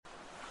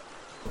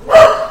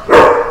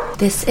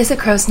This is a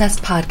Crow's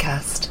Nest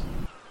podcast.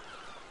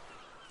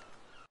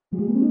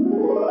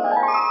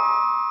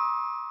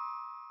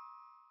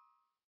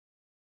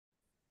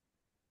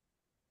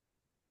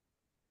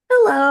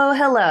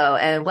 Hello,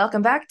 and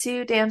welcome back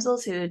to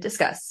Damsels Who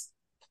Discuss.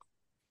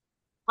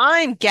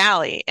 I'm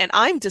Gally, and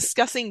I'm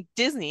discussing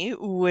Disney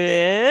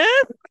with.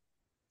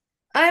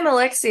 I'm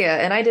Alexia,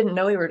 and I didn't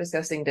know we were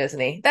discussing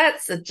Disney.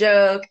 That's a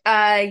joke.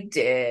 I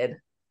did.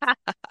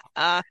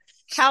 uh,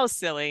 how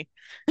silly.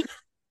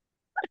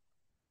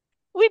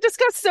 We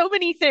discuss so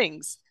many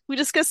things. We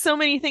discuss so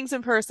many things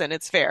in person.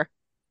 It's fair.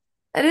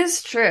 That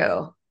is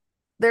true.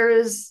 There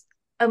is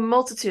a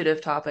multitude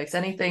of topics.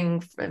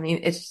 Anything, I mean,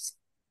 it's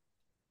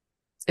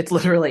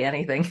literally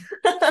anything.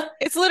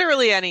 It's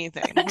literally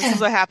anything. This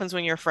is what happens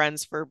when you're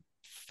friends for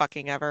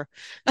fucking ever.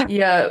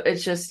 Yeah,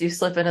 it's just you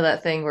slip into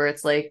that thing where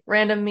it's like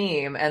random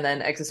meme and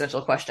then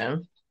existential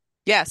question.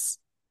 Yes.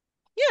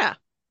 Yeah.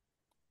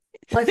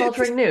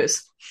 Life-altering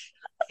news.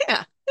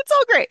 Yeah. It's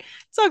all great.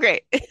 It's all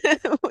great.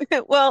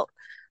 Well,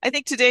 I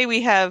think today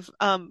we have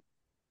I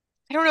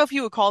don't know if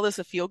you would call this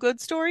a feel-good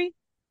story.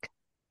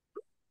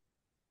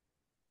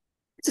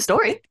 It's a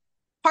story.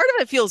 Part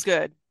of it feels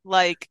good.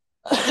 Like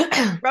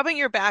rubbing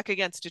your back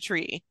against a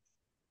tree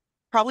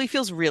probably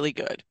feels really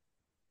good.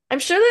 I'm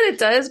sure that it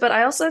does, but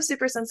I also have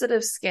super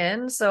sensitive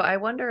skin, so I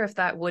wonder if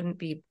that wouldn't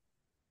be,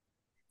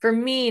 for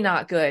me,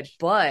 not good.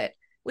 But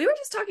we were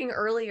just talking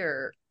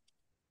earlier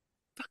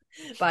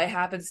by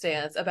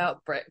happenstance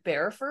about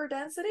bear fur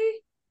density,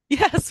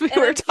 Yes, we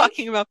and were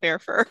talking about bear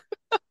fur.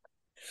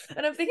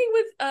 I'm thinking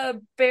with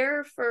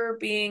bear fur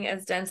being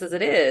as dense as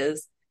it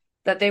is,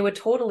 that they would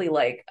totally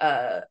like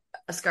a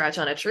scratch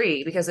on a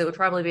tree because it would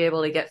probably be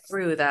able to get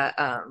through that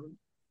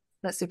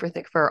super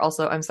thick fur.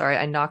 Also, I'm sorry,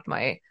 I knocked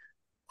my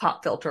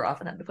pop filter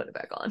off and had to put it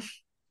back on.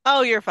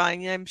 Oh, you're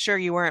fine. I'm sure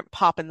you weren't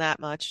popping that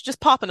much.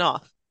 Just popping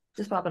off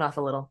Just popping off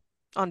a little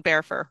on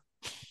bear fur,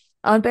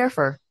 on bear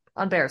fur,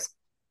 on bears.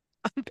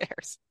 on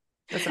bears.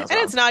 That sounds And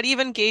it's wrong. not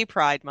even Gay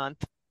Pride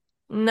Month.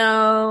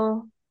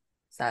 No,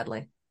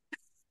 sadly.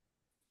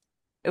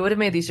 It would have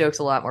made these jokes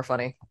a lot more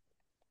funny.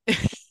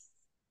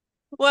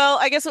 Well,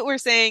 I guess what we're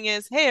saying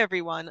is, hey,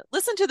 everyone,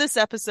 listen to this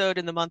episode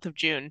in the month of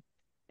June,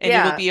 and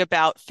it'll Yeah, be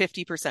about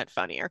 50%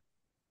 funnier.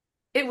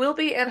 it will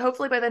be, and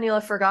hopefully by then you'll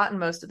have forgotten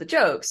most of the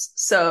jokes.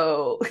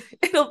 So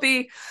it'll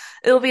be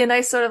a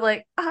nice sort of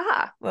like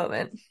aha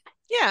moment.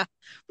 Yeah.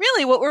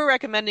 Really, what we're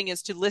recommending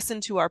is to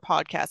listen to our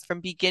podcast from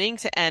beginning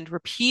to end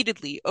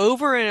repeatedly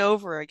over and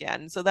over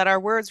again so that our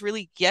words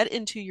really get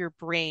into your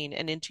brain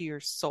and into your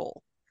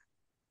soul.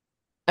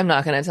 I'm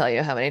not going to tell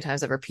you how many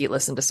times I've repeat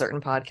listened to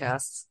certain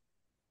podcasts.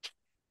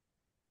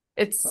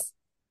 It's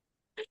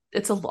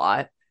it's a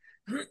lot.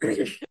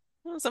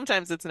 Well,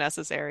 sometimes it's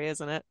necessary,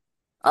 isn't it?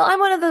 Well, I'm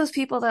one of those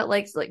people that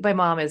likes like my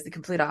mom is the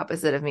complete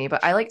opposite of me,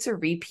 but I like to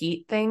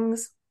repeat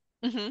things,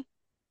 Hmm.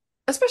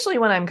 especially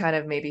when I'm kind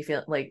of maybe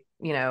feeling like,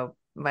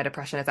 my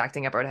depression is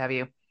acting up or what have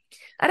you.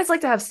 I just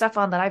like to have stuff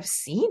on that I've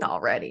seen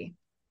already.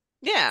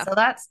 Yeah. So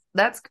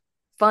that's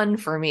fun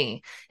for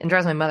me and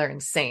drives my mother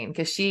insane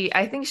because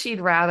I think she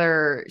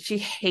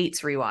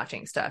hates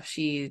rewatching stuff.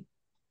 She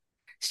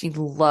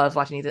loves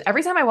watching these.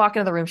 Every time I walk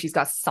into the room, she's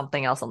got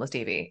something else on this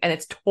TV and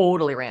it's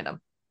totally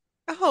random.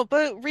 Oh,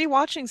 but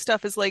rewatching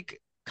stuff is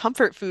like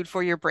comfort food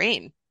for your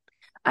brain.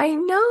 I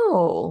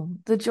know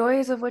the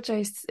joys of which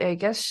I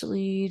guess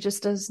she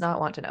just does not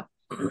want to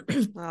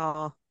know.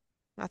 Oh,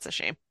 that's a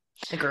shame.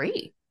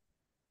 Agree.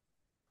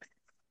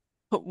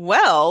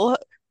 Well,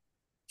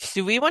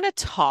 do we want to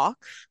talk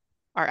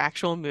our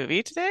actual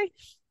movie today?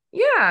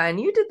 Yeah, and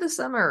you did the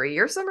summary.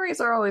 Your summaries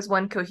are always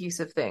one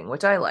cohesive thing,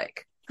 which I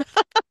like.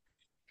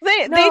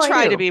 They No, I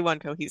try to do. be one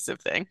cohesive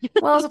thing.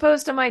 Well, as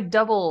opposed to my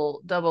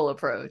double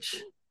approach.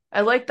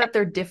 I like that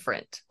they're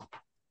different.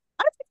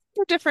 I think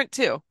they're different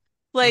too.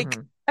 Like,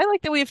 Hmm. I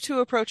like that we have two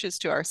approaches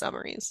to our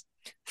summaries.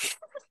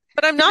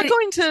 But I'm not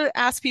going to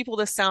ask people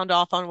to sound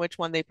off on which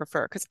one they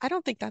prefer because I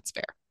don't think that's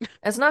fair.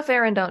 It's not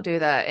fair and don't do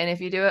that. And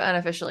if you do it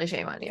unofficially,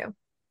 shame on you.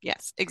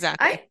 Yes,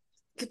 exactly. I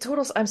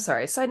I'm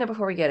sorry. Side note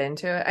before we get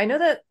into it. I know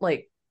that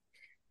like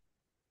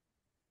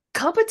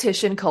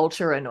competition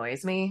culture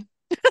annoys me.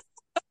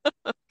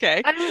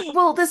 Okay.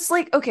 Well, this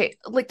like okay,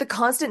 like the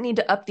constant need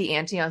to up the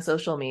ante on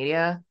social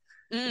media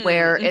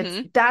where it's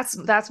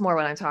Mm-hmm. that's more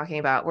what I'm talking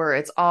about, where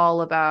it's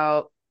all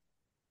about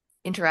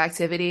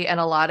interactivity and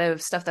a lot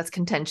of stuff that's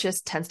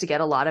contentious tends to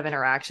get a lot of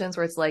interactions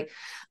where it's like,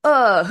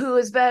 who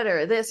is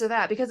better, this or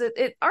that, because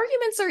it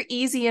arguments are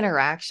easy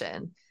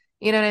interaction.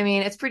 You know what I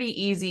mean? It's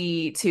pretty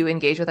easy to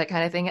engage with that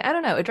kind of thing. I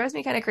don't know. It drives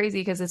me kind of crazy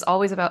because it's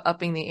always about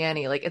upping the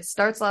ante. Like it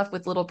starts off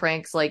with little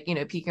pranks like,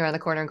 peeking around the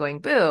corner and going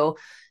boo.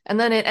 And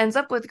then it ends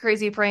up with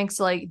crazy pranks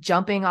like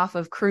jumping off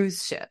of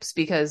cruise ships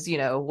because,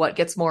 what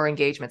gets more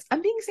engagements?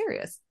 I'm being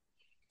serious.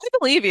 I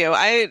believe you.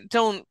 I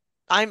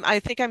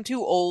think I'm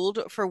too old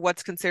for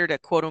what's considered a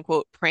quote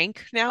unquote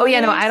prank Oh yeah,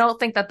 no, I nowadays. don't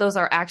think that those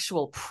are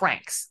actual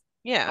pranks,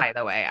 Yeah. by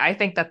the way. I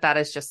think that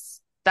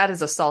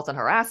is assault and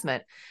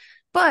harassment.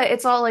 But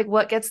it's all like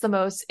what gets the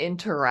most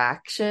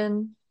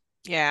interaction.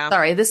 Yeah.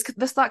 Sorry, this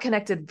thought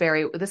connected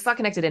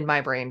in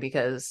my brain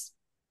because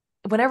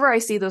whenever I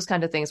see those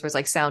kind of things where it's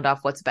like sound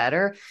off what's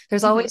better,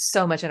 there's Mhm. always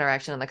so much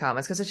interaction in the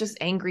comments because it's just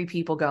angry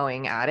people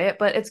going at it,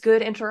 but it's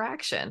good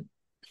interaction.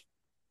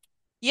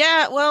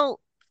 Yeah, well,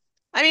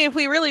 I mean, if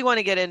we really want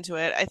to get into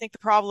it, I think the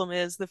problem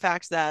is the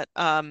fact that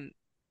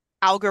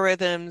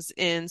algorithms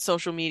in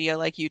social media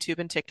like YouTube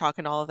and TikTok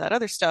and all of that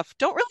other stuff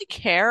don't really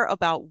care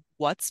about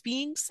what's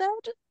being said.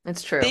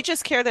 It's They true.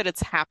 just care that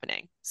it's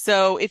happening.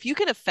 So if you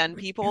can offend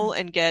people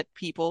and get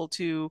people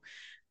to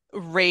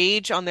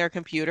rage on their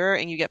computer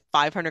and you get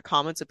 500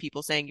 comments of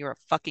people saying you're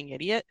a fucking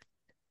idiot,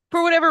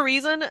 for whatever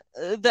reason,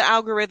 the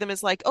algorithm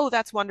is like, oh,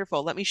 that's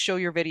wonderful. Let me show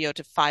your video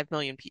to 5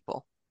 million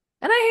people.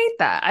 And I hate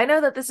that. I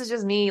know that this is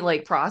just me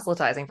like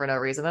proselytizing for no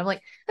reason. I'm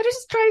like, that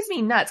just drives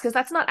me nuts because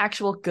that's not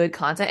actual good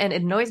content. And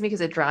it annoys me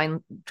because it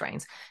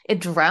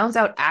drowns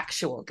out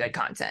actual good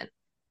content.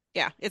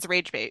 Yeah, it's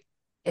rage bait.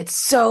 It's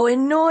so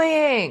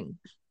annoying.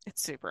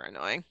 It's super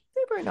annoying.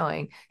 Super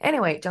annoying.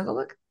 Anyway, Jungle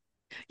Book.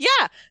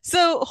 Yeah,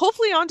 so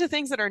hopefully on to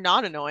things that are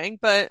not annoying,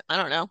 but I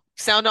don't know.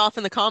 Sound off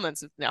in the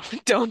comments. No,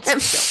 don't.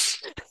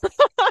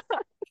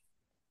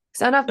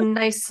 Sound off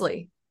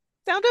nicely.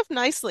 Sound off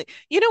nicely.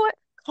 You know what?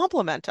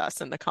 Compliment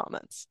us in the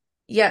comments.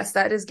 Yes,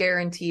 that is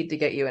guaranteed to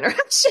get you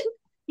interaction.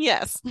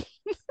 Yes.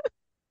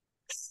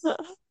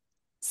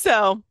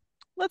 So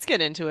let's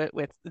get into it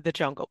with The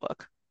Jungle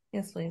Book.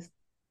 Yes, please.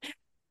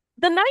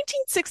 The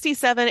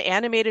 1967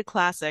 animated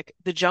classic,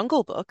 The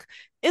Jungle Book,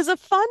 is a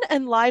fun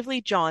and lively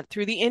jaunt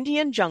through the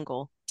Indian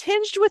jungle,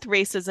 tinged with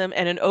racism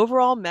and an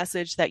overall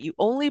message that you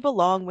only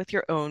belong with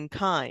your own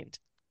kind.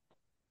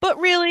 But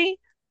really,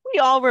 we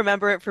all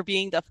remember it for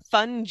being the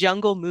fun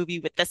jungle movie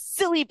with the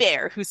silly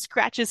bear who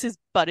scratches his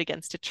butt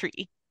against a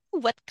tree.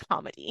 What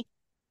comedy!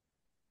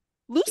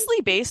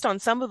 Loosely based on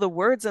some of the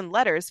words and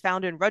letters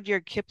found in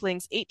Rudyard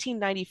Kipling's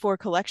 1894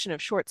 collection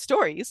of short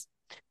stories,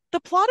 the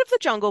plot of The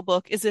Jungle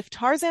Book is if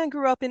Tarzan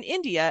grew up in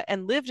India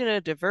and lived in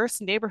a diverse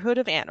neighborhood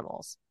of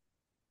animals.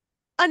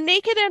 A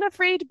naked and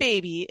afraid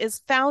baby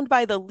is found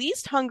by the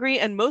least hungry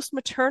and most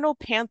maternal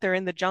panther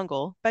in the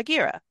jungle,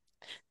 Bagheera.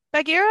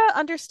 Bagheera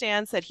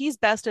understands that he's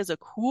best as a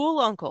cool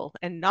uncle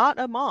and not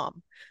a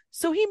mom,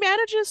 so he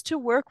manages to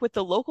work with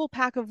the local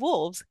pack of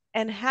wolves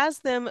and has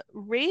them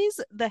raise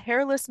the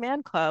hairless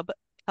man cub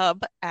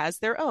as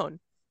their own,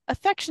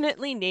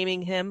 affectionately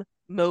naming him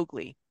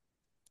Mowgli.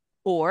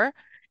 Or,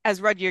 as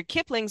Rudyard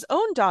Kipling's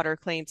own daughter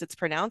claims it's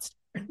pronounced,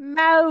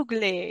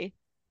 Mowgli.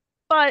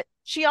 But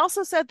she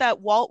also said that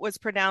Walt was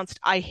pronounced,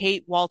 I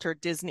hate Walter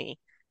Disney.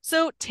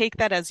 So take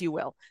that as you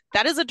will.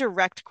 That is a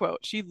direct quote.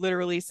 She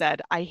literally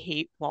said, I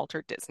hate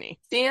Walter Disney.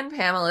 She and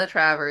Pamela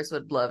Travers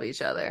would love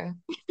each other.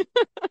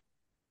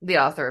 The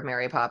author of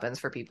Mary Poppins,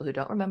 for people who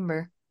don't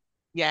remember.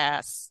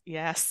 Yes,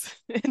 yes.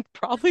 And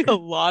probably a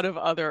lot of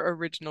other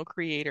original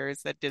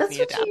creators that That's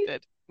Disney what you.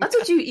 adapted. That's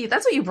what you.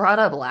 That's what you brought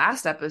up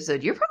last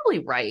episode. You're probably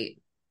right.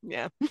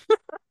 Yeah.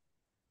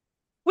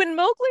 When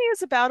Mowgli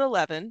is about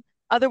 11,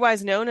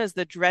 otherwise known as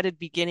the dreaded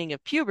beginning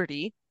of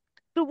puberty,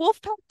 the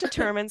wolf pack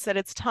determines that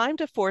it's time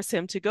to force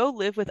him to go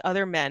live with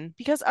other men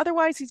because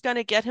otherwise he's going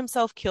to get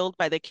himself killed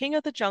by the king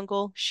of the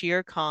jungle,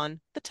 Shere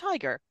Khan, the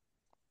tiger.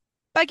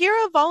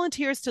 Bagheera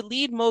volunteers to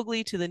lead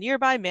Mowgli to the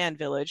nearby man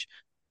village,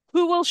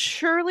 who will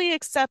surely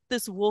accept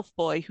this wolf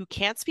boy who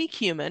can't speak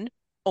human,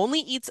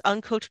 only eats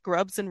uncooked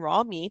grubs and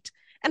raw meat,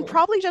 and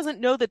probably doesn't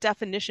know the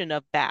definition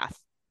of bath.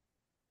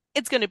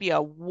 It's going to be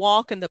a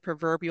walk in the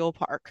proverbial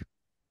park.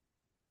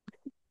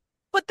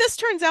 But this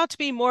turns out to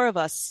be more of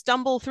a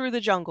stumble through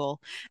the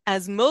jungle,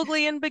 as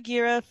Mowgli and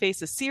Bagheera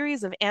face a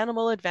series of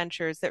animal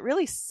adventures that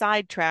really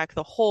sidetrack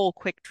the whole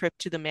quick trip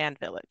to the man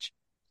village.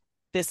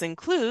 This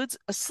includes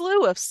a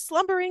slew of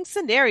slumbering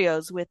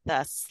scenarios with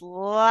the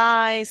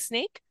sly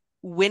snake,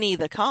 Winnie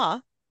the Caw,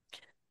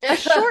 a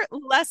short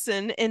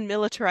lesson in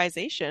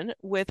militarization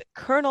with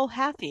Colonel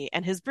Hathi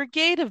and his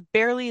brigade of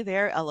barely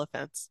there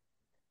elephants,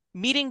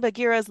 meeting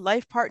Bagheera's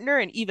life partner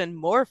and even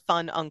more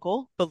fun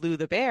uncle, Baloo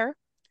the bear,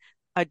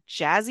 a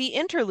jazzy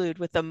interlude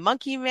with the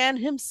monkey man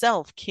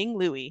himself, King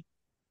Louie,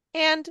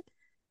 and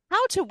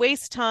how to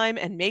waste time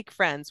and make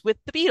friends with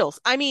the Beatles.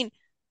 I mean,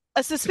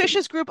 a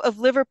suspicious group of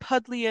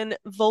Liverpudlian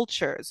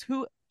vultures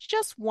who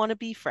just want to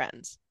be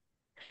friends.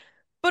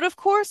 But of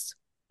course,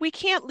 we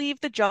can't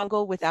leave the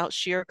jungle without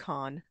Shere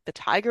Khan, the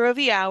tiger of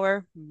the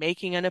hour,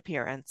 making an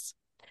appearance.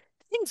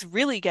 Things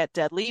really get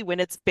deadly when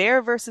it's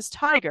bear versus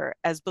tiger,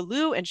 as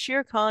Baloo and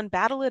Shere Khan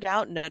battle it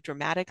out in a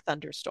dramatic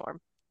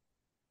thunderstorm.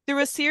 Through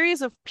a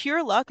series of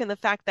pure luck and the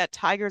fact that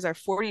tigers are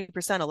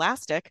 40%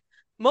 elastic,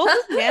 Mowgli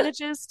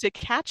manages to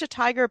catch a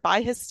tiger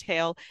by his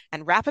tail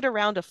and wrap it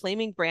around a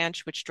flaming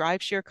branch, which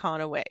drives Shere Khan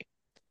away,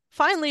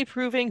 finally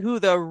proving who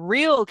the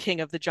real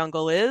king of the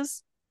jungle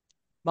is: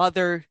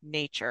 Mother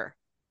Nature.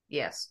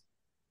 Yes.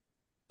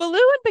 Baloo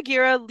and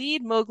Bagheera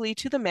lead Mowgli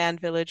to the man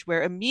village,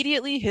 where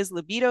immediately his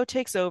libido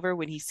takes over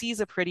when he sees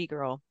a pretty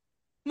girl.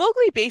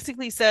 Mowgli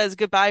basically says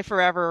goodbye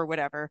forever or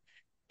whatever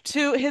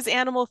to his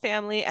animal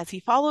family as he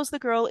follows the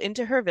girl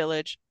into her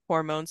village,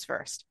 hormones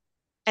first.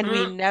 And we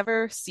Mm.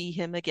 never see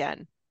him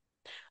again.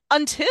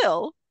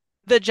 Until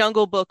The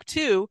Jungle Book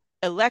 2,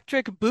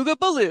 Electric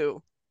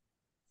Boogaloo.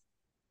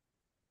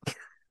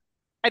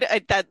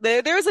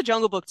 There is a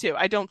Jungle Book too.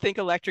 I don't think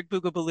Electric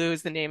Boogaloo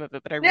is the name of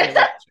it, but I really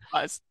wish it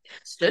was.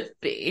 Should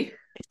be.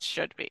 It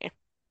should be.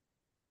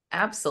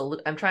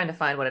 Absolute. I'm trying to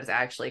find what it's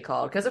actually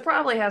called because it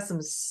probably has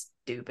some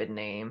stupid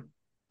name.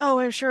 Oh,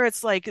 I'm sure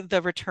it's like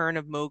The Return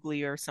of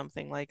Mowgli or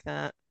something like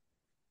that.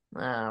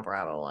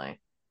 Probably.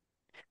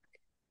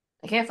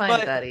 I can't find it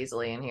But that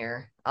easily in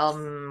here.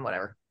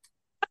 Whatever.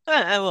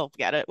 we'll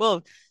get it.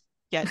 We'll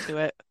get to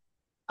it.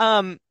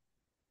 Um,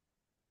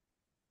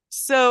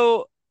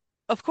 so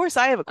of course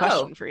I have a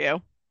question Oh, for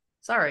you.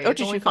 sorry. Oh, It's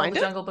did only you called find The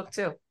it? Jungle Book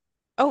too.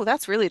 Oh,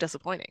 that's really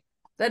disappointing.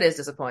 That is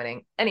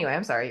disappointing. Anyway,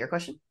 I'm sorry. Your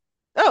question?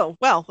 Oh,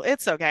 well,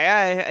 it's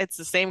okay. It's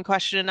the same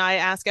question I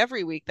ask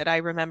every week that I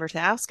remember to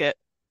ask it.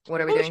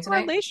 What are we What was doing your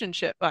tonight?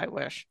 relationship? I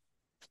wish.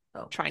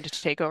 Oh, Trying to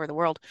take over the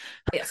world.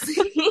 yes.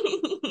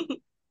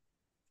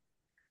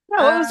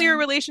 Yeah, what was your um,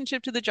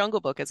 relationship to the Jungle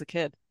Book as a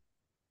kid?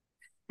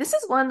 this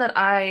is one that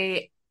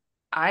I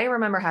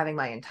remember having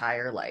my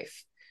entire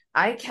life.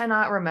 I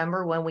cannot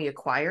remember when we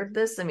acquired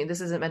this. I mean,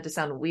 this isn't meant to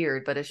sound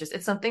weird, but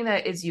it's something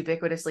that is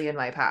ubiquitously in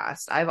my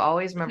past. I've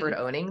always remembered Mhm.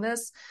 owning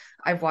this.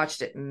 I've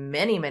watched it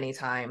many, many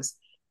times.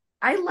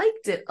 I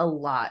liked it a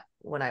lot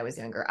when I was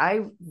younger.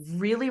 I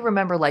really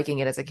remember liking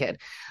it as a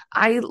kid.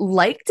 I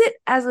liked it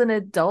as an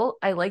adult.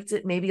 I liked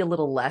it maybe a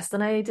little less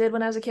than I did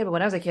when I was a kid, but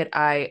when I was a kid,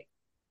 I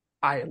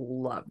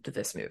loved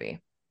this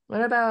movie.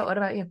 What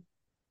about you?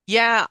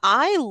 Yeah,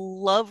 I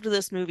loved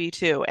this movie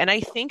too. And I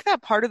think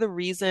that part of the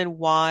reason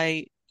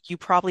why you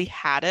probably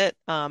had it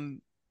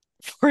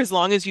for as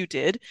long as you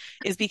did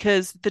is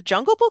because The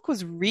Jungle Book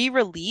was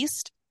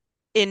re-released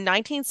in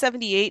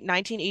 1978,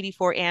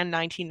 1984, and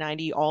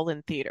 1990 all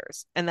in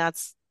theaters. And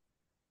that's,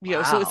 so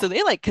Wow.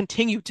 they like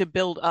continue to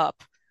build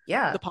up the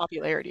Yeah.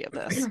 popularity of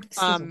this.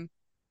 Excuse me.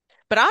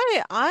 But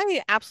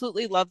I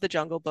absolutely love The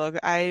Jungle Book.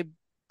 I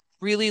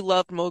really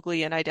loved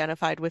Mowgli and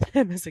identified with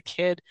him as a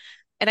kid.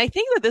 And I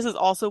think that this is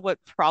also what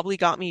probably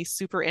got me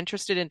super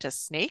interested into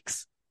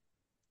snakes.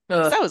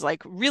 Because I Ugh. was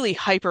like really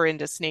hyper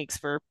into snakes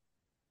for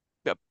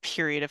a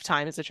period of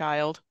time as a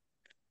child.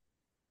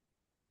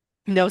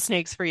 No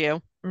snakes for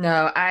you.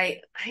 No,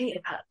 I've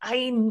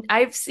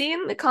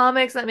seen the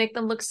comics that make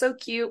them look so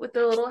cute with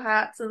their little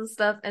hats and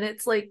stuff, and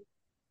it's like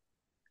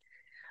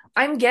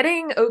I'm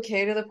getting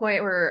okay to the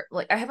point where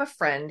like I have a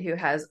friend who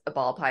has a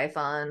ball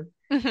python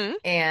Hmm.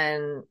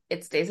 and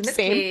it stays in its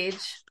Same.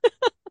 cage.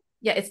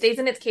 Yeah, it stays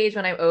in its cage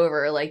when I'm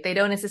over. Like they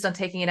don't insist on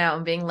taking it out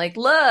and being like,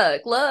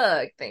 "Look,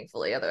 look."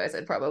 Thankfully, otherwise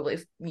I'd probably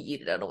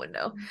yeet it out a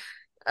window.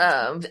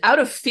 Out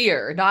of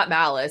fear, not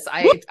malice.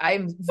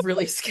 I'm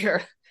really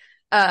scared.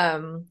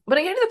 But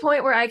I get to the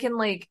point where I can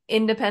like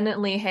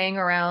independently hang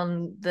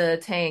around the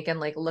tank and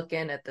like look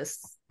in at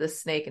this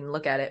snake and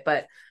look at it,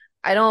 but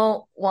I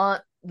don't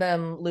want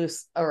them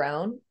loose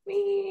around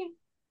me.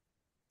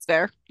 It's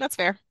fair. That's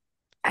fair.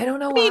 I don't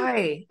know I mean,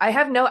 why. I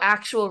have no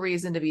actual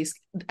reason to be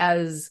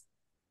as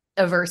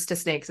averse to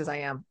snakes as I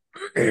am.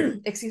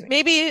 Excuse me.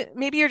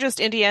 maybe you're just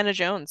Indiana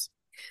Jones.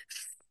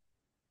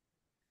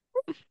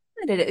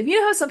 I did it. You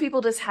know how some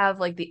people just have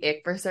like the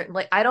ick for certain,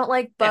 like I don't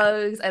like Yeah.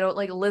 bugs, I don't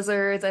like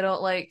lizards, I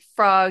don't like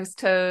frogs,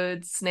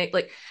 toads, snake.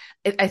 Like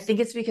I think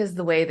it's because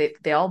the way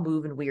they all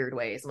move in weird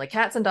ways. And like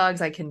cats and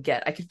dogs, I can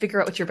figure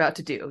out what you're about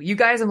to do. You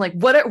guys, I'm like,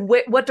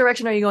 what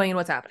direction are you going and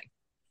what's happening?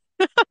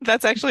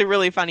 That's actually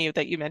really funny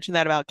that you mentioned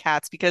that about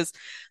cats because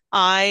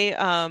I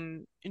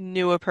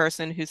knew a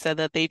person who said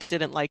that they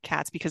didn't like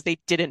cats because they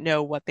didn't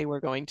know what they were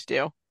going to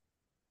do.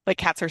 Like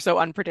cats are so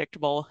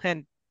unpredictable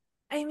and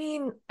I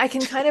mean, I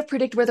can kind of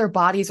predict where their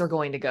bodies are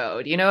going to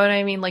go. Do you know what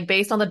I mean? Like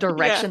based on the yeah,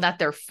 direction that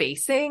they're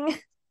facing.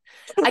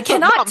 I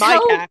cannot not my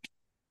tell. cat.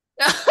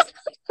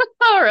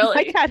 Oh,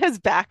 My really? cat has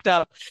backed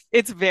up.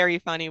 It's very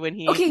funny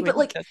Okay, when but he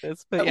like does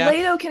this. But yeah.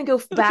 Leto can go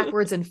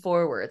backwards and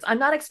forwards. I'm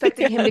not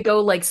expecting him to Yeah.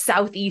 go like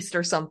southeast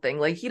or something.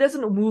 Like he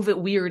doesn't move at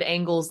weird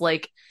angles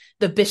like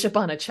the bishop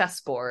on a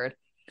chessboard.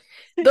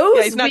 Yeah,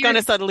 Those he's not going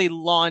weird, to suddenly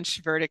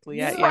launch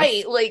vertically at you.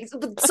 right? Like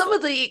some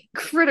of the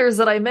critters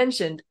that I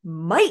mentioned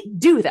might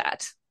do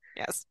that.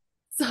 Yes.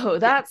 So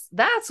Yeah.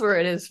 that's where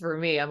it is for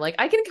me. I'm like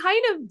I can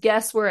kind of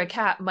guess where a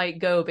cat might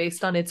go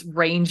based on its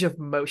range of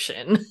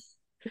motion.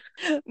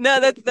 No,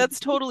 that's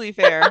totally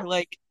fair.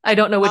 Like I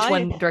don't know which I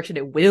one direction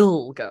it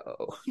will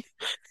go.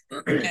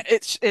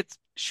 it's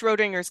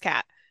Schrodinger's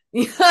cat.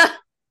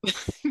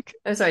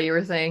 I'm sorry, you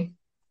were saying.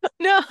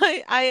 No,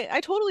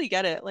 I totally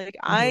get it. Like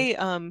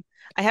Mhm.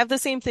 I have the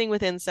same thing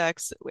with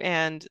insects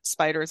and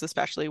spiders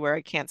especially where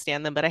I can't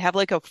stand them, but I have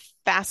like a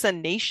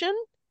fascination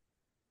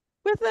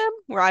with them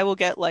where I will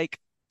get like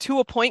to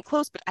a point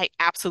close, but I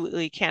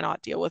absolutely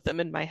cannot deal with them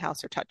in my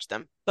house or touch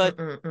them. But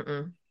Mm-mm,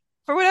 mm-mm.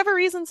 for whatever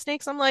reason,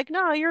 snakes, I'm like,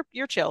 no,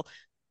 you're chill.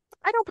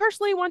 I don't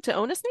personally want to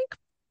own a snake.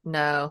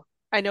 No.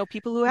 I know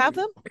people who have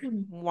them.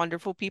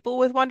 Wonderful people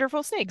with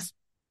wonderful snakes.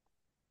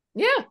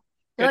 Yeah.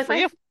 You're Good for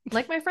you.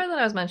 like my friend that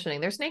I was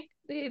mentioning. Their snake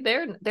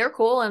they're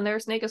cool and their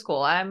snake is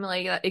cool. I'm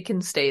like it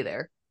can stay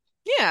there.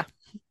 Yeah.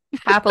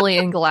 Happily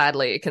and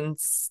gladly it can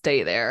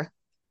stay there.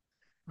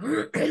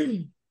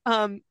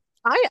 Um,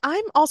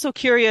 I'm also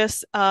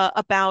curious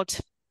about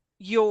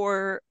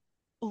your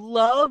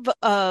love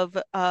of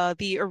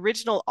the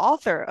original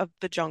author of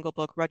The Jungle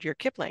Book, Rudyard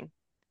Kipling,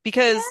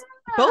 because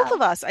both Yeah,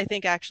 of us, I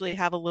think, actually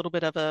have a little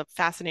bit of a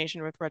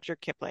fascination with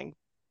Rudyard Kipling.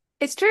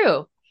 it's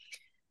true.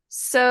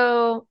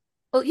 So,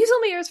 well, you tell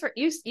me yours first.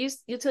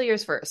 You tell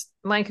yours first.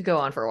 Mine could go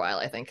on for a while,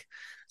 I think.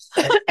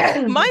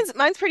 Mine's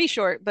pretty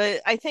short,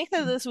 but I think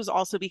that this was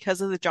also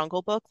because of The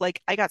Jungle Book.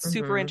 Like I got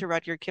super hmm into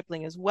Rudyard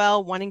Kipling as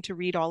well, wanting to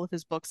read all of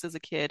his books as a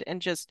kid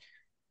and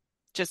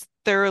just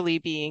thoroughly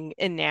being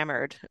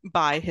enamored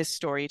by his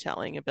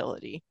storytelling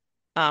ability.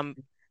 Um,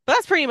 but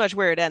that's pretty much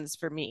where it ends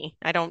for me.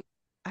 I don't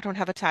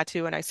have a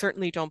tattoo, and I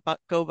certainly don't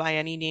go by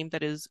any name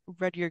that is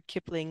Rudyard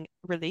Kipling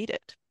related.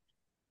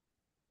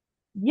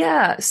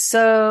 Yeah,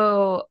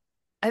 so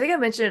I think I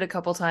mentioned it a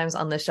couple times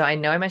on this show. I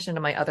know I mentioned it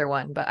in my other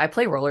one, but I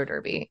play roller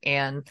derby,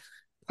 and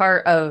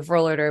part of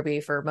roller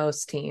derby for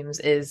most teams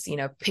is,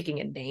 picking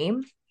a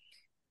name.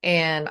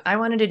 And I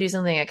wanted to do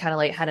something that kind of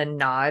like had a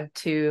nod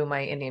to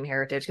my Indian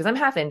heritage because I'm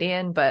half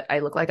Indian, but I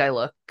look like I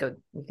look. You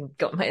can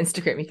go on my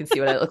Instagram, you can see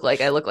what I look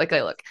like. I look like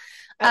I look.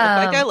 I look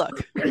like I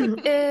look.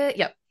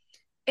 Yep.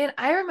 And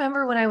I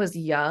remember when I was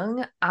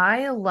young,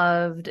 I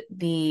loved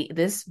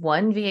this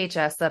one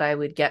VHS that I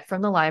would get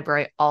from the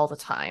library all the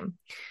time.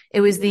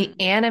 It was the Hmm.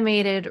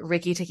 animated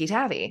Ricky Tikki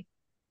Tavi.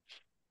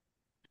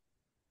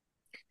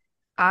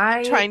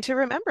 I Trying to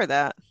remember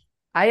that.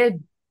 I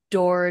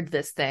adored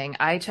this thing.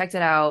 I checked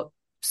it out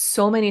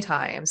so many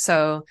times.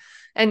 So,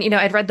 and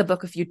I'd read the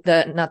book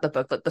not the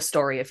book, but the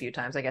story a few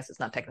times. I guess it's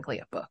not technically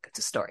a book, it's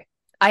a story.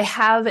 I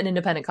have an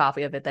independent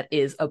copy of it that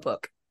is a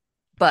book,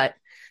 but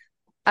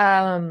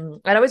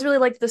I'd always really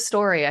liked the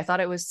story. I thought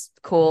it was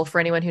cool. For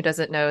anyone who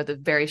doesn't know, the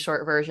very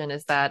short version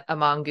is that a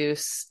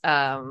mongoose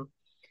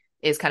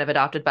is kind of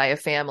adopted by a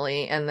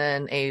family, and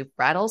then a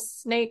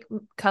rattlesnake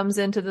comes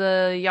into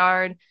the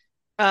yard.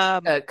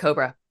 Um,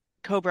 Cobra.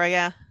 Cobra,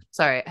 yeah.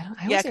 Sorry,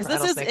 I Yeah, always say because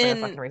this rattlesnake for no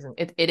fucking reason.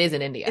 It is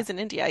in India. is in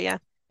India, yeah.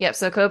 Yep.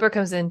 So Cobra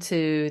comes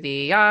into the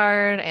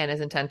yard and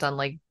is intent on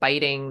like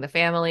biting the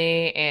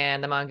family,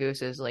 and the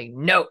mongoose is like,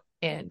 no,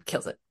 and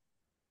kills it.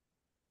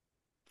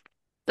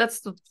 That's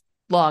the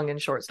long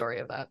and short story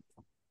of that.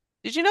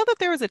 Did you know that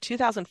there was a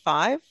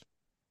 2005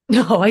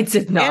 No, I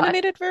did not.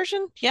 animated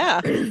version?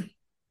 Yeah.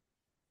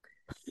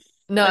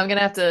 No, Uh, I'm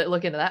gonna have to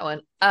look into that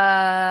one.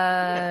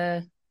 yeah.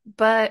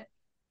 But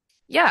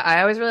yeah,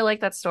 I always really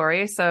liked that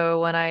story.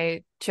 So when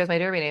I chose my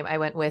derby name, I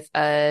went with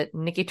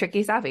Nikki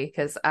Tricky Savvy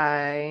because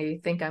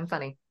I think I'm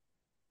funny.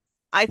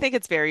 I think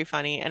it's very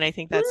funny, and I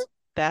think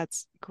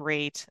that's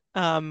great.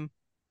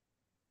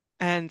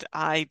 And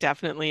I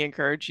definitely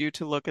encourage you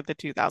to look at the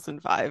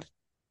 2005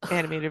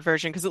 animated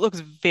version because it looks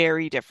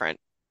very different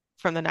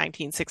from the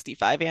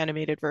 1965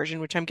 animated version,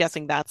 which I'm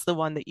guessing that's the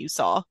one that you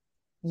saw.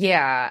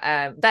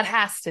 Yeah, that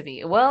has to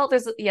be. Well,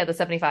 there's the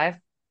 75.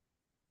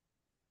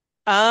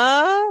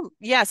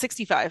 Yeah,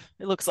 65,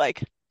 it looks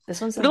like.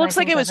 This one But says it looks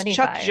like it was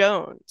Chuck 1975.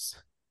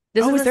 Jones.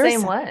 This Oh, is is the there a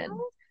same 75?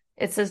 one.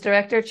 It says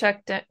director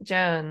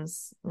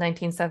Jones,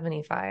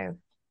 1975.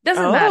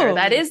 Doesn't matter.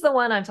 That Oh, is the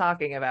one I'm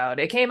talking about.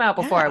 It came out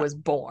before I yeah. was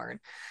born.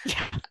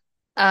 Yeah.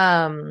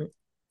 Um,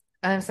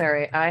 I'm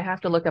sorry. I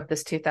have to look up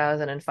this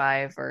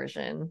 2005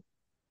 version.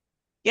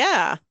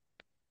 Yeah.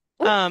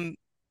 Oop, Um,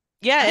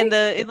 yeah, and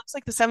I it looks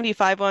like the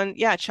 75 one,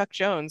 yeah, Chuck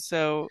Jones.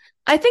 So,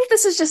 I think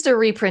this is just a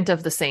reprint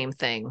of the same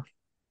thing.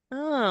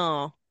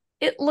 oh,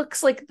 It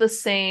looks like the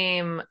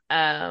same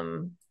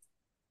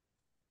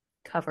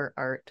cover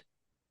art,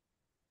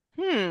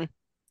 hmm.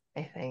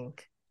 I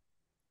think.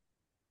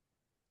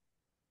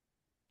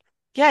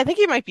 Yeah, I think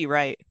you might be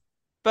right.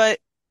 But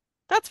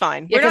that's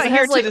fine. Yeah, We're because not it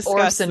here has to like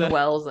discuss Orson the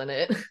Welles in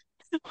it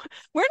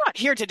we're not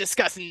here to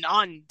discuss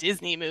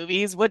non-Disney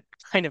movies. What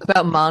kind of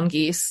about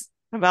mongoose.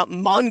 about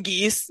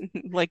mongoose?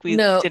 Like we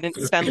No,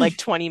 didn't spend like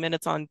 20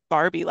 minutes on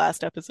Barbie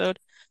last episode.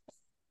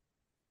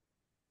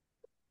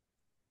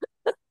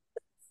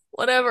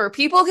 whatever.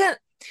 People can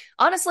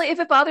honestly, if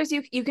it bothers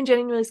you, you can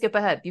genuinely skip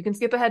ahead. You can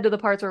skip ahead to the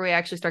parts where we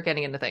actually start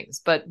getting into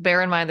things. But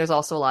bear in mind, there's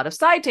also a lot of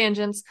side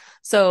tangents,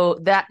 so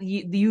that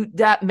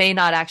that may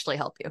not actually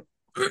help you.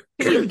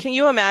 Can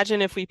you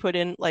imagine if we put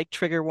in like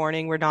trigger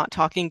warning, we're not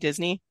talking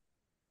Disney?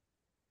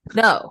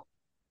 No,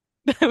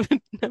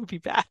 That would be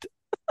bad.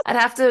 I'd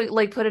have to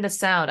like put in a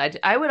sound.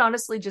 I would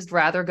honestly just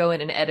rather go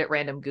in and edit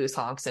random goose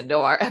honks into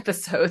our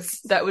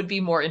episodes. That would be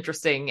more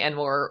interesting and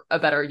more a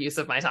better use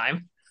of my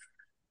time.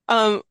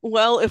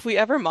 Well, if we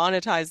ever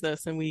monetize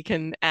this and we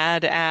can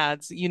add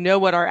ads, you know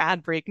what our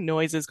ad break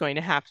noise is going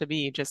to have to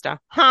be, just a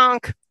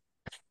honk.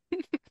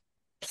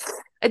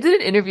 I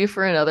did an interview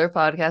for another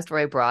podcast where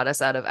I brought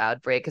us out of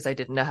ad break because I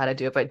didn't know how to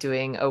do it by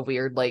doing a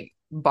weird like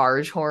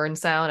barge horn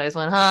sound. I just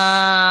went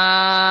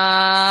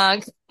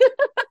honk,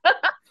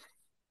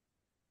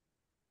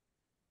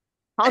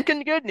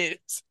 Honking good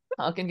news.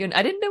 honking good.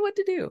 I didn't know what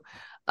to do.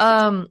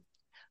 Um,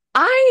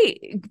 I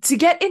to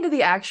get into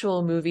the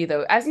actual movie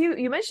though, as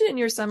you mentioned in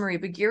your summary,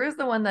 Bagheera is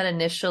the one that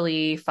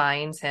initially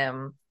finds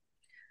him.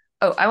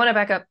 Oh, I want to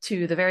back up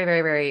to the very,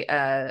 very,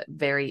 very,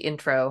 very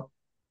intro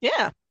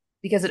Yeah,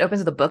 because it opens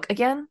with a book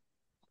again.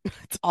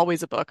 it's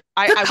always a book.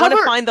 I, The I want to cover,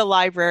 find the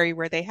library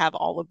where they have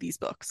all of these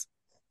books.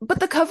 But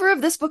the cover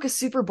of this book is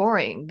super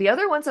boring. The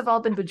other ones have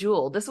all been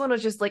bejeweled. This one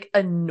was just like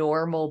a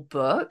normal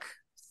book.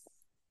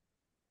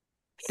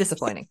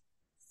 Disappointing.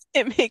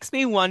 It makes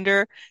me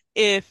wonder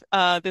if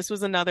this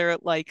was another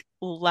like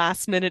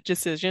last minute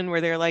decision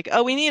where they're like,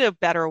 oh, we need a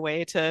better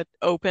way to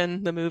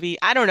open the movie.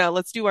 I don't know.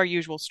 Let's do our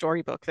usual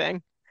storybook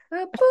thing.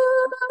 A book.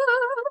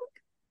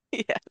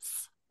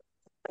 Yes.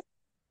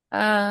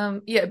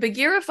 Yeah,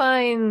 Bagheera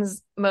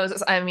finds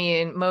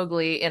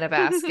Mowgli in a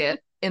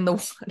basket in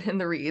the in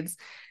the reeds,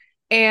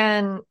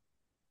 and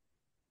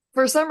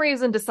for some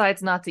reason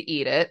decides not to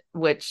eat it,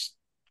 which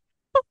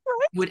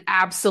would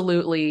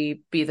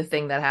absolutely be the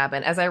thing that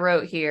happened. As I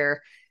wrote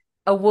here,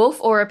 a wolf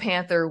or a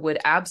panther would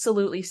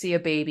absolutely see a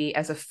baby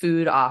as a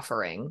food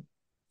offering.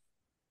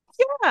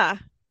 Yeah. That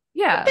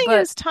Yeah, thing but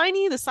is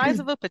tiny, the size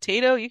of a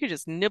potato. You could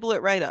just nibble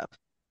it right up.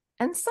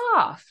 and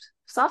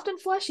soft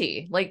and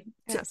fleshy. Like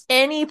to Yes.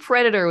 any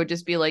predator would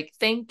just be like,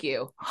 "Thank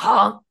you."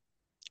 Huh?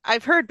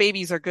 I've heard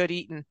babies are good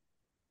eating.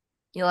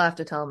 You'll have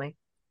to tell me.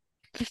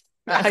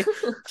 I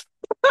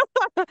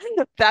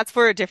That's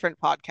for a different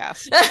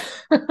podcast.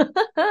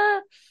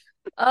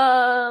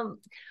 um,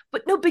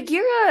 but no,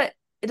 Bagheera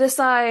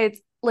decides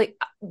like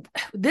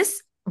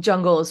this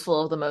jungle is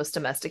full of the most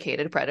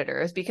domesticated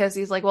predators because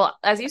he's like, well,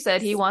 as you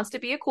said, he wants to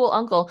be a cool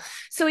uncle.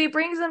 So he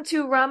brings them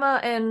to Rama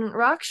and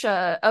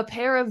Raksha, a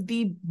pair of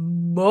the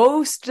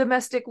most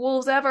domestic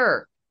wolves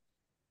ever.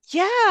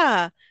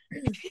 Yeah.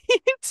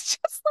 It's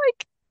just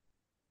like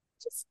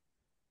just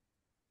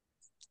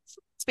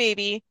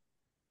baby.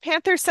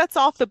 Panther sets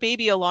off the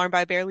baby alarm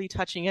by barely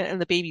touching it,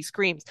 and the baby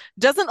screams.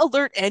 Doesn't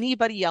alert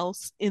anybody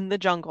else in the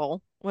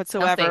jungle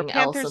whatsoever. Nothing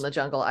else in Panther's, the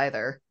jungle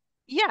either.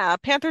 yeah,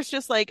 Panther's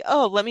just like,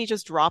 oh, let me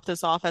just drop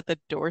this off at the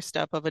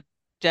doorstep of a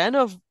den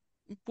of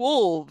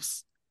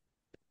wolves.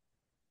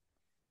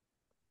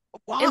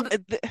 Why?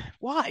 And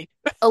Why?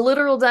 a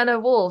literal den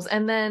of wolves.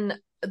 And then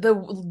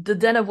the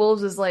den of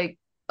wolves is like,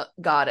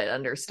 got it,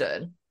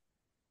 understood.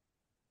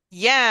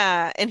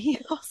 Yeah, and he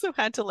also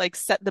had to like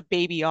set the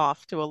baby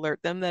off to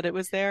alert them that it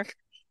was there.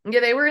 Yeah,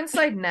 they were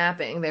inside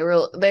napping. They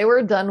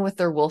were done with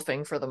their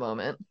wolfing for the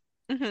moment.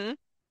 Hmm.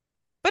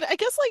 But I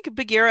guess like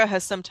Bagheera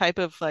has some type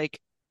of like,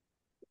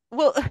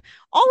 well,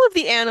 all of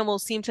the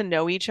animals seem to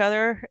know each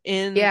other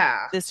in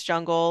Yeah. this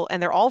jungle,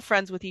 and they're all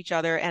friends with each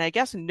other, and I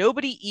guess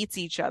nobody eats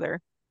each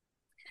other.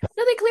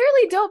 No, they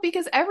clearly don't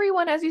because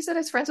everyone, as you said,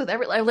 is friends with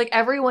like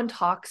everyone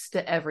talks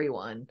to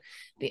everyone.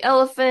 The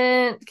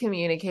elephant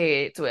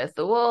communicates with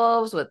the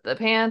wolves, with the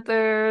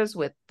panthers,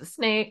 with the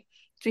snake.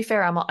 To be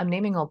fair, I'm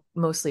naming all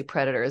mostly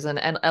predators, and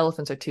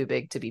elephants are too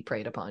big to be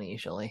preyed upon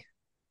usually.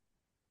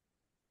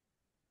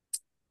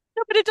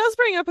 No, but it does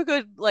bring up a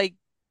good like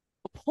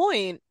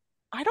point.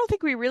 I don't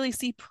think we really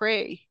see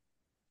prey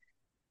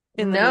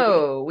in the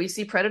movie. No, we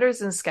see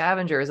predators and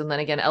scavengers, and then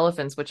again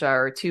elephants, which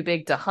are too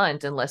big to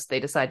hunt unless they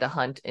decide to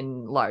hunt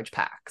in large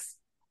packs.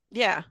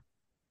 Yeah.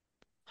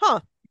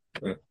 Huh.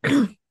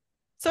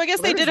 So I guess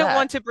So they there is didn't that.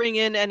 want to bring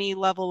in any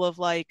level of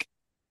like,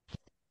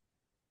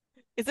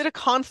 is it a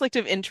conflict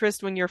of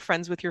interest when you're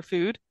friends with your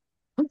food?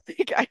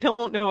 Like, I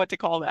don't know what to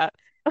call that.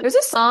 There's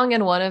a song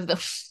in one of the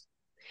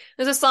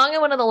there's a song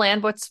in one of the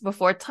Land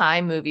Before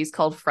Time movies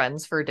called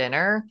Friends for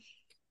Dinner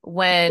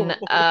when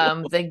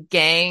the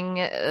gang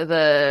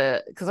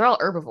the because they're all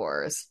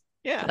herbivores,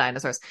 the Yeah.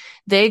 dinosaurs,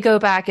 they go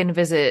back and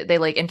visit, they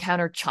like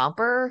encounter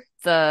Chomper,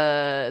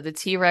 the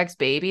T-Rex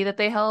baby that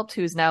they helped,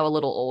 who's now a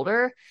little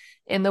older,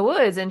 in the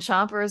woods, and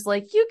Chomper is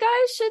like, you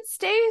guys should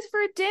stay for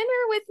dinner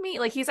with me,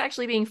 like he's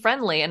actually being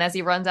friendly, and as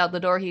he runs out the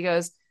door he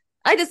goes,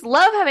 I just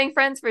love having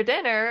friends for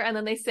dinner, and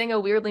then they sing a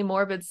weirdly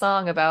morbid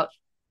song about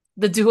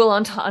the dual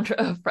entendre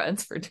of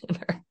friends for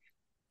dinner.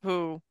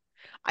 Who?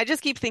 I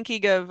just keep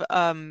thinking of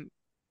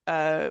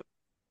uh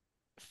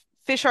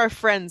fish are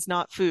friends,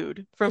 not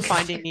food from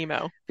Finding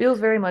Nemo. Feels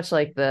very much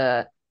like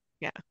the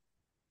Yeah.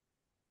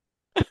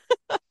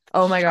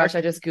 oh my Shark. gosh,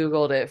 I just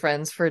Googled it.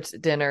 Friends for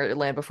Dinner,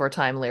 Land Before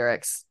Time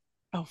lyrics.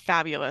 Oh,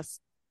 fabulous.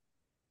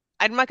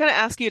 I'm not going to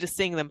ask you to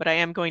sing them, but I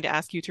am going to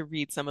ask you to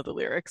read some of the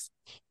lyrics.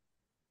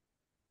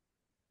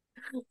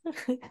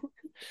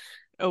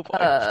 Oh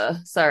boy.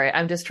 Sorry,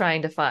 I'm just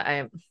trying to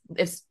find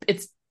it's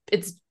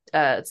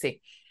let's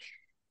see.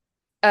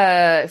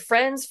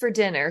 Friends for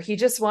dinner. He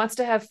just wants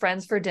to have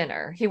friends for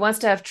dinner. He wants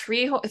to have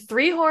three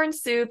horn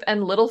soup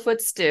and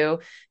Littlefoot stew.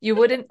 You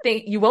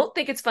won't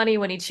think it's funny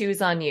when he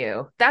chews on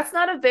you. That's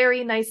not a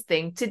very nice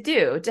thing to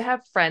do, to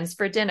have friends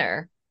for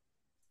dinner.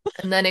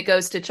 And then it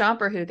goes to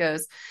Chomper, who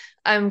goes,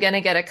 I'm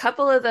gonna get a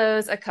couple of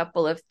those, a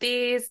couple of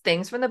these,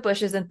 things from the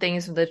bushes and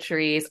things from the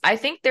trees. I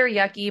think they're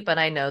yucky, but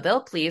I know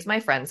they'll please my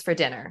friends for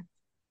dinner.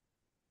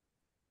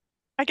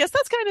 I guess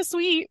that's kind of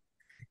sweet.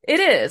 It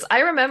is. I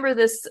remember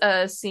this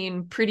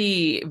scene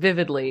pretty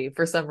vividly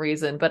for some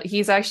reason, but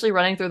he's actually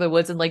running through the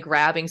woods and like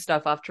grabbing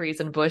stuff off trees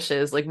and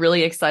bushes, like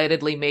really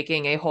excitedly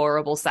making a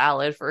horrible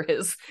salad for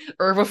his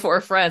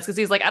herbivore friends because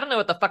he's like, I don't know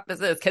what the fuck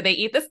this is. Can they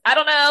eat this? I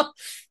don't know.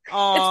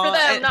 It's for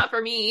them, Aw, not for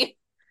me.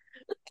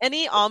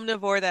 any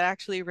omnivore that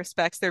actually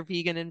respects their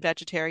vegan and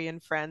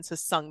vegetarian friends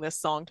has sung this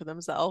song to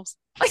themselves.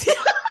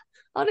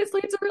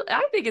 Honestly,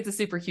 I think it's a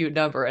super cute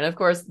number. And of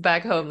course,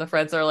 back home, the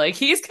friends are like,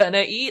 he's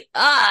gonna eat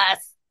us.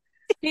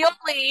 He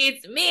only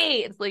eats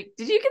me. It's like,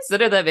 did you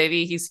consider that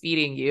maybe he's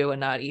feeding you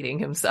and not eating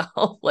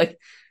himself? Like,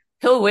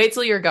 he'll wait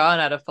till you're gone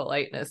out of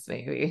politeness,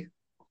 maybe.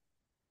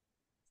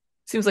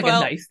 Seems like a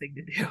Well, nice thing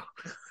to do.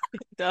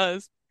 it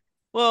does.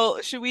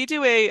 Well, should we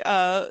do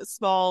a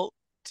small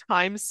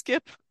time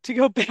skip to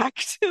go back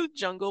to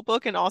Jungle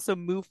Book and also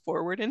move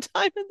forward in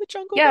time in the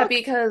Jungle Yeah, Book?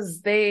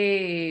 because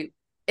it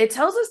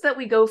tells us that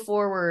we go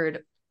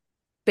forward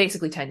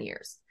basically 10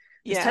 years.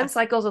 There's 10 Yeah.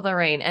 cycles of the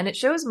rain, and it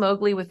shows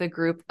Mowgli with a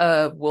group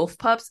of wolf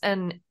pups,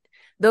 and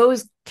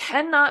those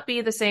cannot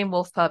be the same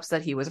wolf pups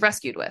that he was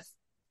rescued with.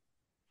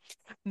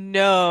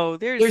 No,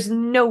 There's there's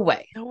no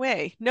way. no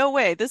way. No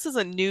way. This is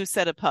a new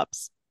set of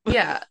pups.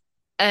 Yeah.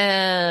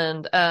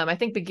 And I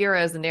think Bagheera,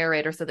 as the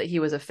narrator, said that he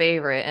was a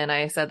favorite, and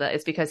I said that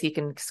it's because he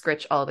can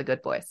scritch all the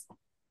good boys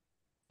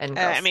and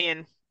I girls.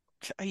 mean,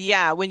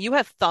 yeah, when you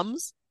have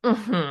thumbs,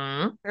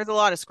 Hmm. there's a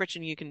lot of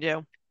scritching you can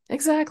do.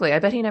 Exactly. I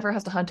bet he never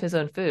has to hunt his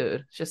own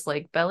food. Just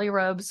like belly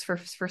rubs for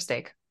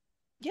steak.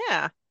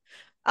 Yeah.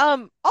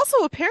 Also,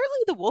 apparently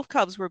the wolf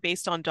cubs were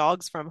based on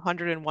dogs from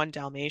 101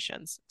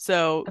 Dalmatians.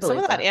 So I some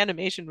believe of that that.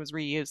 animation was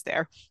reused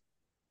there.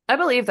 I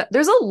believe that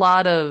there's a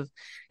lot of,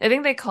 I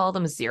think they call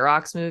them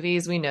Xerox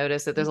movies. We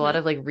notice that there's a lot Hmm.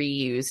 of like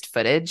reused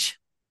footage.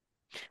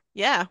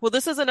 Yeah. Well,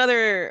 this is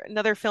another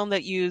film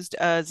that used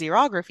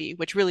xerography,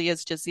 which really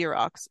is just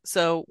Xerox.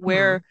 So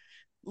Hmm.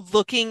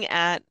 looking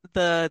at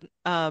the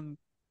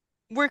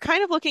we're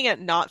kind of looking at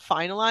not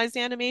finalized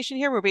animation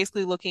here. We're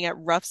basically looking at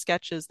rough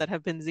sketches that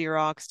have been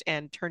Xeroxed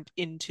and turned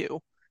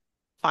into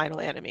final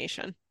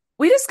animation.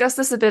 We discussed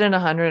this a bit in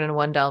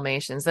 101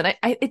 Dalmatians, and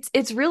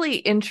it's really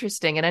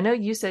interesting. And I know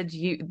you said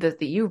that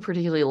you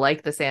particularly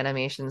like this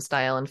animation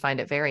style and find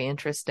it very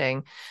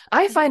interesting.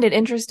 I find it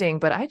interesting,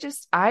 but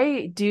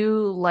I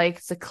do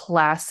like the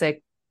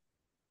classic,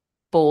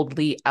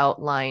 boldly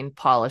outlined,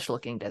 polished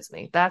looking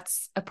Disney.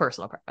 That's a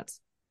personal preference.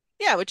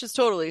 Yeah, which is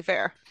totally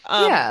fair.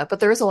 Yeah, but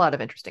there is a lot of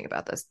interesting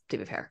about this, to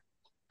be fair.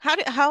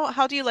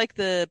 How do you like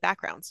the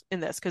backgrounds in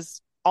this?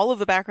 Because all of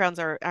the backgrounds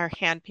are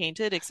hand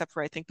painted except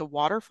for I think the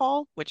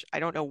waterfall, which I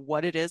don't know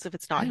what it is if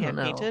it's I not don't hand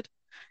know. painted.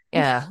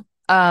 Yeah.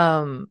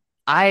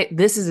 I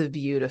this is a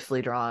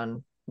beautifully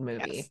drawn Yes.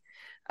 movie.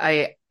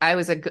 I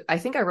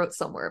think I wrote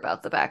somewhere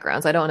about the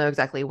backgrounds. I don't know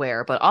exactly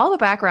where, but all the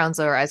backgrounds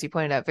are, as you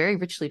pointed out, very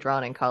richly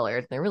drawn and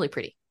colored. They're really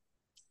pretty.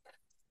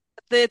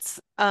 It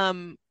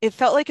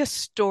felt like a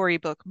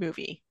storybook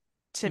movie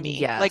to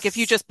me. Like if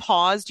you Yes. just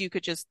paused, you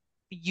could just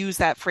use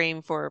that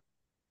frame for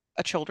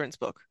a children's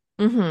book.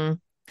 Mm-hmm.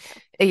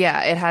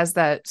 Yeah, it has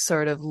that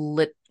sort of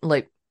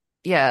literary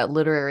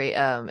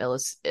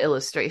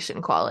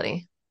illustration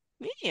quality.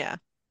 Yeah.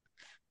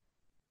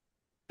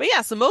 But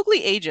yeah, so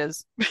Mowgli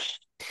ages.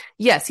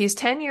 Yes, he's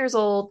 10 years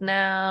old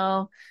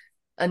now.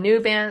 A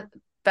new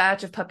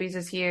batch of puppies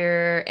is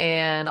here,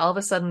 and all of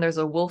a sudden there's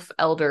a wolf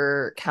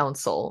elder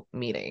council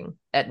meeting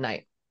at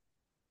night.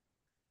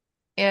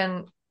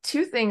 And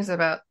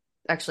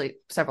actually,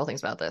 several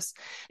things about this.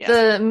 Yes.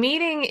 The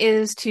meeting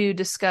is to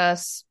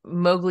discuss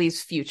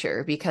Mowgli's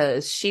future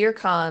because Shere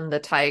Khan the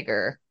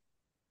tiger,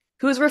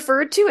 who is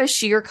referred to as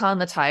Shere Khan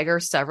the tiger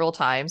several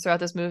times throughout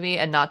this movie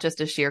and not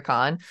just as Shere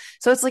Khan.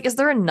 So it's like, is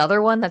there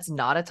another one that's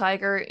not a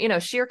tiger?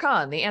 Shere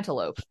Khan, the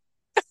antelope.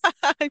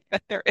 I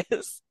bet there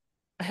is.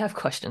 I have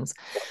questions.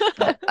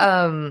 But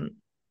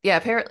yeah,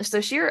 apparently so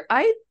Shere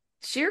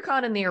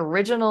Khan in the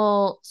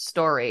original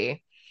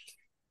story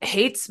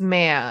hates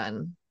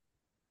man.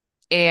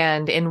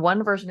 And in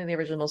one version of the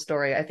original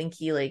story, I think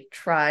he like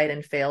tried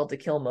and failed to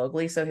kill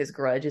Mowgli, so his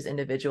grudge is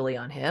individually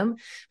on him.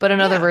 But in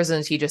other Yeah.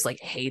 versions, he just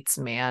like hates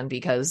man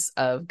because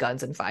of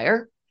guns and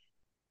fire.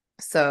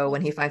 So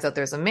when he finds out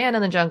there's a man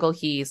in the jungle,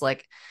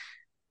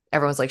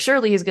 everyone's like,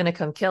 surely he's gonna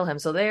come kill him.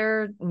 So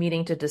they're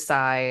meeting to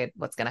decide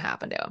what's gonna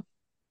happen to him.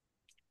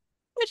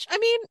 Which, I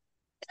mean,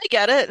 I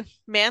get it.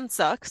 Man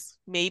sucks.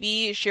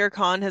 Maybe Shere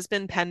Khan has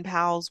been pen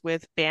pals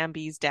with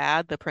Bambi's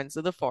dad, the Prince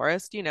of the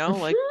Forest,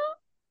 like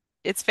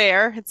it's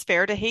fair. It's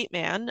fair to hate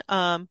man.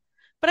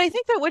 But I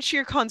think that what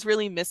Shere Khan's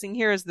really missing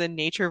here is the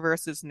nature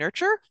versus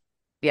nurture.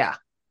 Yeah.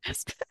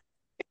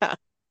 Yeah.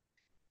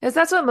 Because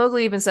that's what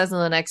Mowgli even says in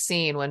the next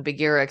scene when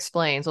Bagheera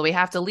explains, well, we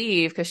have to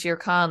leave because Shere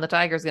Khan, the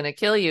tiger's going to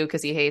kill you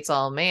because he hates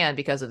all man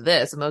because of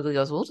this. And Mowgli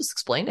goes, we'll just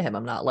explain to him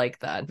I'm not like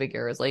that. And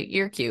Bagheera's like,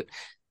 you're cute.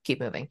 Keep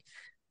moving.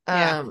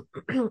 Yeah.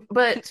 Um,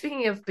 but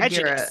speaking of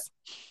Bagheera, Prejudice.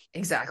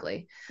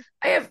 exactly.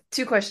 I have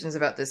two questions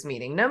about this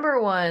meeting. Number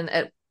one,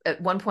 at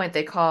one point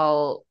they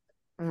call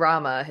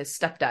Rama, his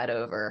stepdad,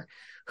 over,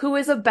 who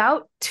is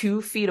about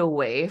 2 feet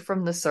away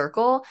from the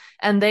circle,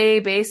 and they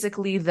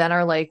basically then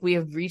are like, "We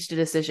have reached a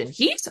decision."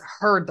 He's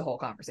heard the whole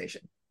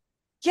conversation.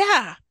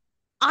 Yeah.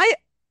 I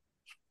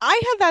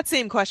I had that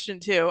same question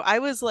too. I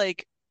was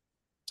like,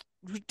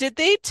 did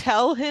they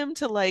tell him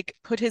to like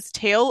put his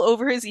tail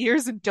over his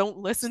ears and don't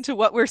listen to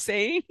what we're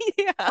saying?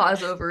 Yeah.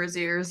 Paws over his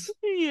ears.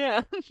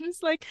 Yeah.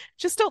 It's like,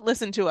 just don't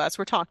listen to us.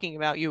 We're talking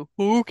about you.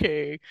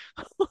 Okay.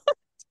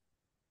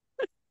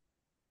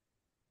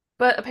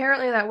 But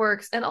apparently that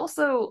works. And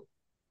also,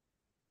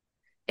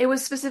 It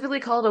was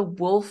specifically called a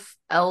Wolf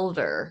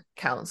Elder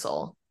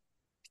Council.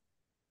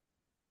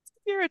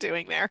 You're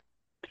doing there.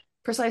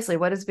 Precisely,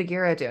 what is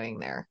Bagheera doing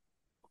there?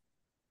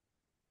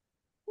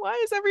 Why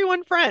is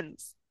everyone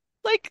friends?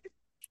 Like,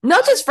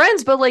 Not uh, just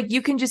friends, but like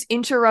you can just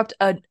interrupt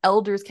an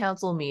Elders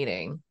Council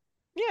meeting.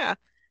 yeah.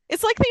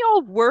 It's like they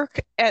all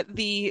work at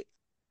the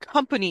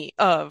company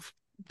of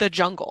the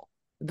jungle.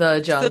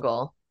 The So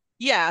jungle.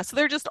 yeah, so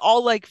they're just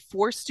all like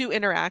forced to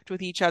interact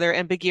with each other,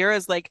 and Bagheera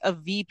is like a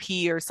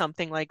VP or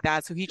something like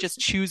that, so he just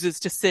chooses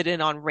to sit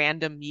in on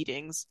random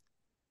meetings,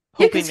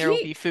 Yeah, hoping because there will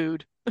be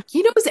food.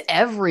 he knows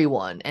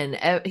everyone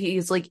and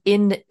he's like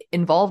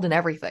involved in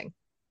everything.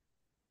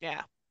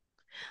 Yeah.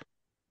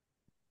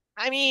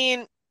 I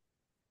mean,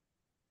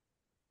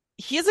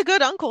 he is a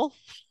good uncle,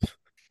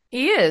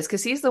 He is,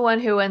 because he's the one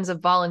who ends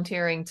up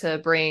volunteering to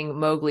bring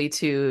Mowgli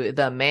to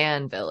the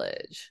man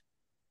village.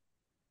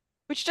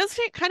 which does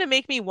kind of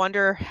make me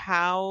wonder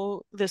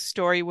how the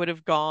story would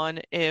have gone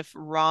if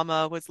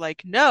Rama was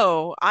like,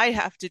 "No, I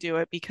have to do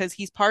it because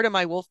he's part of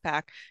my wolf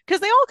pack." Because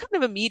they all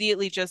kind of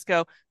immediately just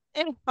go,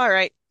 all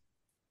right,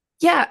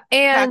 Yeah,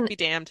 pack and be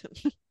damned."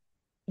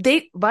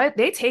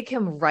 they take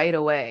him right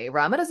away.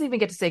 Rama doesn't even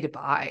get to say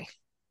goodbye.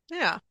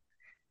 Yeah,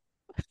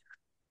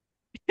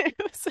 it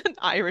was an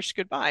Irish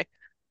goodbye.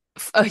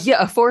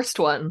 Yeah, a forced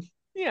one.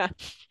 Yeah,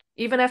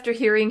 Even after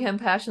hearing him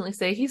passionately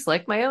say he's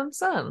like my own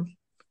son.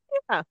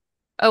 yeah.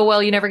 Oh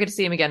well, you never get to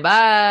see him again.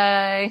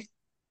 Bye.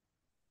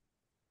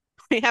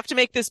 We have to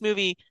make this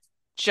movie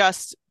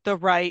just the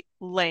right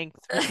length,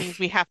 which means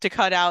we have to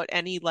cut out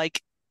any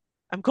like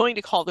I'm going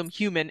to call them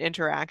human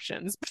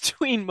interactions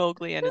between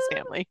Mowgli and his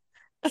family.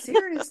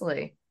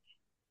 Seriously.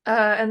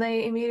 And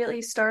they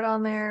immediately start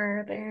on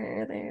their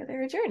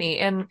journey.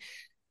 And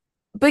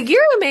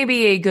Bagheera may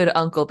be a good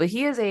uncle, but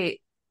he is a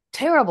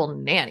terrible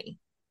nanny.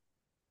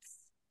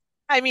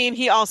 I mean,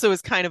 he also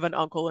is kind of an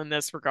uncle in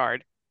this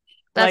regard.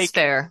 That's Like,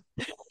 fair.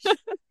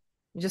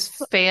 Just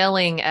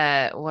failing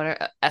at what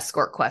are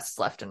escort quests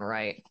left and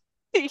right.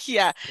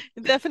 yeah,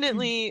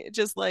 definitely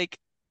just like,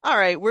 all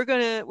right, we're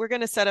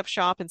gonna set up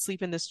shop and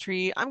sleep in this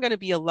tree. I'm gonna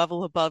be a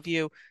level above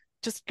you.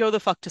 Just go the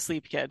fuck to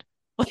sleep, kid.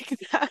 Like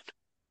that.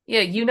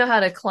 Yeah, you know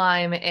how to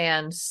climb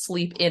and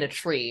sleep in a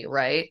tree,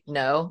 right?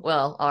 No?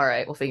 Well, all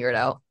right, we'll figure it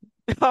out.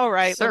 All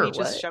right, let Sir, me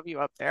just what? shove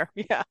you up there.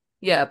 Yeah.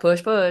 Yeah,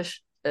 push,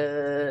 push.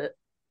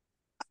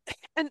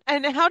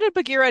 And how did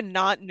Bagheera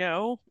not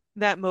know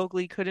that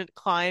Mowgli couldn't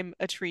climb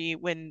a tree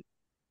when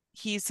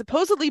he's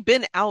supposedly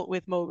been out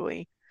with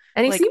Mowgli,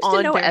 And he like seems to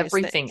on know various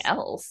everything things?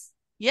 else.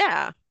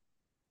 Yeah,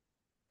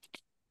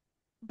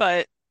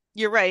 but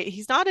you're right.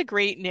 He's not a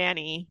great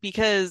nanny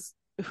because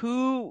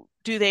who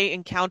do they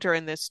encounter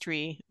in this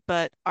tree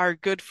but our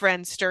good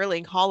friend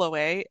Sterling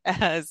Holloway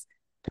as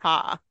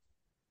Kaa?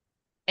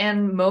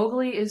 And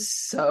Mowgli is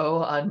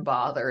so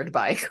unbothered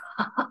by.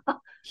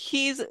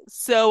 He's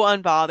so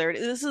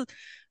unbothered.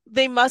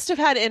 They must have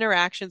had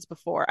interactions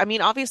before. I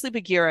mean, obviously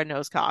Bagheera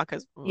knows Kaa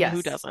because who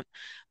Yes, doesn't?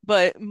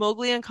 But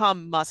Mowgli and Kaa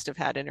must have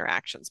had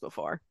interactions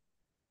before.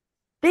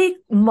 they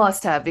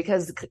must have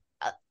because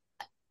uh,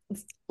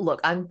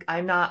 look,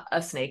 I'm not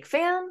a snake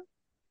fan,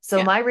 so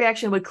Yeah. my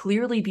reaction would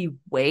clearly be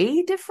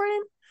way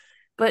different.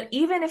 But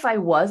even if I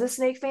was a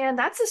snake fan,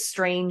 that's a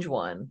strange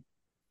one.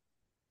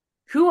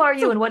 Who are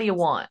you So and what do you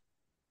want?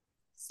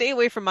 stay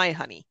away from my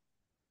honey.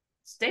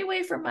 Stay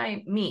away from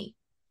my me.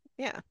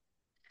 Yeah.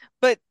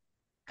 But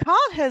Kaa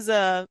has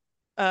a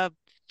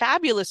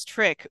fabulous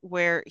trick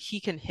where he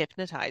can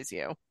hypnotize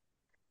you.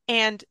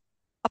 And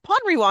upon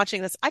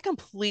rewatching this, I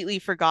completely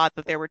forgot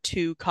that there were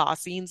two Kaa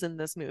scenes in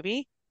this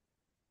movie.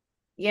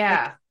 Like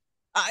Yeah.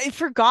 I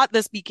forgot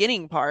this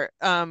beginning part.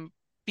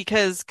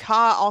 Because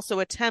Kaa also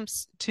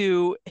attempts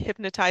to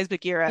hypnotize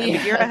Bagheera, and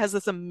Bagheera Yeah. has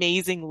this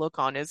amazing look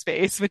on his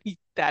face when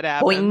that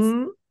happens.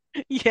 Boing.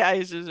 Yeah,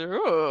 he's just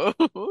oh,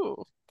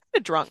 kind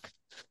of drunk.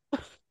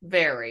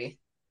 Very.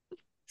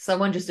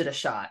 Someone just did a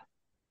shot.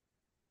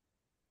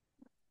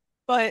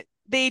 But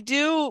they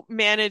do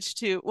manage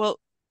to, well,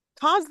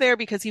 Kaa's there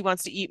because he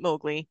wants to eat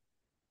Mowgli,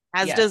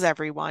 as does Yes.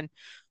 everyone.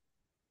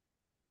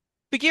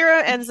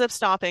 Bagheera ends up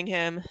stopping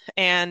him,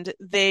 and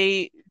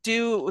they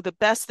do the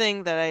best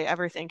thing that I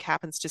ever think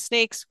happens to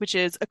snakes, which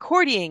is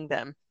accordioning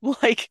them.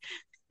 Like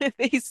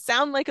they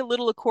sound like a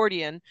little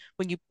accordion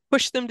when you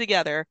push them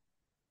together,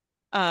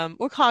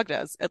 or Cog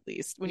does at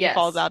least when he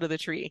falls Yes. out of the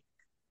tree.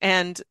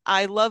 And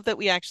I love that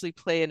we actually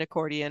play an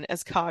accordion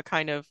as Cog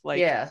kind of like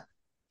Yeah.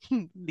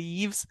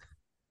 leaves.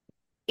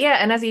 Yeah,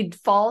 and as he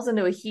falls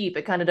into a heap,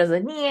 it kind of does a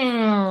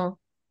meow,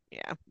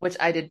 Yeah. which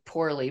I did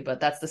poorly, but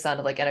that's the sound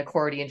of like an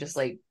accordion, just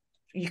like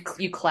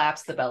you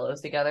claps the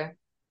bellows together.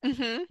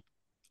 hmm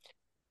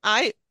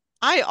I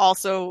I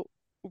also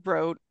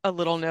wrote a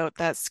little note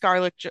that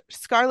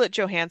Scarlett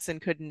Johansson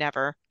could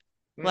never.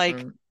 Like,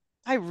 Mm-mm.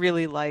 I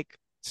really like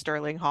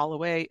Sterling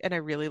Holloway, and I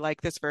really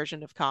like this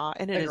version of Ka,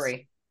 and it is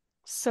Agree.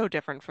 so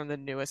different from the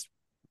newest.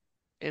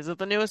 Is it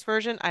the newest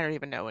version? I don't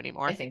even know I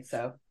anymore. think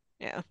so.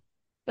 Yeah.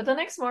 But the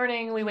next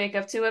morning, we wake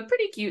up to a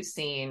pretty cute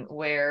scene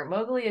where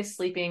Mowgli is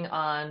sleeping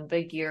on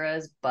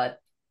Bagheera's butt,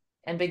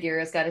 and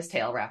Bagheera's got his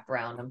tail wrapped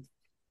around him.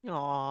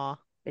 Aw,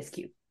 It's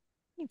cute.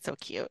 he's so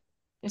cute.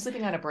 They're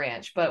sleeping on a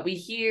branch, but we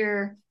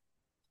hear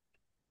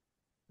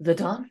the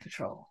Dawn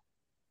Patrol.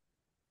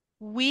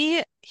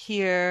 We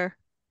hear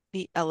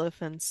the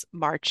elephants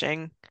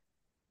marching.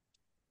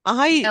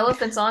 The I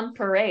elephants on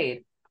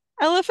parade.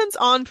 Elephants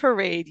on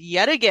parade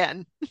yet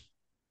again.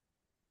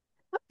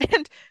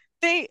 And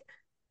they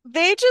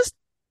they just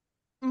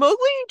Mowgli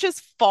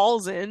just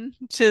falls in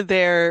to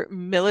their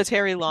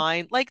military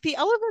line. Like the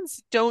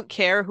elephants don't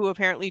care who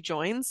apparently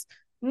joins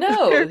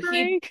No, their he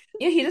parade.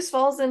 yeah, he just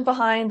falls in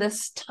behind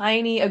this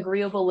tiny,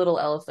 agreeable little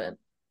elephant.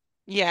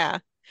 Yeah.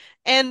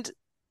 And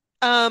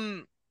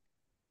um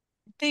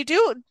they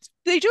do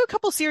they do a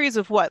couple series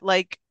of what?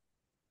 Like,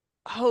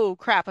 oh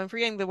crap, I'm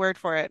forgetting the word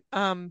for it.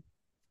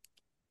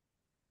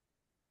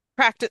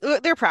 Practice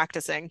they're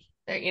practicing.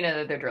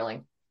 They're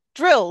drilling.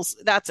 Drills,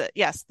 that's it.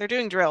 Yes, they're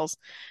doing drills.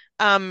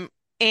 And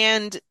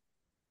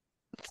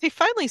they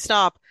finally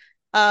stop.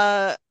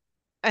 Uh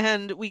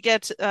and we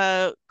get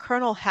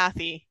Colonel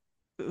Hathy,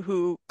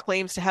 who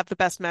claims to have the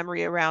best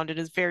memory around and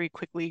is very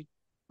quickly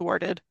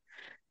thwarted.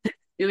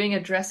 Doing a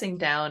dressing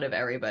down of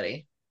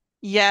everybody.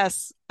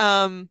 Yes.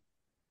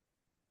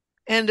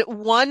 And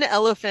one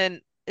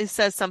elephant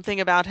says something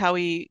about how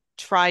he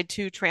tried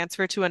to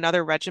transfer to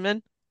another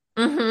regiment.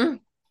 Mm-hmm.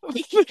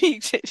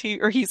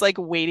 Or he's like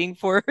waiting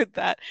for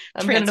that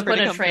I'm going to transfer put to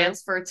a come through.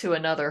 transfer to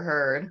another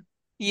herd.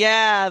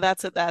 Yeah,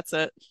 that's it. That's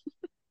it.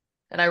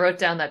 And I wrote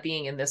down that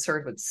being in this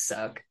herd would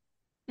suck.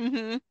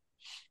 hmm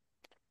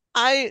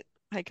I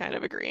I kind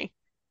of agree.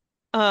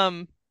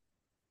 Um,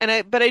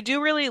 but I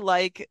do really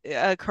like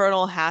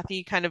Colonel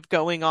Hathy kind of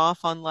going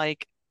off on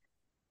like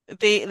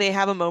they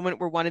have a moment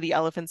where one of the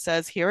elephants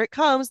says, "Here it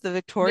comes, the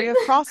Victoria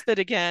CrossFit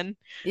again."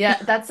 Yeah,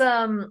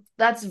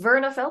 that's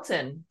Verna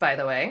Felton, by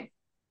the way.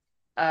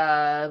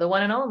 The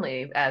one and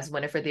only as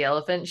Winifred the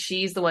Elephant.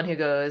 She's the one who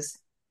goes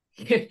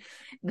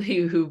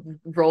who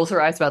rolls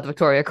her eyes about the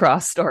Victoria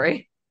Cross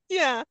story.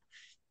 Yeah,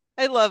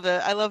 I love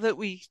it. I love that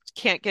we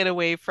can't get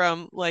away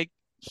from like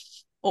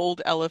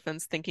old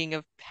elephants thinking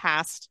of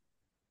past.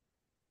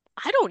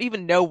 I don't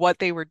even know what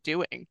they were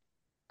doing.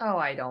 Oh,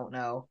 I don't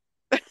know.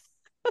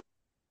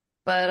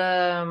 But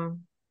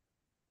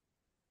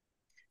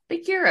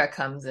Bagheera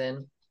comes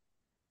in.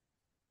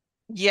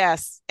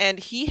 Yes, and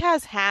he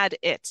has had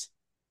it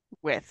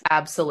with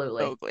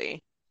Absolutely.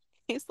 Mowgli.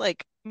 He's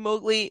like,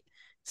 Mowgli,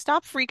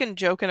 stop freaking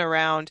joking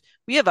around.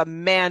 We have a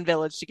man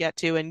village to get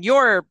to, and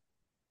you're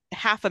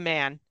half a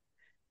man.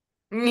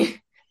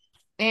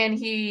 And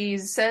he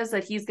says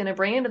that he's going to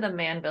bring him to the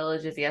man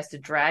village if he has to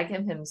drag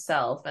him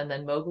himself. And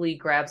then Mowgli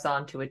grabs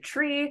onto a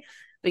tree.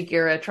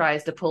 Bagheera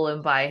tries to pull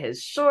him by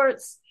his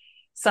shorts.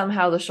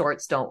 Somehow the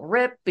shorts don't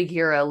rip.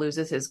 Bagheera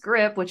loses his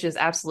grip, which is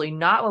absolutely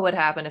not what would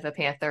happen if a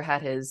panther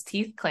had his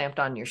teeth clamped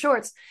on your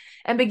shorts.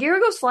 And Bagheera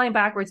goes flying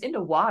backwards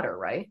into water,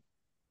 right?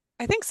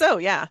 I think so,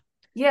 yeah.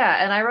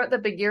 Yeah, and I wrote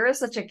that Bagheera is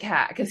such a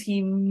cat because he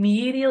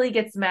immediately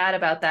gets mad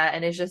about that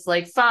and is just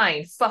like,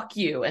 fine, fuck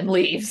you, and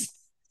leaves.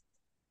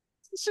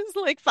 It's just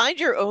like find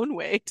your own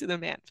way to the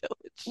man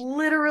village.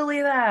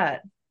 Literally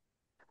that.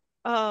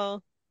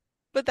 Oh,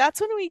 but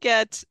that's when we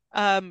get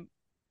my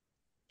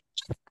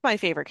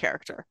favorite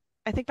character.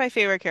 I think my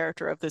favorite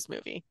character of this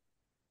movie,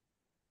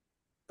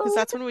 because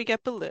that's when we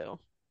get Baloo.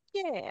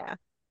 Yeah.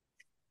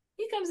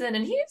 He comes in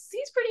and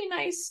he's pretty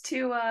nice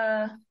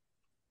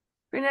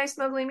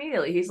Mowgli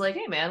immediately. He's like,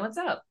 "Hey man, what's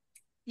up?"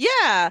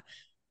 Yeah.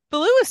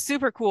 Baloo is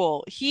super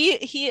cool. He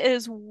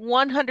is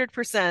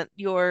 100%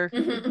 your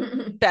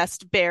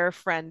best bear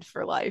friend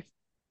for life.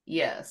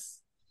 Yes,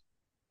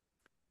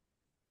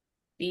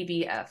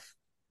 BBF.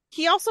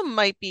 He also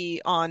might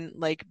be on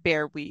like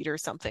bear weed or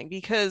something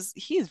because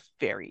he's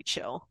very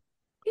chill.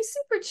 He's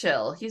super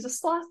chill. He's a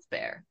sloth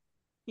bear.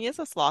 He is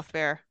a sloth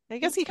bear. I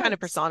guess He's he kind of nice.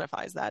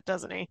 personifies that,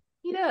 doesn't he?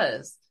 He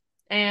does,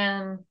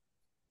 and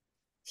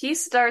he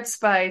starts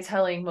by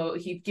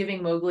he's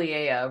giving Mowgli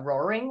a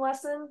roaring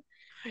lesson,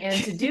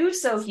 and to do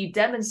so, he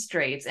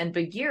demonstrates. And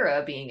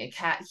Bagheera, being a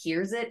cat,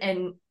 hears it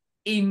and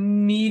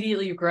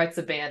immediately regrets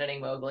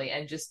abandoning Mowgli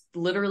and just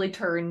literally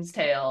turns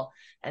tail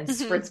and Mhm.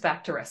 sprints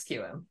back to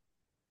rescue him.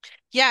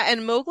 Yeah,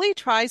 and Mowgli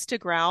tries to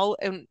growl,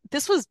 and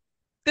this was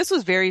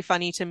very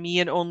funny to me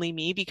and only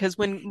me because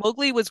when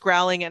Mowgli was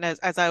growling and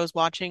as I was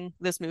watching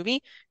this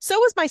movie, so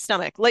was my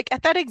stomach. Like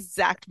at that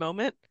exact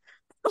moment,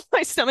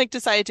 my stomach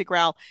decided to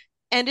growl,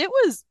 and it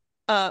was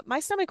my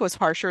stomach was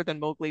harsher than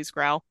Mowgli's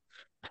growl.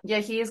 Yeah,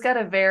 he's got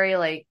a very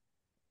like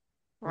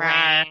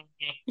Rah.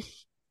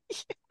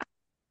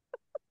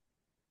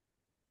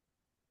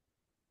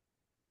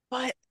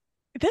 But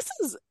this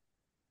is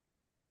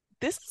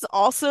this is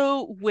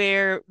also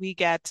where we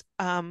get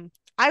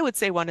I would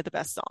say one of the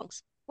best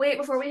songs. Wait,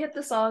 before we hit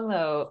the song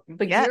though,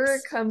 Bagheera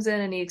Yes. comes in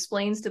and he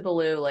explains to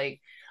Baloo, like,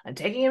 I'm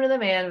taking him to the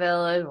man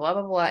village, blah,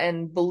 blah, blah.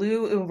 And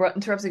Baloo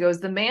interrupts and goes,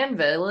 the man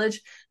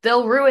village,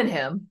 they'll ruin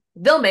him.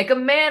 They'll make a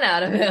man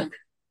out of him.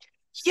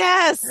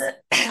 Yes.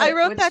 I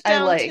wrote Which that I down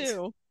liked.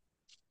 too.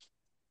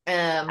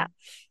 Um,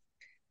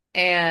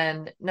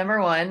 And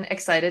number one,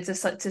 excited to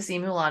see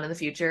Mulan in the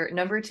future.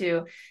 Number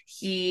two,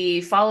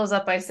 he follows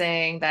up by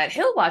saying that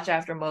he'll watch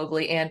after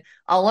Mowgli and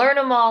I'll learn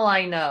them all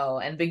I know.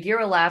 And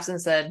Bagheera laughs and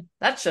said,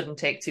 that shouldn't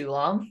take too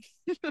long.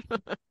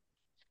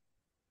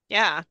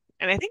 Yeah.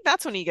 And I think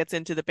that's when he gets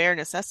into the bare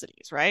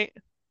necessities, right?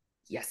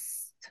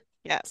 Yes.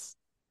 Yes.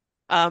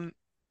 Um,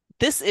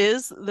 this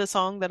is the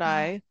song that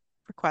I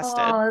requested.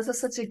 Oh, this is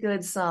such a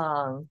good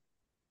song.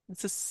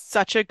 This is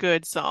such a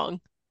good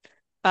song.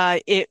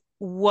 It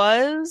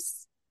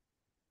was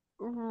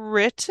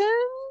written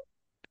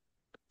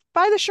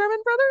by the Sherman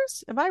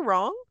Brothers. Am I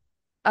wrong?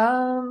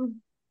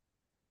 Um,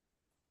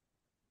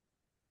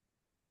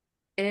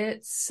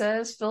 it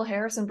says Phil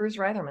Harris and Bruce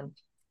Reitherman,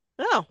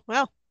 Oh,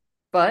 well.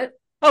 but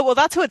Oh, well,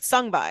 that's who it's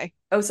sung by.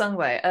 oh, sung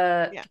by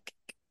Yeah.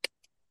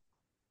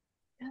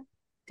 God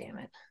damn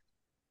it.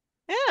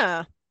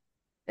 Yeah.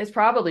 It's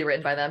probably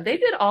written by them. They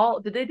did all.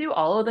 Did they do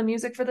all of the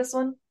music for this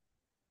one?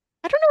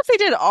 I don't know if they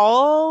did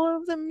all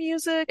of the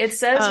music. It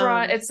says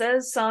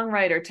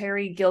songwriter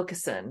Terry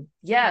Gilkison.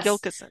 Yes.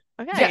 Gilkison.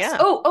 Okay, Yes. yeah.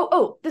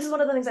 Oh. This is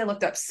one of the things I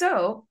looked up.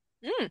 So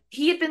Mm.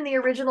 he had been the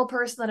original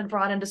person that had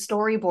brought in to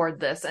storyboard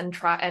this and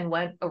try and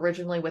went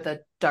originally with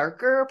a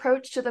darker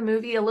approach to the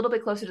movie, a little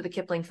bit closer to the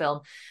Kipling film.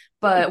 Mm.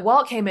 But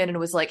Walt came in and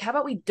was like, how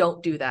about we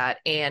don't do that?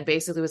 And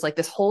basically was like,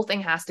 this whole thing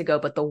has to go.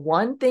 But the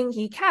one thing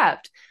he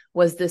kept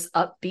was this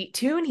upbeat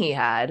tune he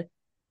had,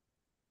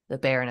 the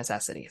bare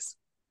necessities.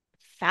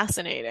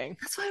 Fascinating.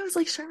 That's why I was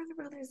like, Sherman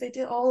Brothers, they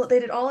did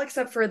all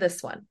except for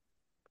this one.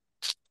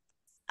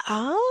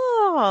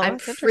 Oh, I'm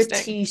that's interesting.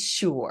 pretty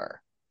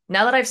sure.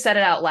 Now that I've said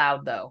it out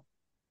loud, though,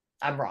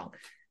 I'm wrong.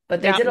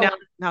 But Now, now,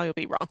 now you'll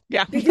be wrong.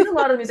 Yeah. they did a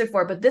lot of music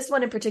for it, but this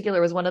one in particular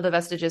was one of the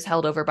vestiges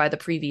held over by the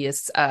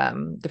previous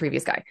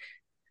guy,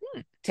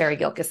 Hmm. Terry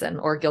Gilkison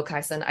or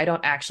Gilkison. I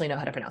don't actually know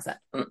how to pronounce that.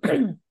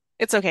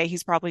 It's okay.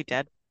 He's probably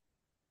dead.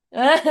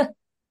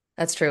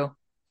 That's true.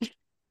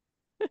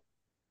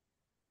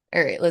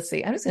 All right, let's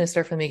see. I'm just going to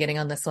start from the beginning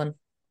on this one.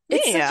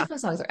 It's such a Yeah, fun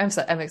song.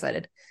 I'm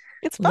excited.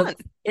 it's fun. Look,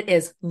 it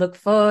is. Look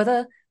for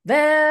the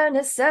bare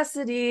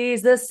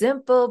necessities, the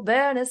simple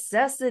bare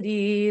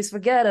necessities.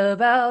 Forget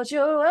about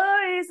your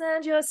worries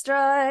and your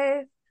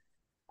strife.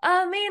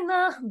 I mean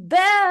the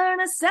bare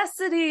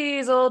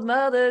necessities, old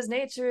mother's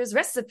nature's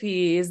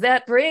recipes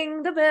that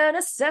bring the bare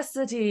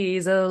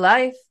necessities of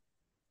life.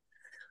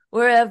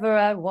 Wherever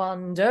I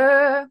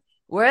wander,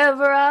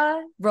 wherever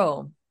I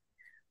roam,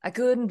 I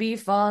couldn't be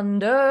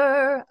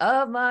fonder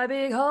of my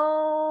big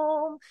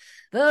home.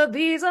 The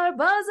bees are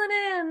buzzing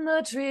in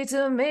the tree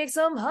to make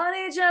some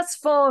honey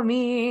just for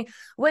me.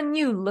 When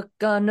you look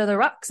under the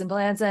rocks and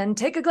plants and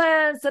take a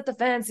glance at the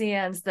fancy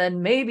ants,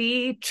 then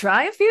maybe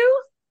try a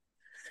few.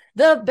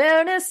 The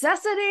bare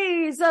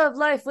necessities of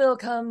life will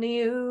come to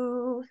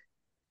you.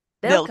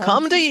 They'll They'll come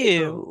come to to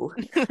you.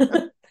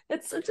 you.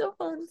 It's such a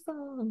fun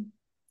song.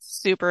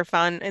 Super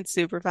fun. It's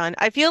super fun.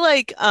 I feel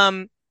like,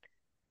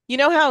 you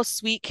know how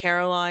Sweet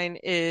Caroline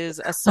is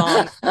a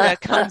song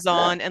that comes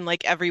on and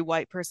like every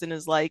white person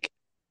is like,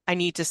 I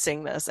need to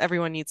sing this.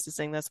 Everyone needs to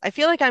sing this. I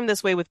feel like I'm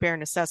this way with bare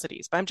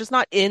necessities, but I'm just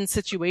not in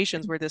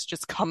situations where this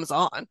just comes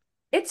on.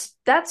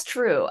 That's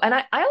true. And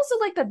I also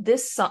like that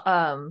this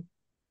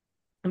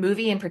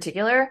movie in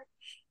particular,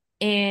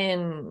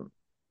 in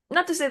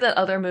not to say that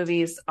other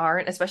movies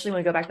aren't, especially when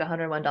we go back to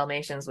 101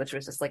 Dalmatians, which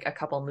was just like a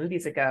couple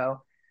movies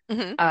ago.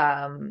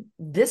 Hmm.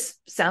 This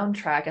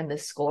soundtrack and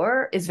this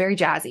score is very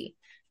jazzy.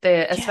 The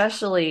Yeah.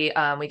 especially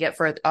we get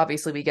for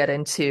obviously we get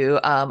into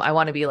I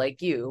Want to Be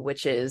Like You,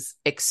 which is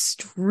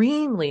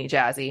extremely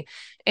jazzy.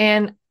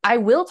 And I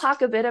will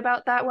talk a bit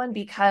about that one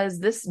because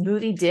this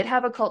movie did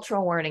have a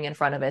cultural warning in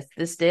front of it.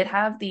 This did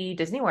have the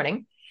Disney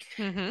warning,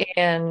 Hmm.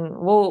 and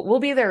we'll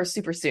be there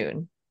super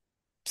soon.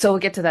 So we'll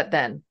get to that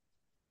then.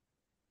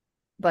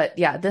 But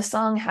yeah, this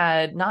song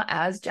had not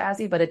as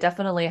jazzy, but it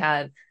definitely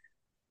had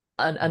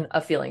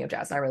a feeling of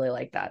jazz. I really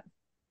like that.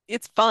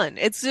 It's fun.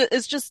 It's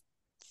just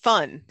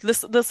fun.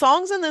 The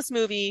songs in this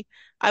movie,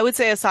 I would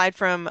say aside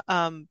from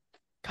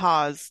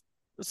Ka's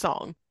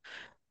song,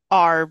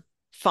 are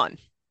fun.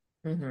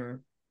 Hmm.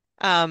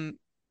 Um,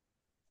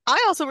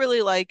 I also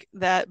really like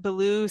that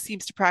Baloo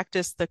seems to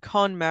practice the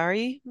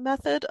KonMari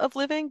method of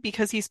living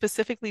because he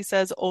specifically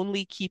says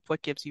only keep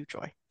what gives you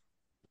joy.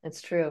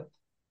 It's true.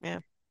 Yeah,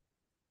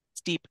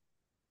 it's deep.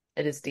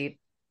 It is deep,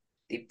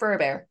 deep for a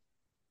bear.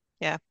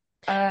 Yeah.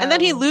 And then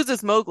he Um,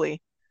 loses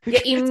Mowgli. yeah,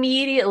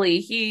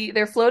 immediately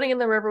they're floating in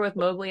the river with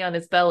Mowgli on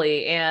his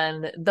belly,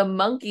 and the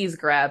monkeys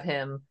grab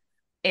him,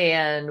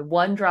 and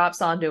one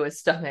drops onto his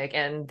stomach,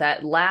 and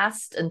that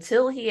lasts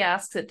until he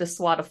asks it to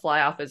swat a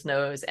fly off his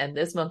nose, and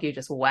this monkey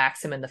just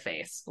whacks him in the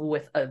face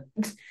with a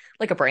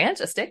like a branch,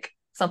 a stick,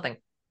 something.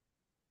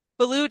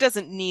 Baloo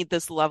doesn't need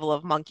this level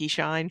of monkey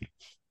shine.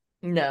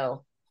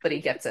 No, but he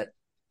gets it.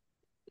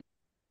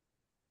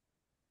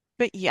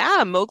 But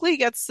yeah, Mowgli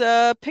gets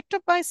picked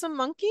up by some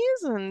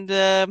monkeys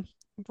and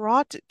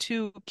brought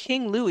to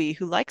King Louie,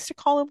 who likes to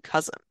call him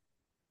cousin.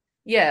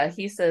 Yeah,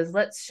 he says,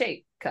 "Let's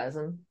shake,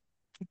 cousin."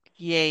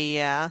 Yeah,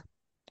 yeah.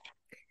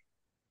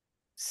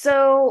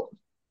 So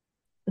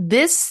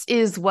this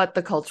is what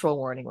the cultural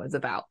warning was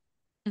about.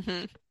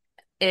 Hmm.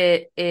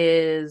 It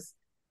is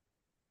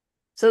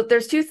so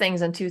there's two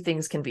things, and two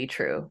things can be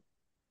true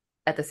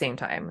at the same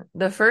time.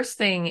 The first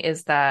thing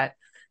is that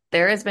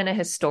there has been a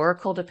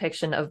historical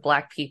depiction of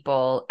Black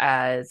people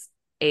as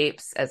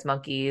apes, as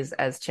monkeys,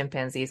 as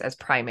chimpanzees, as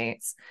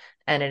primates,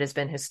 and it has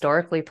been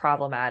historically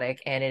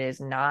problematic, and it has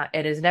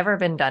never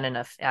been done in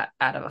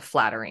out of a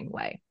flattering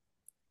way.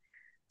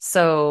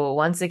 So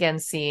once again,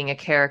 seeing a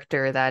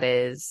character that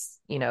is,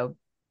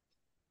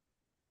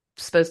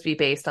 supposed to be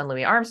based on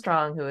Louis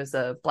Armstrong, who is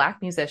a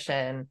Black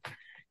musician,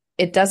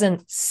 it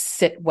doesn't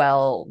sit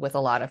well with a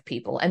lot of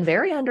people, and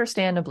very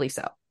understandably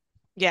so.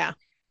 Yeah.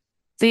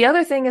 The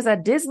other thing is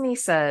that Disney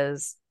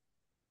says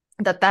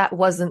that that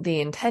wasn't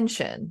the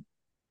intention,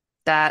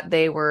 that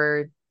they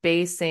were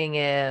basing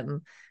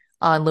him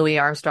on Louis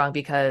Armstrong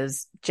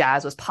because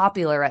jazz was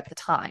popular at the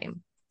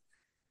time.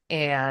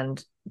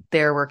 And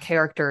there were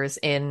characters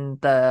in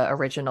the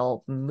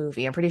original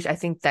movie. I'm pretty sure, I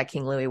think that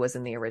King Louis was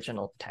in the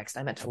original text.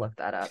 I meant to look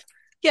that up.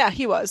 Yeah,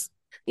 he was.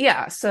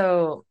 Yeah.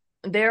 So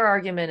their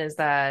argument is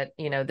that,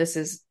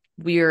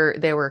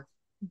 they were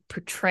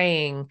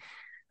portraying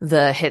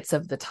the hits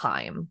of the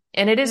time.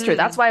 And it is true.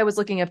 That's Mm. why I was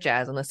looking up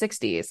jazz in the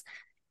 60s.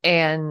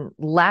 And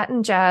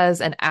Latin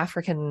jazz and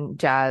African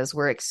jazz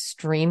were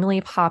extremely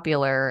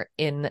popular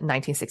in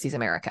 1960s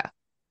America.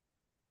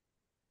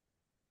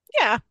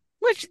 Yeah,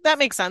 which that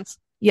makes sense.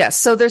 Yes,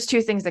 so there's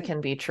two things that can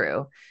be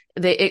true.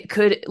 It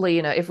could,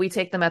 if we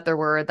take them at their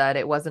word that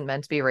it wasn't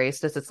meant to be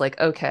racist, it's like,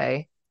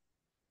 okay.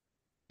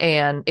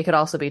 And it could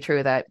also be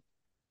true that,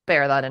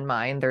 bear that in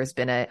mind, there's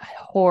been a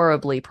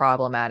horribly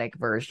problematic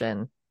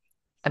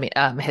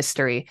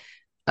history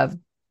of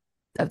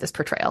this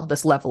portrayal,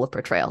 this level of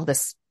portrayal,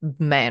 this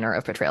manner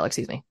of portrayal,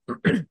 excuse me. I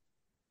think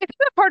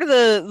that part of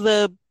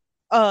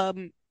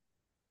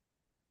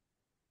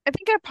I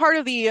think that part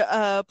of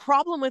the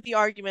problem with the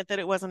argument that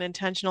it wasn't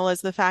intentional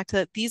is the fact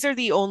that these are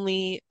the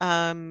only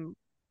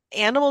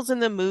animals in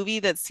the movie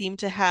that seem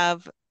to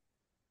have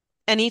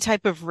any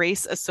type of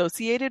race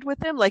associated with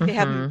them. Like they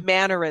have Mm-hmm.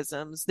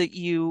 mannerisms that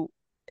you,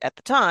 at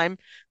the time,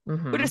 would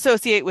Mm-hmm.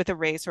 associate with a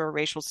race or a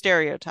racial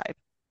stereotype.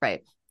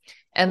 Right.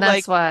 And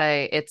Like, that's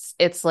why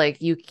it's like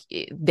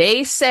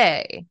they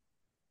say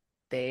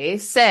they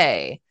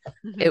say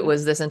it mhm.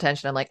 was this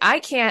intention. I'm like, I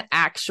can't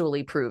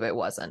actually prove it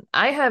wasn't.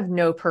 I have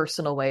no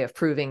personal way of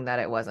proving that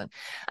it wasn't.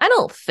 I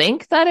don't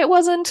think that it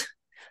wasn't.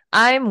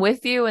 I'm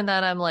with you in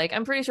that I'm like,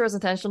 I'm pretty sure it's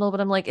intentional,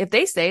 but I'm like, if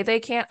they say they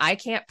can't, I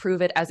can't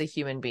prove it as a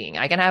human being.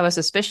 I can have a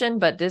suspicion,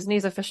 but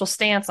Disney's official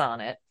stance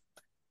on it.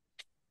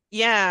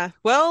 Yeah.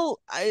 Well,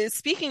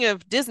 speaking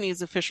of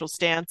Disney's official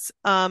stance,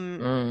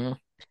 Mm.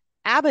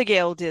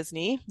 Abigail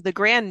Disney, the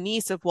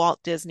grandniece of Walt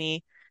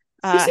Disney,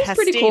 She seems has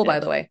pretty cool, by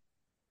stated the way.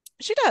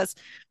 she does.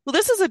 Well,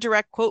 this is a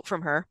direct quote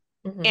from her.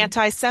 Hmm.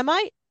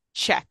 Anti-Semite?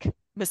 Check. Hmm.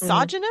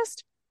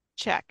 Misogynist?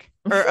 Check.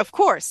 Or, of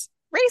course,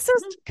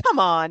 racist? Come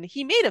on.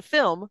 He made a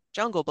film,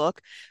 Jungle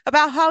Book,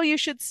 about how you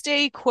should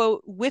stay,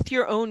 quote, with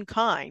your own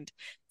kind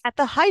at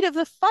the height of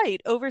the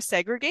fight over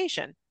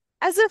segregation.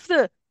 As if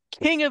the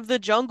King of the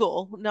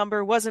Jungle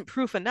number wasn't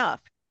proof enough.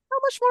 How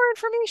much more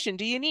information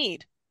do you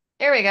need?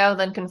 There we go.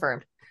 Then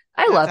confirmed.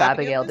 I That's love Abigail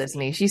Abigail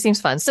Disney. Disney. She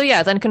seems fun. So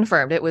yeah, then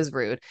confirmed. It was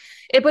rude.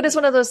 But it's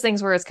one of those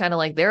things where it's kind of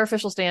like their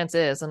official stance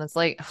is, and it's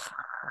like,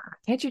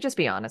 can't you just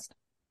be honest?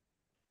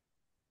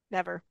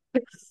 Never.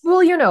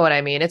 Well, you know what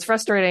I mean. It's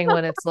frustrating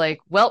when it's like,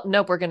 well,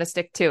 nope, we're going to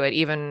stick to it,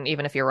 even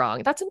if you're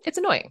wrong. It's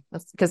annoying.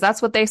 Because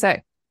that's what they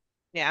say.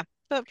 Yeah.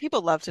 But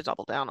people love to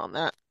double down on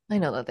that. I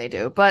know that they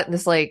do, but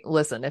it's like,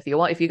 listen, if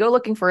you go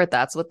looking for it,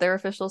 that's what their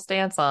official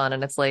stance on,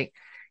 and it's like,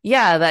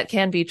 yeah, that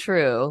can be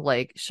true.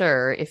 Like,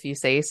 sure, if you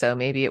say so,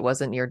 maybe it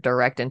wasn't your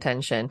direct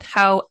intention.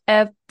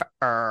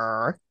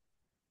 However,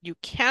 You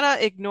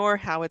cannot ignore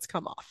how it's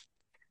come off.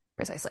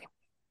 precisely.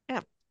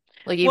 Yeah.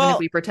 Like, even if Well,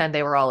 we pretend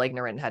they were all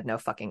ignorant and had no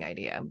fucking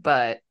idea.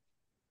 But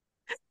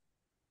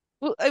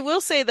well, I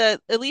will say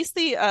that at least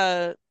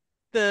the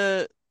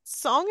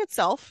song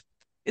itself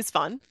is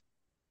fun.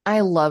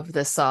 I love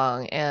this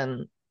song,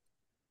 and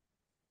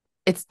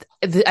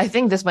I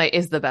think this might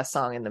is the best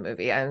song in the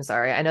movie. I'm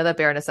sorry. I know that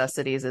Bare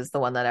Necessities is the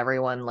one that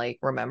everyone like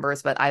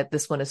remembers, but I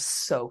this one is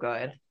so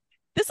good.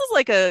 This is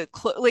like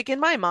like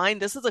in my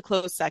mind, this is a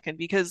close second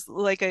because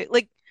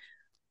like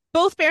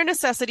both bare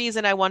necessities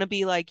and I want to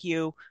be like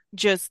you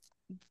just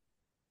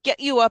get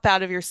you up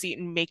out of your seat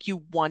and make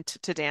you want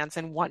to dance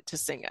and want to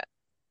sing it.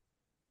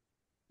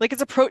 Like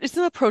it's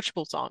an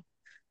approachable song.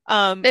 They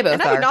And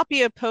both I would are. not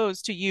be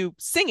opposed to you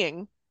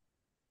singing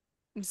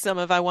some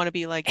of I want to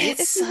be like you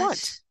It's if you want.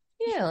 such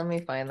Yeah, let me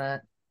find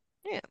that.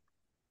 Yeah.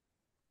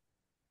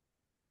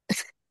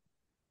 It's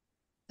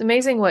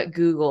amazing what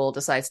Google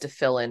decides to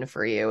fill in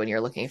for you when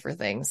you're looking for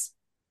things.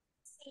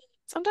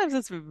 Sometimes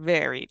it's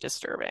very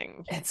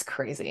disturbing. It's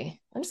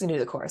crazy. I'm just gonna do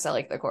the chorus. I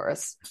like the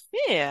chorus.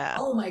 Yeah.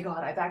 Oh my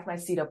God, I backed my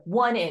seat up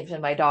 1 inch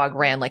and my dog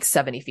ran like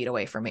 70 feet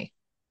away from me.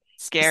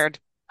 Scared.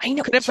 I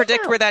know, Couldn't chill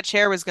predict where out. that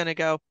chair was going to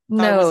go if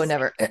I was No, a snake.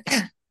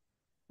 never.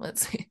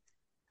 Let's see.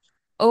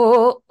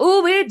 Oh,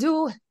 we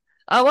do.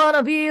 I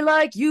wanna be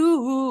like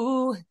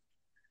you.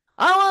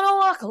 I wanna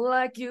walk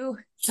like you,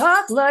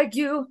 talk like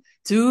you,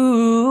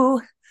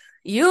 too.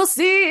 You'll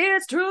see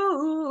it's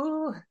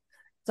true.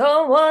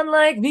 Someone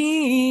like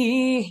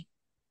me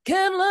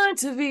can learn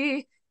to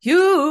be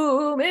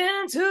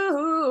human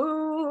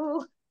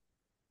too.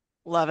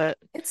 Love it.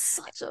 It's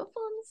such a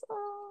fun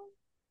song.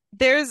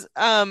 There's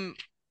um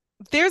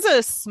there's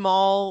a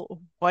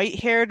small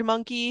white-haired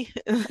monkey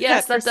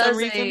Yes, that for that some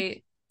reason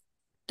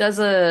does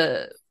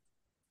a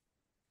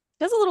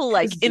does a little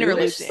like kazoo-ish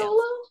interlude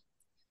solo. dance.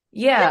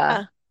 Yeah,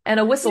 Yeah, and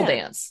a whistle yeah,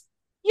 dance.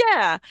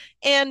 yeah.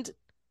 And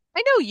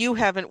I know you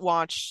haven't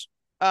watched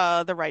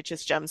The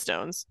Righteous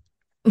Gemstones.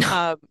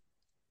 Uh,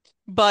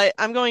 but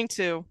I'm going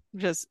to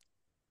just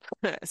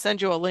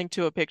send you a link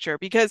to a picture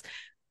because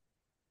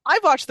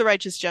I've watched The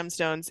Righteous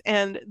Gemstones,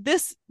 and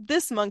this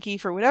monkey,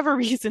 for whatever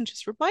reason,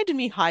 just reminded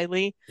me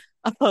highly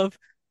of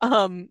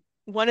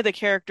one of the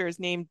characters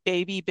named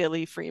Baby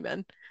Billy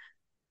Freeman.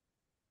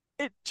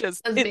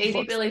 Does It Baby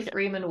looks Billy like him.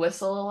 Freeman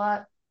whistle a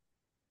lot?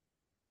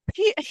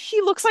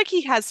 He looks like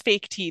he has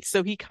fake teeth,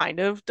 so he kind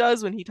of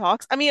does when he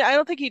talks. I mean, I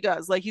don't think he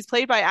does. Like he's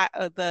played by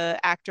the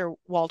actor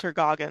Walter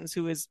Goggins,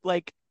 who is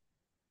like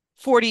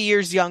 40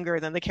 years younger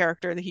than the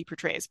character that he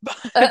portrays. But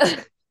Uh,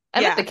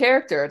 I meant yeah, the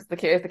character. Is the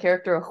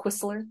character a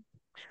whistler?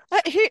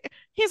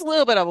 he's a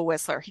little bit of a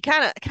whistler. He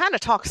kind of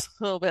talks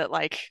a little bit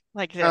like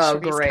this, Oh,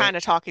 where he's great. kind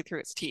of talking through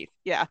his teeth.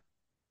 Yeah.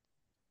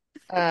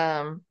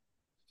 Um,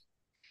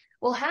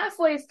 well,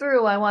 halfway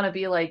through, I want to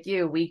be like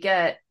you. We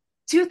get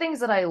two things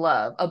that I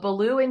love: a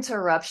Baloo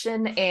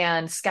interruption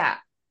and scat.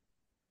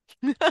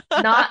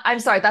 Not, I'm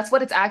sorry, that's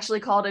what it's actually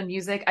called in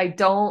music. I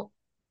don't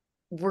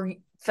we're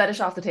fetish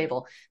off the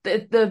table.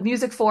 The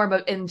music form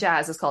in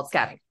jazz is called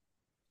scatting.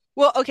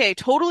 Well, okay,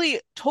 totally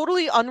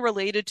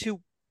unrelated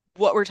to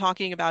what we're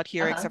talking about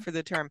here, Uh-huh. except for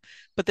the term.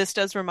 But this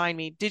does remind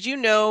me. Did you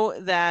know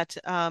that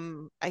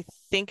I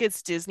think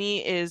it's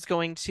Disney is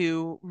going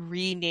to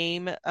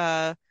rename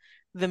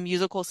the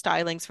musical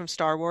stylings from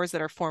Star Wars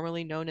that are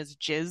formerly known as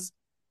Jizz,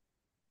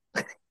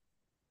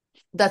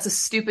 That's a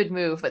stupid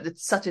move, but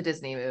it's such a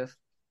Disney move.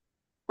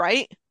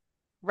 right?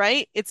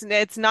 Right?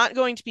 It's not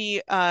going to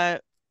be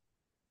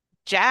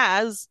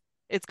jazz.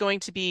 It's going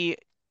to be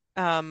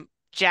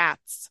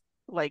jats,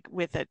 like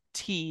with a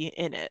T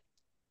in it.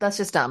 That's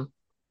just dumb.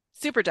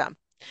 Super dumb.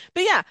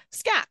 But yeah,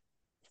 scat.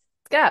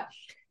 Scat.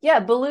 Yeah,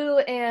 Baloo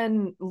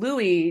and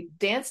Louie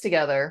dance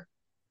together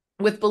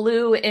with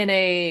Baloo in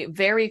a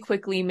very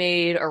quickly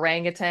made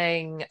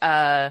orangutan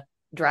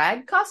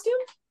drag costume.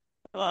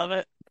 Love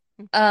it.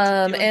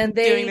 And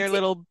Doing their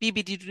little beep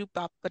doop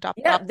bop bop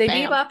yeah, bop they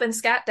bam. bebop and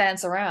scat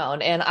dance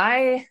around, and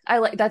I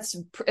like that's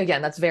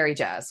again that's very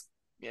jazz.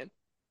 Yeah.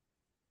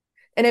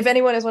 And if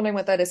anyone is wondering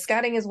what that is,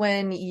 scatting is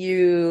when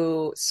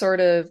you sort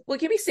of, well, it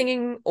can be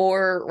singing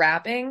or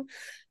rapping,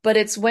 but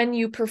it's when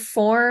you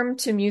perform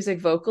to music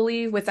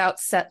vocally without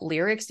set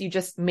lyrics. You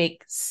just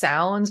make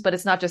sounds, but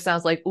it's not just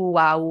sounds like ooh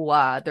wah ooh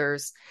wah.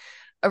 There's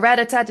a rat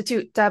a tat a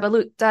toot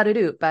tabaloot da doo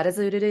doo ba da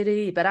zoo doo doo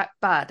doo ba da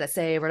ba da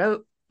say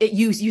it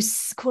you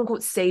quote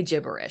unquote say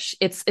gibberish.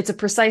 It's a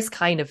precise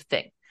kind of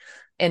thing,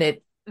 and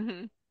it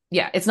hmm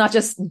yeah, it's not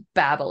just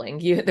babbling.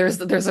 There's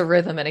a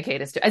rhythm and a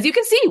cadence to, as you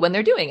can see when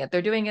they're doing it.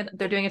 They're doing it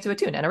to a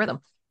tune and a rhythm.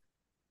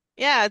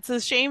 Yeah, it's a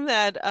shame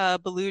that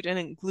Baloo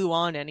didn't glue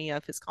on any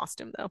of his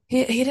costume though.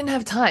 He didn't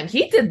have time.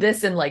 He did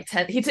this in like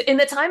 10 in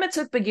the time it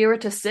took Bagheera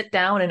to sit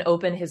down and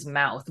open his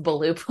mouth,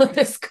 Baloo put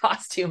this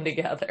costume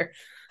together.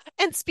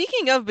 And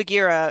speaking of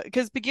Bagheera,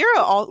 because Bagheera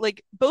all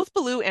like both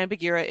Baloo and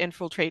Bagheera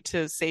infiltrate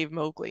to save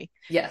Mowgli.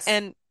 Yes,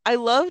 And I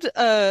loved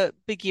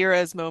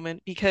Bagheera's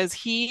moment because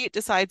he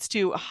decides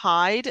to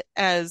hide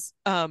as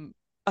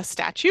a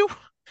statue,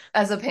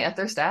 as a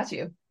panther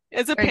statue.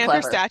 as a Very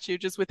panther clever. statue,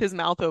 just with his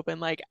mouth open,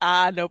 like,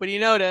 ah, nobody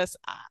noticed.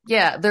 Ah.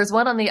 Yeah, there's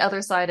one on the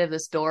other side of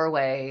this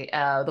doorway.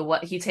 The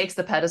what he takes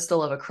the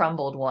pedestal of a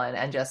crumbled one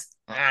and just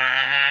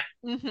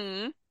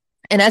hmm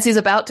and as he's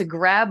about to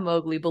grab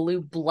Mowgli,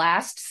 Baloo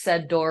blasts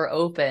said door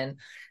open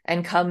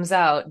and comes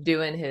out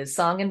doing his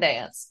song and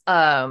dance.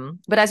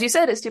 But as you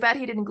said, it's too bad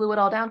he didn't glue it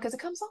all down because it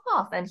comes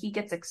off and he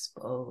gets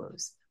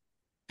exposed.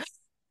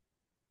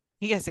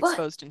 He gets But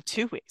exposed in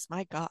two ways.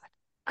 My God.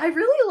 I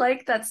really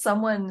like that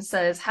someone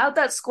says, "How'd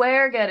that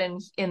square get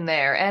in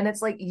there?" And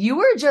it's like you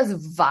were just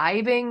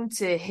vibing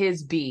to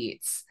his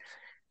beats.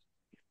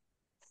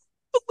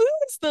 Baloo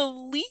is the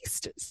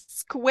least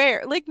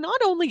square, like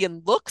not only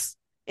in looks,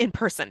 in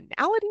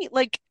personality,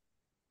 like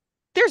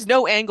there's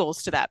no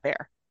angles to that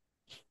bear.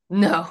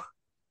 No,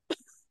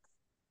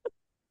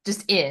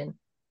 just in.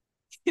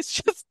 It's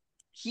just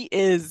he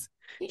is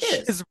He he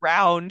is. is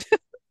round.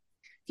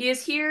 He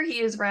is here. He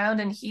is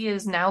round, and he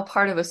is now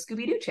part of a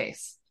Scooby Doo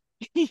chase.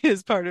 He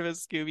is part of a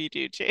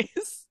Scooby-Doo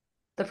chase.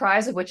 The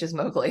prize of which is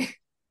Mowgli.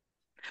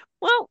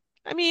 Well,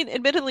 I mean,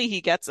 admittedly,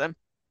 he gets him.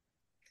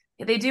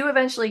 They do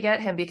eventually get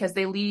him because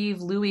they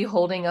leave Louis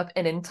holding up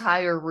an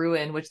entire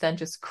ruin, which then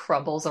just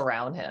crumbles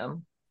around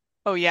him.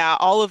 Oh yeah,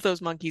 all of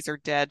those monkeys are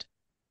dead.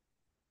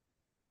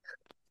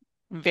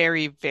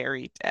 Very,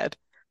 very dead.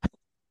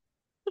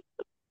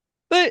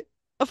 But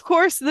Of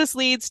course, this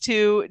leads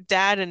to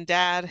Dad and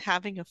Dad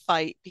having a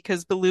fight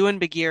because Baloo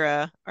and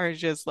Bagheera are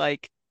just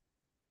like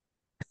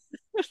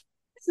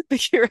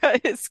Bagheera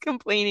is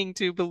complaining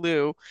to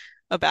Baloo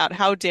about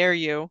how dare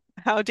you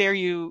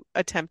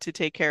attempt to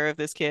take care of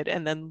this kid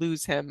and then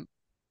lose him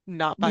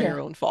not by your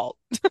Yeah. own fault.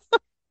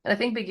 And I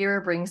think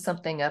Bagheera brings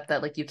something up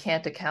that like you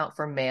can't account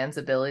for man's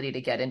ability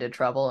to get into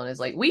trouble and is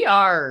like, we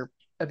are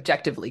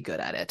objectively good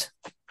at it.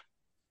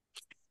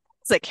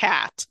 It's a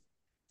cat.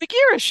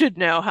 Bagheera should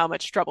know how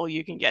much trouble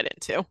you can get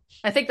into.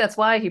 I think that's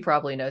why he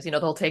probably knows, the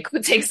whole take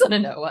what takes on a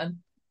no one.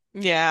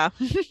 Yeah.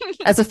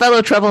 As a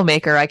fellow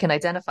troublemaker, I can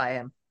identify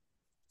him.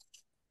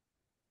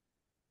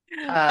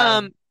 Um,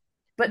 Um,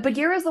 but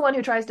Bagheera's the one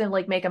who tries to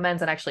like make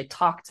amends and actually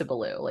talk to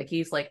Baloo. Like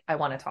he's like, I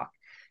want to talk.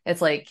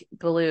 It's like,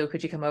 Baloo,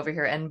 could you come over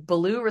here? And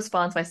Baloo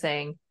responds by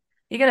saying,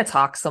 you gonna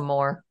talk some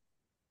more?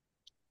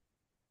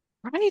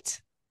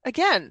 right?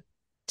 Again,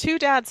 two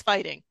dads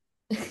fighting.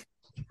 He's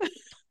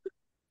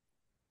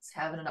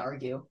having an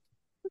argue.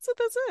 That's what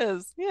this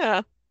is.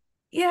 Yeah.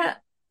 Yeah,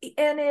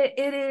 and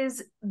it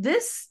is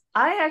this.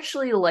 I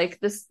actually like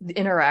this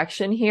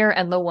interaction here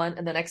and the one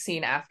and the next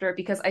scene after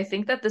because I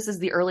think that this is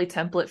the early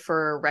template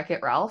for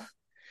Wreck-It Ralph.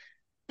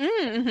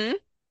 Mm-hmm.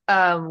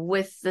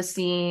 With the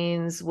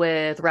scenes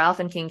with Ralph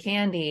and King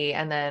Candy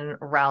and then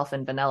Ralph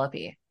and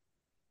Vanellope.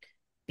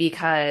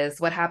 Because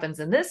what happens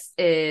in this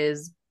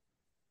is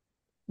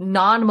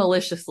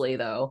non-maliciously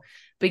though,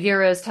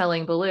 Bagheera is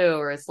telling Baloo,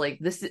 or it's like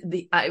this.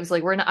 I was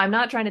like, I'm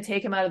not trying to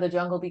take him out of the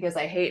jungle because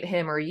I hate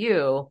him or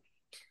you.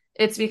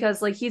 It's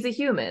because like he's a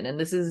human and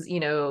this is,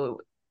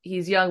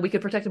 he's young. We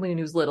could protect him when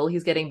he was little.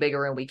 He's getting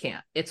bigger and we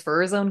can't. It's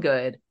for his own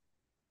good.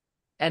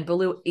 And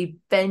Baloo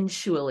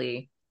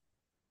eventually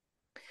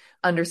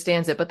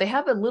understands it, but they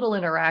have a little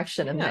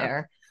interaction in Yeah.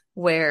 there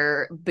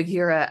where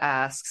Bagheera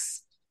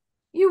asks,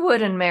 you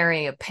wouldn't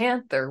marry a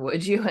panther,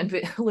 would you? And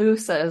Baloo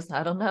says,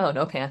 I don't know.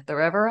 No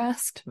panther ever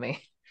asked me.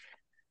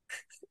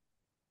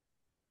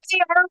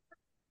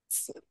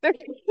 They're,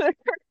 they're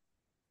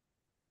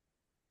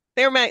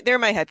they're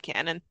my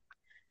headcanon.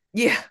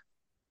 Yeah,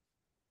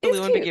 it's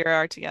Baloo and cute. Bagheera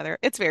are together.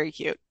 It's very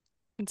cute.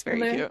 It's And very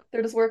they're cute.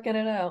 they're just working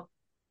it out.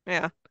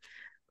 Yeah.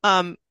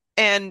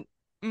 And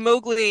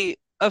Mowgli,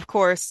 of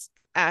course,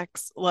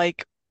 acts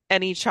like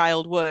any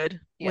child would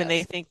when they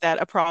Yes. think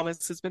that a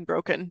promise has been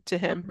broken to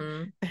him.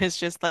 Hmm. It's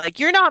just like,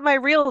 you're not my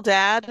real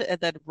dad, and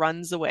then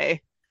runs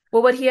away.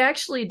 Well, what he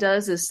actually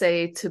does is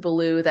say to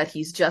Baloo that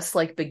he's just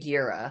like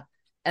Bagheera,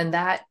 and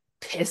that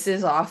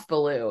pisses off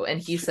Baloo, and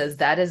he says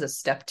that is a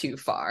step too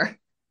far.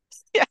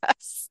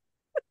 Yes.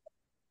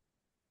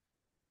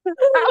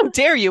 How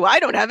dare you? I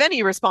don't have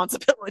any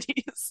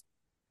responsibilities.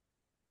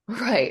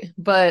 Right,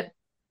 but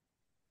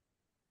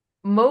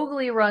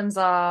Mowgli runs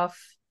off,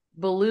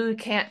 Baloo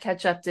can't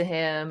catch up to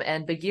him,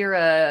 and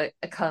Bagheera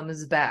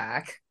comes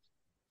back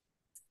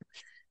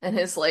and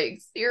is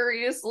like,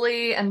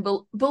 seriously? And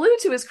Baloo,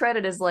 to his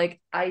credit, is like,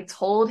 I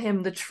told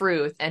him the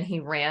truth and he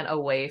ran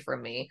away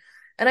from me.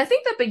 And I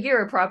think that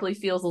Bagheera probably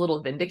feels a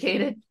little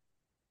vindicated.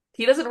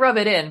 He doesn't rub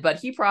it in, but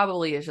he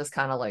probably is just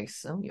kind of like,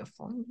 so you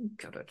finally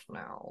get it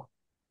now.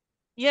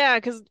 Yeah,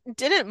 because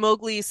didn't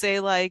Mowgli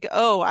say like,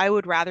 "Oh, I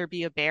would rather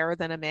be a bear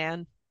than a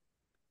man"?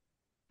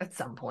 At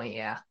some point,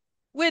 yeah.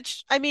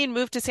 Which, I mean,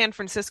 move to San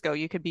Francisco,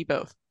 you could be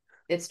both.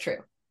 It's true.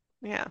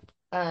 Yeah.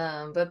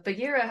 But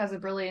Bagheera has a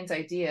brilliant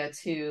idea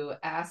to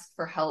ask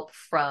for help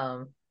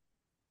from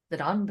the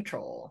Dawn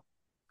Patrol.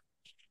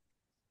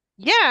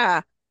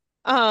 Yeah.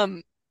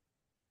 Um,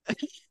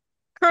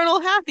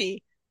 Colonel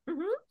Happy,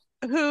 Hmm.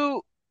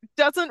 who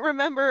doesn't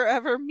remember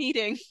ever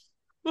meeting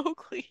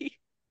Mowgli.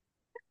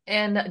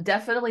 And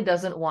definitely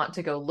doesn't want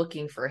to go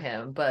looking for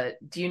him. But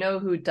do you know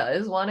who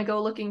does want to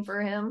go looking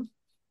for him?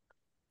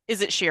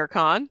 Is it Shere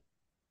Khan?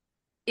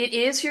 It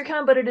is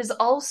Hirkan, but it is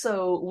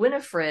also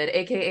Winifred,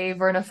 aka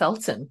Verna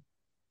Felton.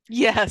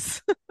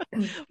 Yes.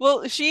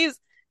 Well, she's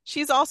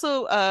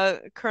also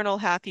Colonel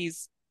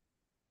Happy's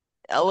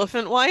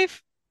elephant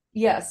wife.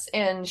 Yes,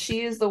 and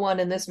she is the one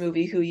in this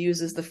movie who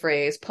uses the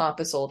phrase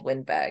pompous old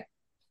windbag.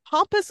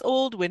 Pompous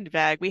old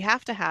windbag. We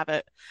have to have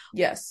it.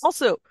 Yes.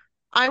 Also,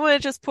 I want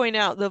to just point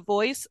out the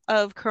voice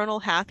of Colonel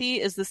Happy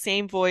is the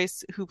same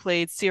voice who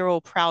played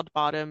Cyril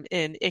Proudbottom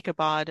in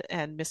Ichabod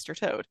and Mr.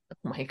 Toad.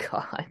 Oh my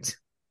God.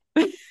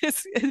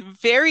 It's a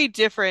very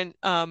different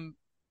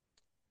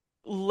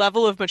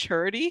level of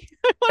maturity,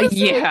 I want to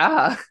say.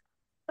 Yeah,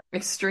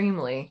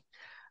 extremely.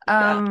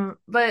 Yeah.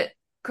 But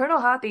Colonel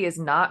Hathi is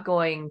not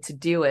going to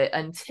do it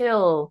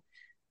until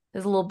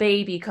his little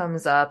baby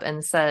comes up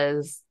and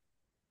says,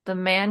 the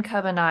man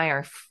cub and I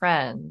are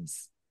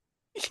friends.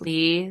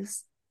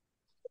 Please.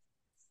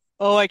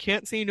 Oh, I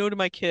can't say no to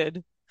my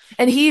kid.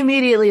 And he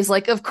immediately is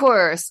like, of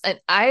course. And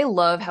I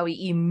love how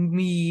he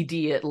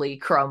immediately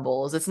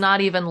crumbles. It's not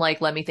even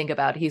like, let me think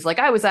about it. He's like,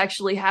 I was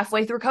actually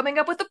halfway through coming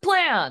up with a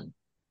plan.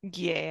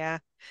 Yeah.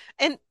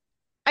 And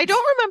I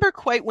don't remember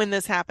quite when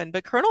this happened,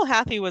 but Colonel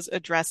Hathi was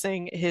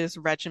addressing his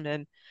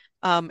regiment,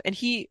 and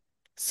he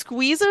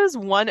squeezes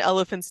one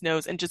elephant's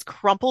nose and just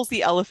crumples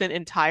the elephant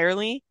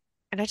entirely.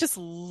 And I just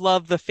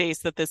love the face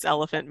that this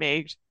elephant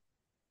made.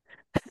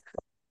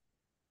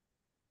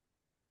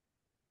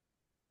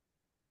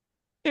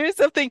 Here's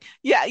something.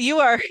 Yeah, you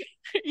are.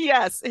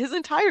 Yes, his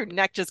entire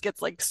neck just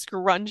gets like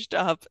scrunched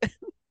up.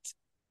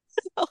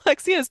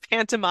 Alexia is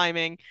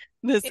pantomiming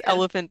this Yeah.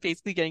 elephant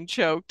basically getting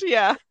choked.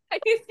 Yeah.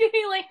 He's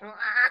getting like, like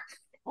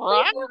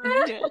what?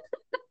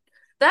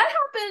 That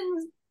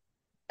happens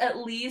at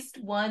least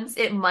once.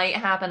 It might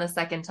happen a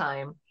second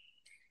time.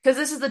 Because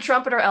this is the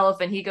trumpeter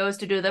elephant. He goes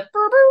to do the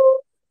brr,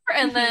 brr,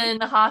 and Hmm. then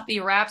Hathi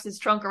wraps his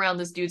trunk around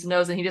this dude's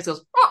nose and he just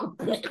goes, oh.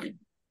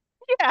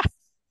 Yeah.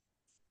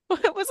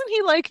 Wasn't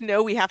he like,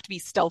 no, we have to be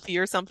stealthy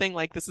or something?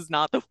 Like, this is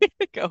not the way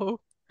to go.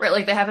 Right,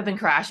 like they haven't been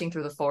crashing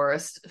through the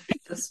forest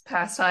this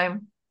past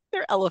time.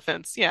 They're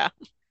elephants. Yeah.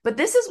 But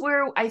this is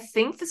where I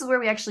think this is where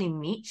we actually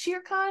meet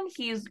Shere Khan.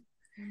 He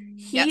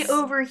Yes.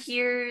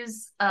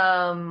 overhears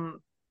Colonel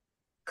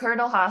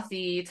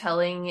Hathi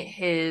telling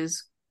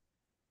his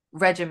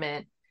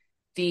regiment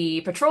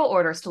the patrol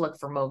orders to look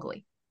for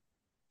Mowgli.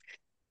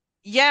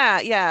 Yeah,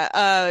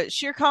 yeah.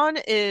 Shere Khan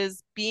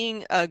is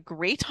being a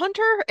great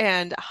hunter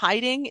and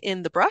hiding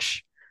in the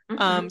brush.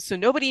 Mm-hmm. So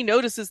nobody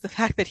notices the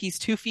fact that he's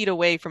 2 feet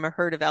away from a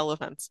herd of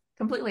elephants.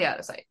 Completely out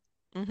of sight.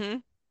 Hmm.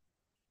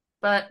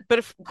 But But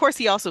of course,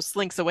 he also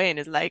slinks away and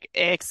is like,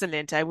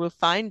 "Excellent, I will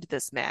find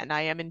this man.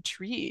 I am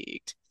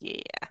intrigued."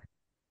 Yeah.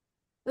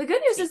 the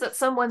good news is Neat. that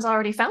someone's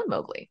already found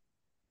Mowgli.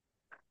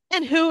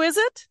 And who is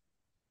it?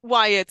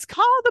 Why, it's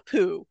Kaa the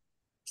Pooh.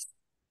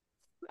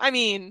 I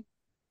mean,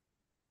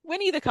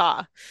 Winnie the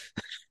Kaa.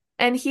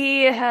 And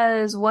he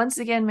has once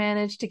again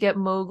managed to get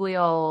Mowgli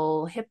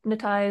all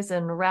hypnotized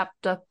and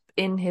wrapped up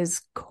in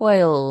his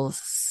coils.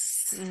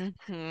 Hmm.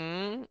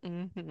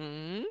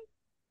 Hmm.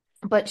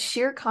 But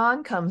Shere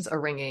Khan comes a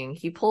ringing.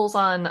 He pulls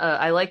on.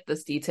 I like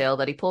this detail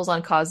that he pulls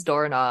on Kaa's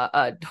tail,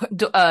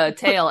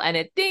 and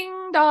it ding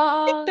Ding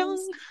dongs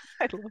dong.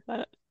 I love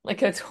that.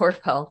 like a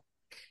doorbell.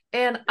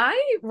 And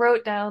I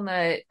wrote down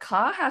that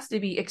Kaa has to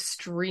be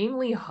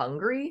extremely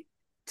hungry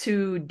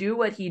to do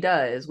what he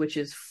does, which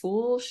is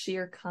fool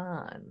Shere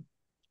Khan.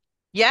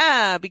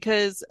 Yeah,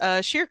 because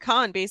Shere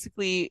Khan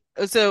basically,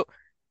 so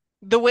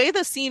the way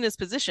the scene is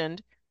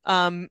positioned,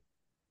 um,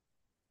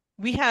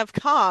 we have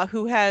Kaa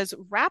who has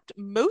wrapped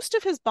most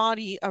of his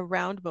body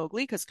around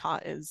Mowgli because Kaa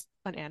is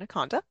an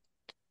anaconda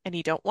and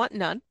he don't want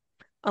none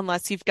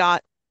unless you've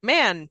got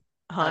man,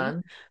 hun.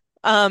 Hun.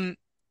 Um,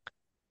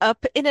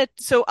 up in a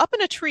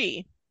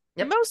tree,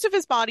 Yep. most of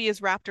his body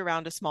is wrapped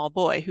around a small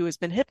boy who has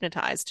been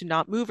hypnotized to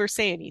not move or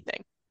say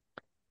anything.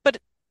 But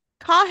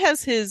Kaa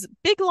has his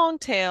big long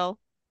tail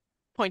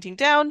pointing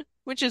down,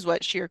 which is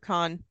what Shere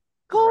Khan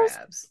pulls,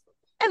 Grabs.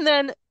 and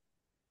then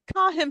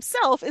Kaa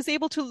himself is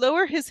able to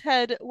lower his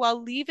head while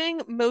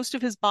leaving most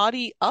of his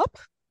body up,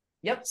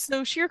 Yep.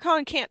 so Shere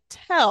Khan can't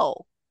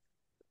tell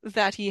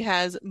that he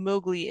has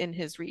Mowgli in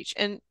his reach.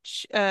 And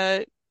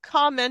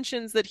Kaa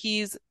mentions that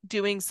he's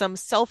doing some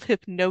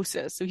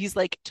self-hypnosis, so he's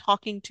like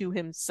talking to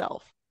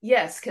himself.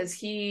 Yes, because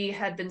he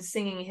had been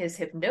singing his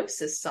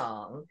hypnosis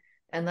song,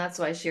 and that's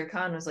why Shere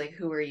Khan was like,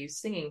 "Who are you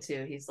singing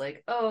to?" He's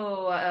like,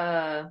 "Oh,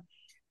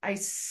 I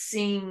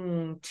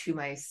sing to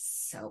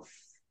myself."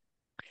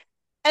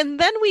 And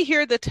then we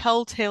hear the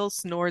telltale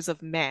snores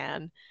of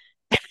man,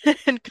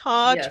 and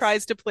Kaa Yes,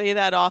 tries to play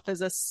that off as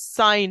a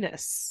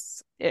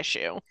sinus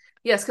issue.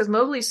 yes, because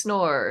Mowgli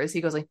snores. He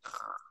goes like,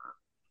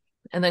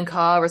 and then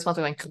Kaa responds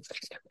by going,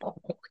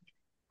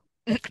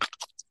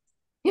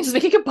 he's just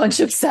making a bunch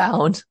of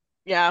sound.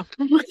 Yeah.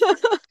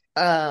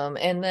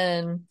 And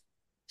then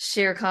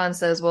Shere Khan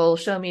says, "Well,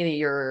 show me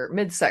your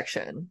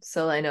midsection,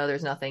 so I know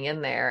there's nothing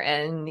in there."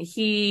 And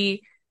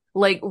he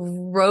like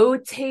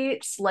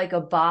rotates like a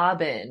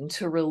bobbin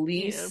to Yeah.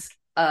 release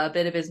a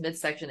bit of his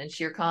midsection, and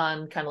Shere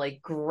Khan kind of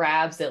like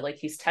grabs it like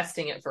he's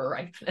testing it for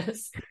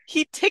ripeness.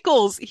 He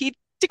tickles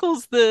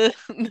the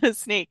the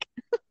snake.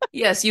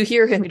 Yes, you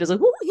hear him. He does like,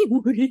 "Wooey,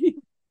 wooey."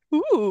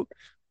 Ooh.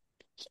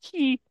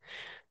 He,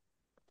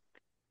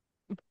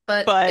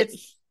 But but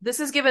it's this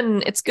is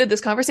given. It's good.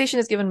 This conversation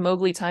has given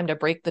Mowgli time to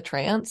break the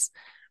trance.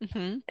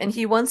 mhm. And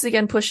he once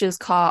again pushes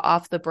Ka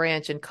off the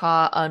branch, and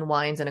Ka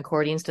unwinds and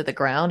accordions to the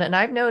ground. And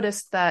I've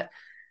noticed that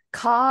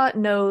Ka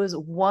knows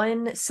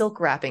one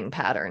silk wrapping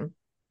pattern.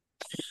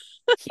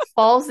 He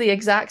falls the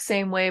exact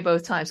same way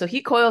both times. So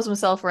he coils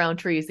himself around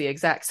trees the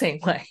exact same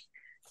way.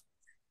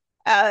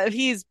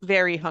 He's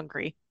very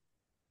hungry.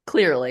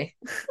 Clearly.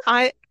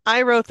 I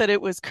wrote that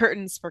it was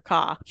curtains for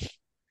Kaa.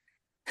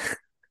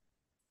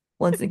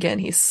 Once again,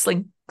 he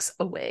slinks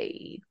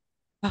away.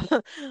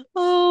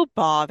 Oh,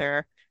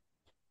 bother.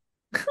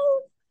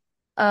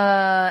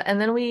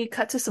 And then we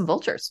cut to some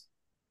vultures.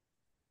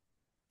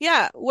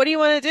 Yeah, what do you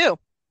want to do?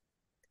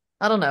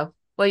 I don't know.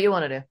 What do you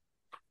want to do?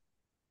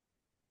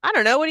 I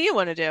don't know. What do you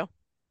want to do?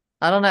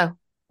 I don't know.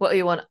 What do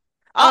you want?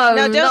 Oh,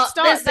 now Oh, don't not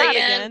start this that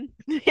again.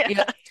 again. Yeah.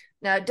 Yep.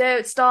 Now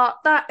don't start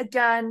that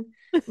again.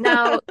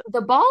 Now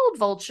the bald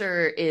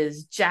vulture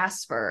is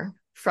Jasper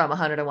from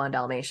 101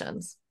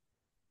 Dalmatians.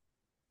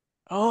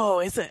 Oh,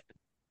 is it?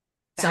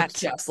 Sounds That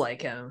just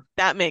like him.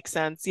 that makes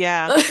sense.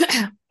 Yeah.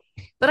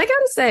 But I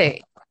gotta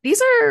say,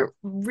 these are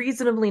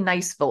reasonably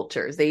nice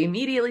vultures. They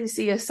immediately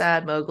see a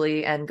sad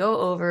Mowgli and go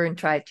over and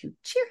try to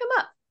cheer him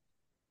up.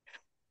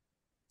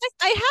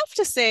 I have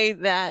to say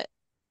that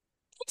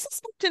I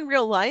suspect in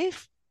real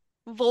life,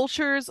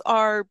 vultures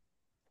are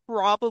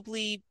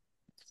probably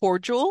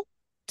cordial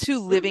to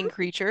living Mhm.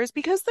 creatures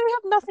because they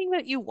have nothing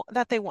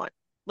that they want.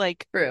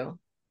 Like, True.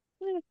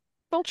 eh,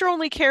 vulture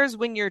only cares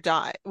when you're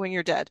dead.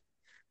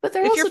 But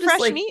they're If you're also just fresh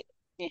like, meat,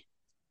 eh.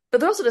 but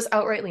they're also just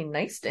outrightly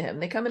nice to him.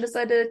 They come and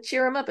decide to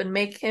cheer him up and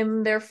make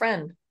him their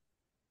friend.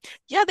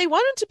 Yeah, they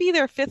want him to be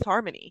their fifth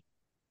harmony.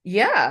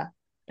 Yeah.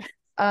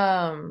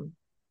 Um,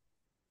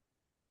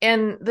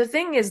 and the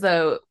thing is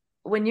though,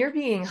 when you're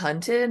being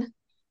hunted,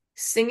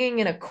 singing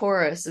in a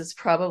chorus is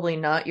probably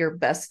not your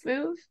best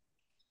move.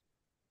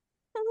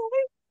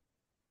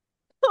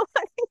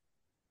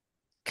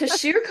 Because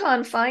Shere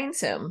Khan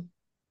finds him.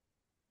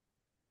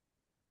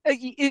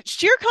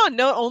 Shere Khan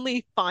not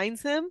only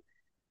finds him,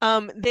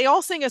 they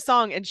all sing a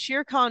song, and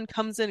Shere Khan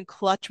comes in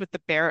clutch with the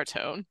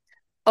baritone.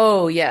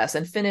 Oh, yes,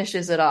 and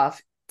finishes it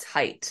off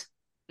tight.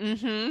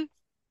 Mm-hmm.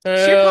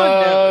 Shere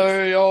Khan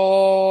knows.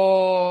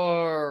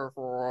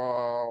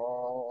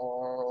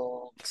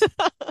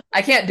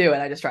 I can't do it.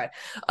 I just tried.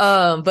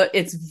 But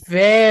it's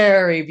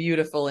very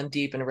beautiful and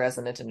deep and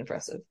resonant and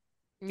impressive.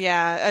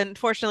 Yeah,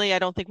 unfortunately, I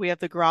don't think we have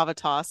the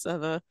gravitas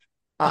of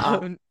Uh-uh.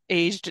 an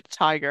aged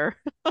tiger.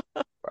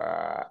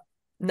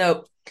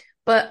 Nope.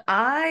 But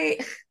I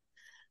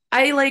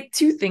like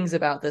two things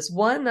about this.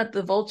 One, that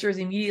the vultures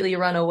immediately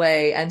run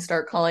away and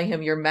start calling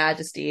him Your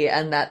Majesty,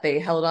 and that they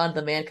held on to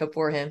the man cub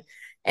for him.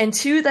 And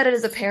two, that it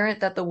is apparent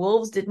that the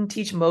wolves didn't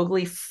teach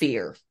Mowgli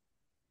fear.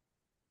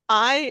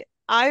 I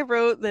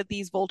wrote that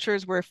these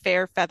vultures were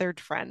fair feathered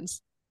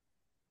friends.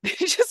 They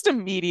just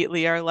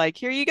immediately are like,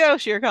 "Here you go,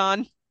 Shere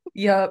Khan."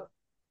 Yup.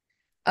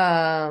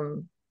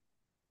 Um,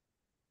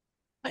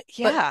 But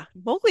but yeah,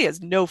 Mowgli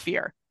has no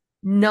fear.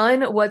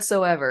 none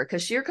whatsoever.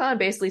 Because Shere Khan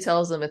basically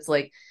tells them it's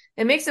like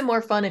it makes it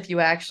more fun if you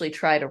actually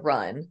try to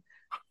run.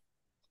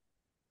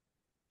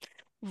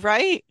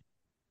 Right?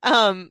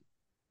 Um,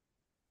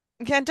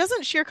 again,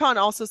 doesn't Shere Khan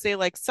also say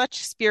like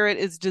such spirit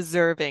is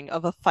deserving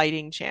of a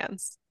fighting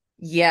chance?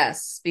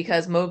 Yes,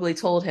 because Mowgli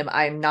told him,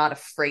 I'm not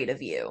afraid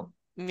of you.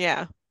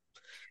 Yeah.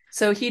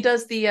 So he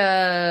does the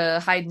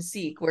hide and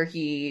seek where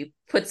he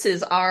puts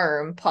his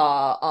arm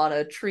paw on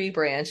a tree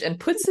branch and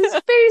puts his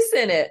face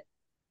in it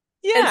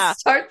and Yeah.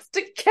 starts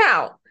to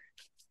count.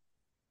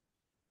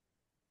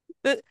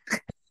 The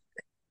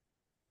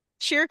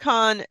Shere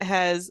Khan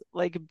has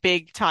like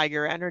big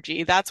tiger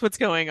energy. That's what's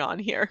going on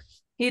here.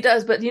 He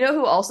does, but you know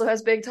who also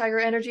has big tiger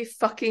energy?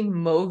 Fucking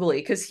Mowgli,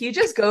 because he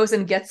just goes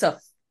and gets a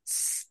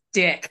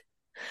stick.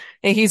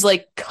 And he's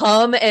like,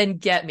 come and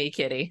get me,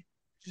 kitty.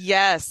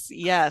 Yes,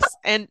 yes.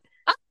 And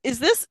is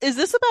this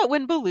about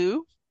when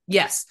Baloo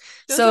Yes.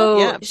 shows up? So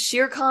Yeah.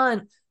 Shere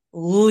Khan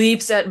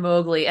leaps at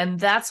Mowgli, and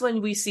that's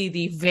when we see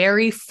the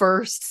very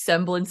first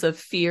semblance of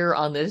fear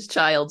on this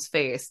child's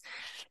face.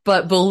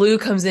 But Baloo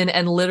comes in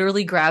and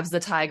literally grabs the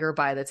tiger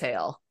by the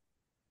tail.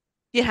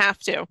 You have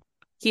to.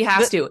 He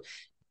has Th to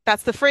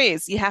that's the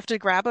phrase. You have to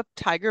grab a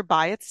tiger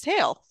by its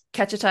tail.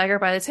 catch a tiger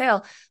by the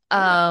tail.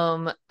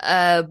 Yeah.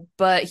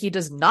 But he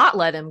does not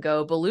let him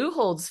go. Baloo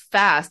holds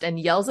fast and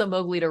yells at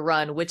Mowgli to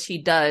run, which he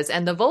does.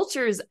 And the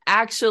vultures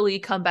actually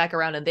come back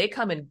around and they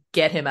come and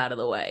get him out of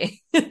the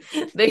way.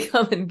 They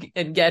come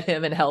and get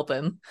him and help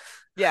him.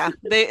 Yeah.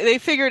 They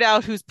figured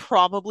out who's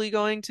probably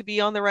going to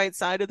be on the right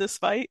side of this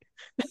fight.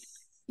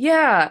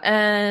 Yeah,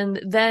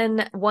 and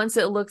then once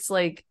it looks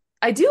like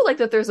I do like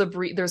that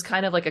there's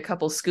kind of like a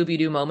couple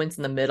Scooby-Doo moments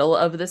in the middle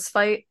of this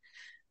fight.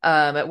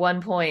 At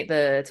one point,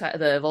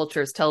 the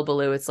vultures tell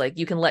Baloo it's like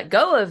you can let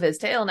go of his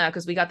tail now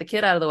because we got the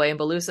kid out of the way, and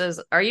Baloo says,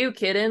 "Are you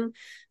kidding?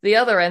 The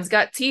other end's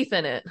got teeth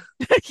in it."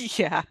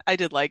 Yeah, I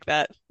did like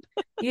that.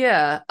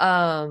 Yeah.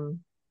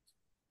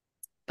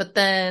 But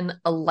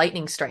then a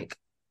lightning strike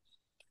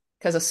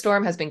because a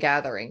storm has been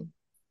gathering.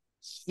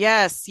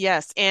 Yes,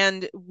 yes.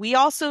 And we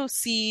also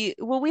see,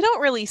 well, we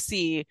don't really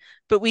see,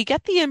 but we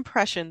get the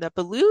impression that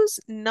Baloo's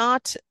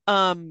not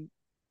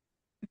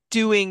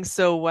doing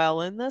so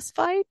well in this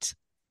fight.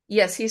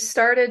 Yes, he's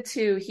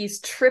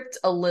tripped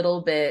a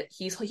little bit.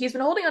 He's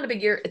been holding on to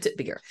Big Ear.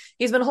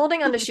 He's been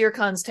holding on to Shere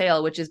Khan's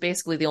tail, which is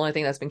basically the only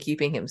thing that's been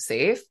keeping him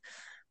safe.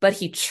 But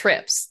he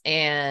trips,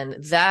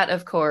 and that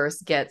of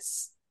course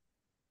gets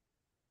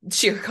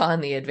Shere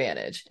Khan the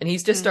advantage, and he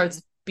just Hmm.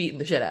 starts beating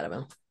the shit out of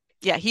him.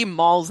 Yeah, he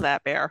mauls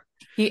that bear.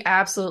 He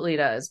absolutely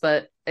does.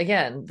 But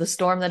again, the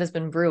storm that has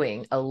been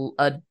brewing,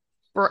 a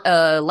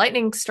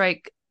lightning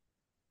strikes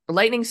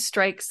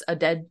a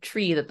dead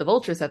tree that the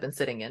vultures have been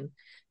sitting in,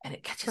 and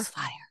it catches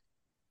fire.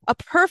 A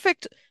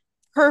perfect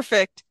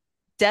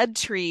dead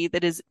tree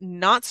that is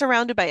not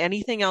surrounded by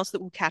anything else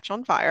that will catch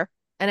on fire.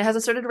 And it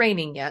hasn't started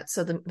raining yet,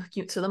 so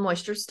the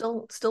moisture's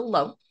still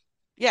low.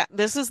 Yeah,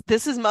 this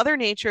is Mother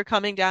Nature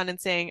coming down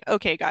and saying,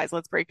 "Okay, guys,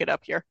 let's break it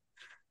up here."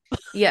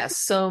 Yes,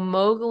 so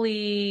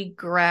Mowgli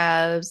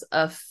grabs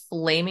a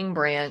flaming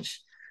branch,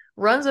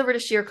 runs over to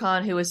Shere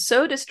Khan, who is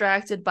so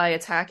distracted by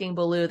attacking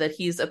Baloo that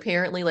he's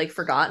apparently like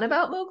forgotten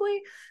about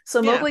Mowgli.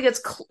 So Yeah. Mowgli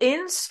gets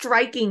in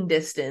striking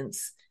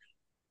distance,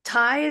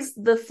 ties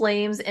the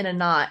flames in a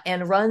knot,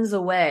 and runs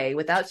away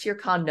without Shere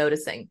Khan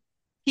noticing.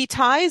 He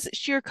ties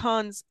Shere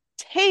Khan's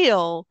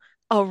tail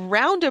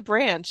around a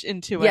branch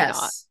into a knot.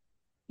 Yes.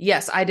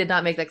 Yes, I did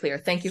not make that clear.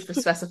 Thank you for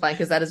specifying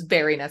because that is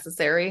very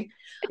necessary.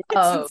 It's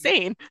Um,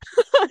 insane.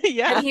 and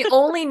Yeah. he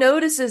only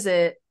notices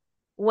it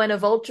when a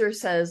vulture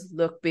says,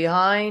 "Look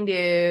behind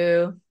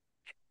you."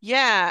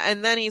 Yeah.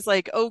 And then he's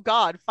like, oh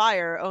God,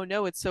 fire. Oh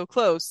no, it's so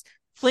close.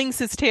 Flings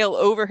his tail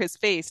over his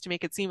face to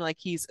make it seem like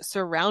he's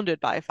surrounded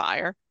by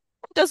fire.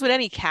 Does what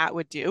any cat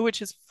would do,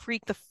 which is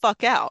freak the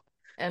fuck out.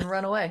 And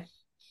run away.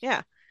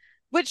 Yeah.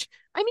 Which,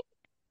 I mean,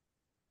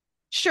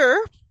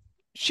 sure,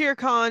 Shere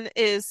Khan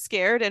is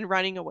scared and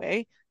running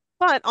away.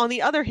 But on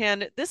the other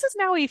hand, this is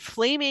now a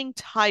flaming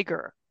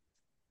tiger.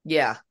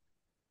 Yeah.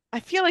 I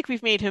feel like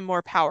we've made him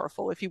more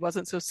powerful if he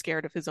wasn't so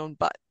scared of his own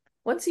butt.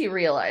 Once he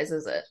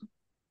realizes it.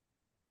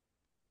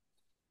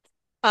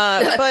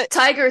 But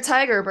Tiger,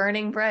 tiger,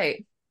 burning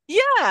bright.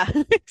 yeah.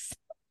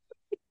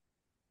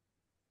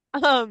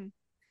 Um,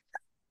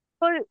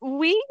 but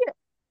we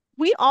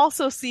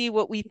also see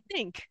what we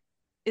think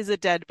is a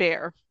dead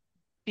bear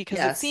because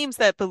it Yes. seems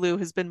that Baloo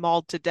has been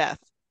mauled to death.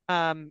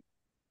 But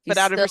He's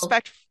out of still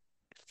respect,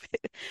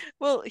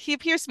 well, he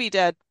appears to be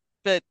dead,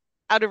 but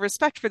out of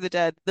respect for the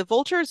dead, the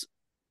vultures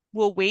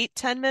will wait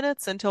 10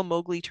 minutes until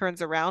Mowgli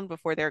turns around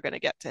before they're going to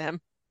get to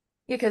him.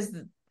 yeah,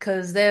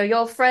 because they're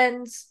your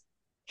friends.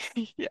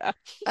 Yeah.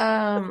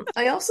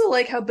 I also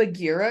like how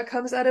Bagheera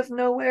comes out of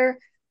nowhere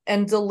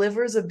and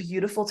delivers a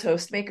beautiful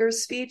Toastmasters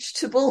speech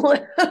to Baloo.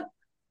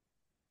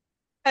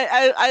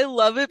 I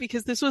love it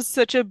because this was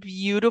such a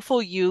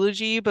beautiful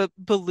eulogy, but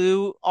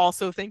Baloo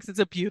also thinks it's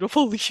a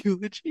beautiful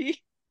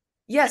eulogy.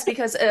 Yes,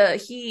 because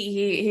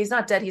he's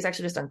not dead, he's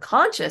actually just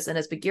unconscious, and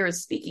as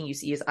Bagheera's speaking, you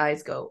see his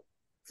eyes go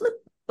flip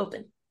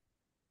open.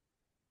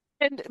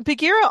 And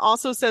Bagheera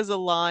also says a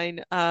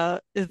line,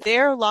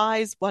 there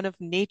lies one of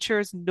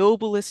nature's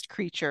noblest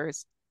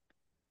creatures.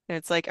 And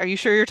it's like, are you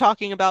sure you're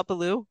talking about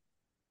Baloo?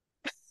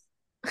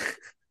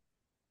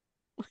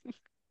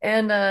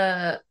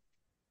 And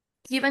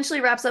he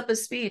eventually wraps up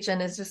his speech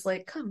and is just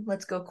like, "Come,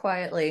 let's go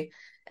quietly."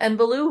 And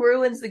Baloo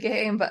ruins the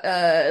game,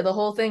 the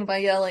whole thing by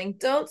yelling,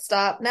 "Don't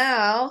stop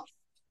now!"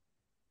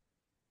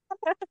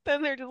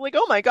 Then they're just like,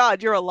 oh my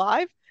God, you're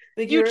alive?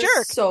 You Bagheera's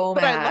jerk, so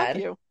but I love mad.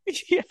 you.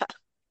 Yeah.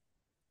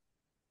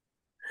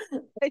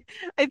 I,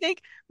 I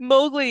think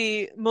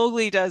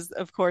Mowgli does,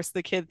 of course,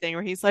 the kid thing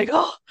where he's like,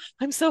 "Oh,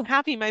 I'm so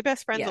happy my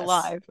best friend's Yes,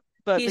 alive."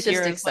 But he's just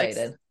Bagheera's like,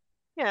 excited.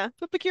 "Yeah,"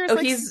 but Bagheera's Oh,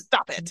 like, he's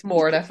 "Stop it."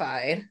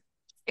 mortified.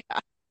 Yeah.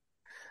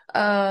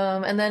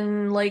 And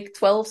then like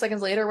 12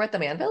 seconds later, we're at the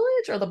Man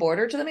Village or the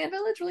border to the Man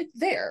Village. We're like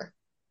there.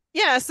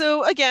 Yeah,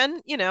 so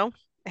again, I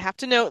have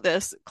to note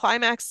this.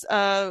 Climax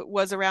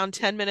was around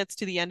 10 minutes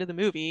to the end of the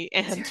movie,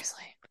 and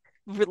Seriously,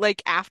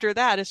 like after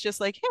that, it's just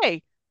like,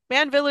 "Hey,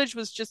 Man Village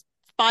was just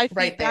 5 feet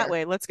right that there.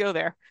 way. Let's go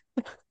there."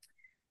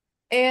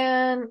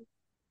 And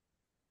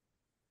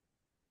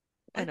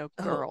And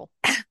what? Oh,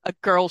 a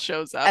girl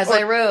shows up. as Or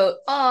I wrote,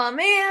 "Oh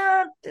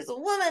man, there's a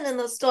woman in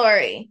the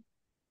story."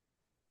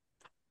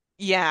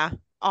 yeah,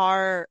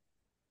 our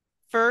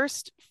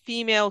first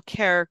female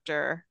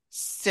character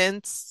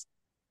since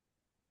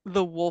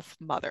the Wolf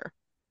Mother.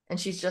 And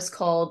she's just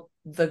called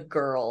the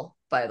girl,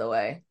 by the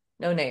way.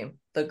 No name,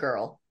 the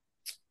girl.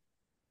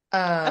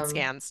 That Um,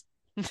 scans.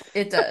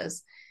 it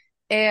does.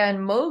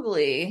 And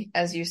Mowgli,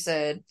 as you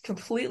said,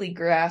 completely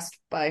grasped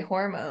by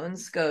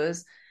hormones,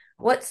 goes,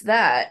 "What's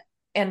that?"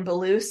 And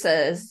Baloo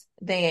says,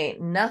 "They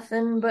ain't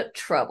nothing but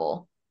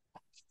trouble."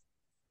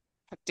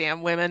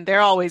 Damn women, they're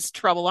always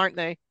trouble, aren't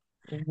they?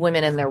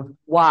 Women and their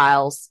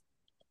wiles.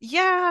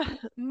 Yeah,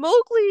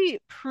 Mowgli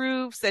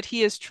proves that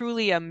he is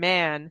truly a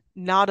man,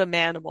 not a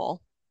manimal,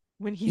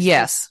 when he's just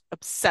Yes.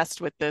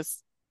 obsessed with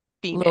this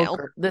Look, female.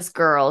 this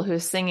girl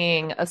who's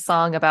singing a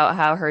song about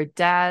how her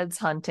dad's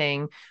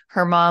hunting,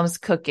 her mom's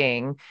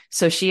cooking,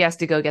 so she has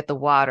to go get the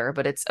water,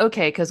 but it's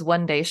okay because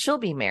one day she'll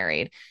be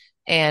married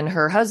and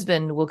her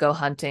husband will go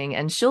hunting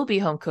and she'll be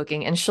home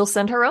cooking and she'll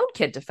send her own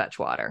kid to fetch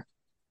water.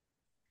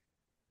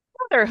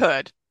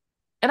 Motherhood.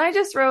 And I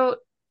just wrote,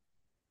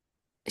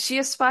 she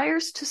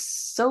aspires to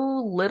so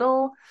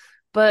little,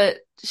 but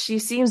she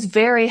seems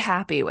very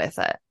happy with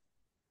it.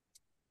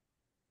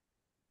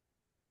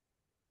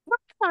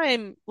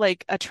 I'm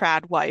like a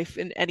trad wife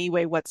in any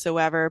way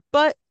whatsoever,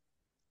 but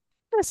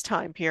this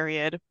time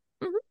period,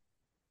 Mhm.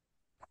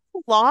 a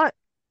lot,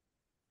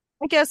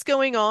 I guess,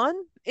 going on.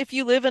 If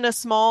you live in a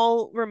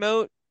small,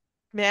 remote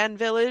man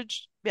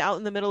village out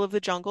in the middle of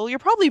the jungle, you're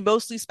probably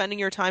mostly spending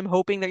your time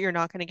hoping that you're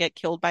not going to get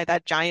killed by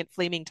that giant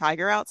flaming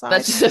tiger That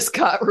outside. just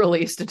got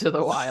released into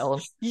the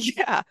wild.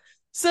 Yeah.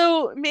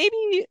 So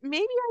maybe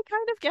I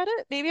kind of get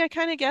it. Maybe I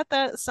kind of get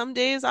that some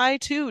days I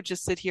too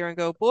just sit here and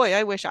go, boy,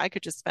 I wish I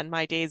could just spend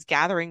my days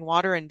gathering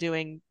water and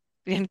doing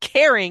and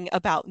caring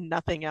about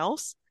nothing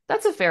else.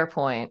 That's a fair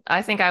point.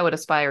 I think I would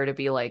aspire to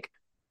be like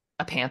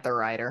a panther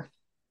rider.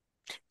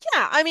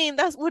 Yeah, I mean,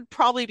 that would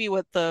probably be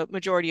what the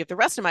majority of the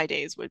rest of my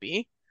days would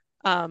be.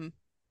 Um,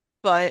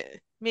 but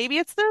maybe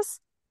it's this.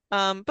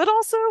 But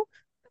also,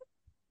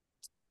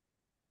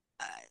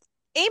 uh,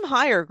 aim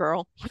higher,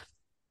 girl.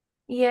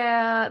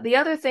 Yeah, the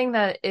other thing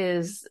that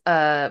is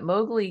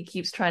Mowgli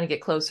keeps trying to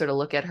get closer to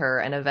look at her,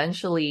 and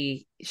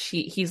eventually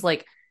he's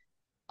like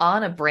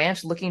on a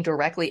branch looking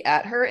directly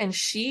at her, and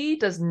she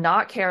does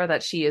not care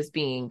that she is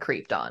being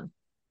creeped on.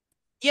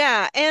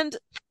 Yeah, and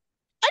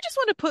I just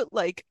want to put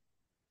like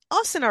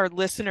us and our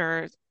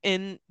listeners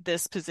in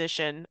this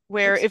position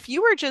where Oops. if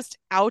you were just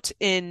out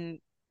in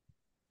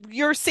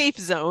your safe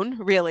zone,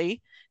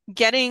 really,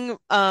 getting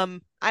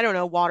I don't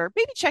know, water,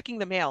 maybe checking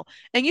the mail,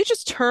 and you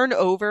just turn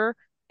over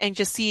and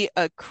just see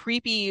a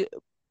creepy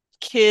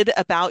kid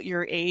about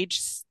your age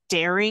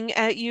staring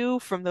at you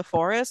from the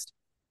forest,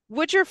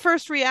 would your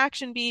first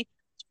reaction be,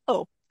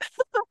 "Oh,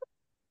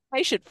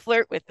 I should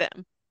flirt with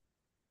them"?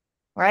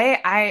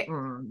 Right?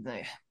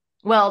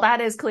 Well,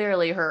 that is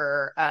clearly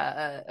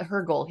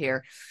her goal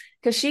here.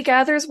 Because she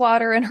gathers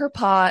water in her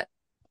pot,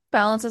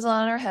 balances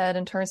on her head,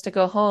 and turns to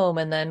go home.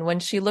 And then when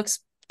she looks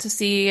to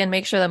see and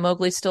make sure that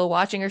Mowgli's still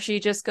watching her, she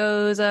just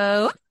goes,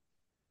 oh,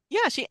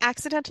 Yeah, she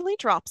accidentally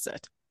drops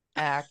it.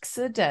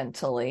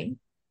 accidentally.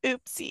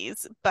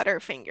 Oopsies,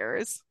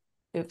 Butterfingers.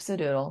 Oops a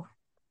doodle.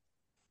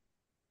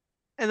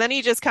 And then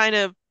he just kind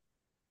of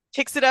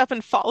picks it up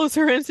and follows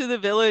her into the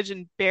village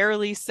and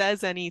barely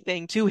says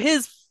anything to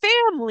his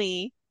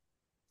family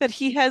that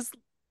he has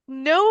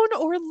known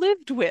or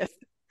lived with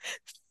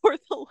for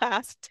the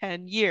last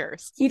 10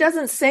 years. He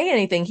doesn't say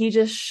anything. He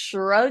just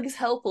shrugs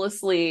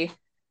helplessly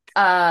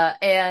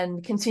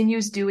and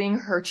continues doing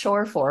her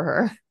chore for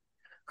her.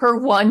 Her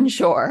one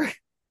chore.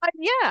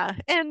 Yeah,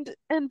 and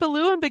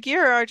Baloo and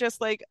Bagheera are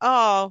just like,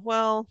 "Oh,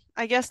 well,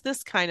 I guess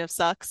this kind of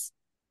sucks.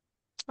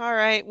 All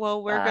right,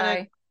 well, we're gonna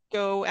Bye.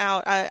 go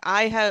out.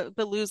 I have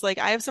Baloo's like,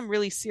 I have some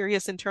really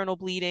serious internal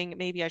bleeding.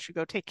 Maybe I should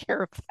go take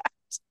care of that."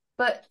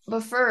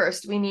 But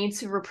first, we need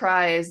to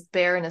reprise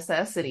bare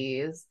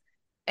necessities.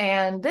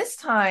 And this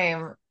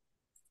time,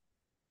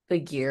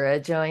 Bagheera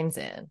joins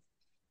in.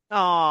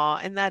 Oh,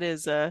 and that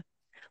is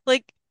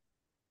like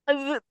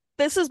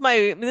this is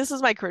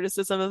my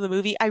criticism of the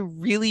movie. I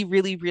really,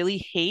 really, really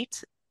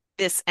hate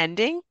this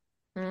ending,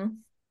 Hmm?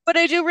 but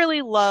I do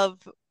really love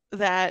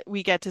that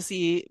we get to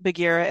see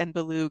Bagheera and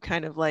Baloo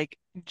kind of like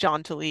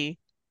jauntily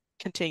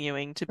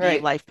continuing to be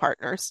Right, life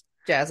partners.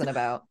 jazzing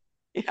about.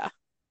 Yeah.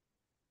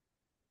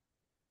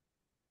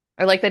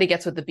 I like that he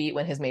gets with the beat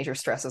when his major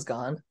stress is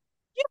gone.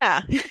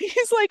 Yeah.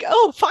 He's like,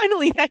 "Oh,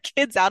 finally that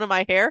kid's out of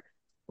my hair.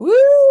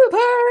 Woo,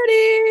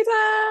 party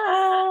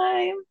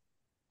time!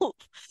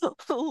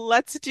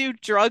 Let's do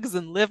drugs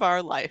and live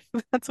our life."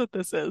 That's what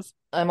this is.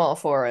 I'm all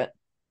for it.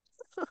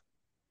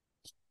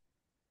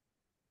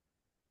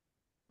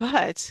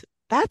 But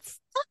that's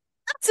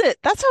it.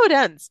 That's how it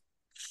ends.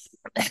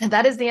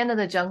 That is the end of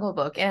the Jungle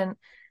Book. And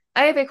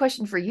I have a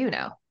question for you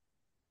now.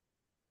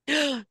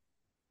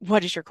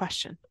 What is your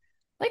question?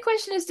 My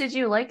question is, did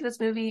you like this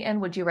movie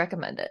and would you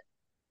recommend it?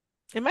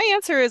 And my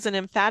answer is an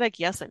emphatic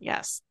yes and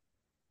yes.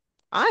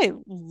 I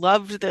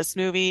loved this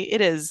movie.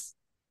 It is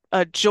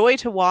a joy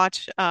to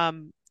watch,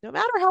 no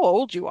matter how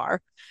old you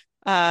are.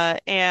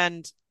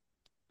 And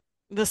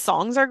the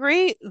songs are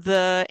great.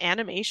 The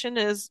animation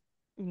is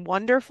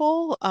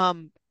wonderful.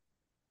 And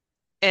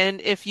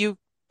if you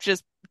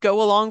just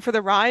go along for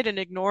the ride and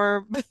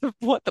ignore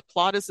what the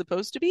plot is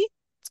supposed to be,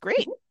 it's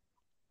great.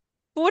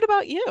 But what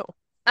about you?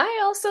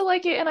 I also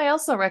like it and I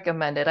also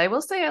recommend it. I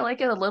will say I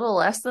like it a little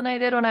less than I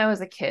did when I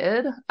was a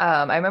kid.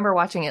 I remember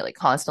watching it like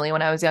constantly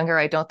when I was younger.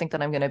 I don't think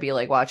that I'm going to be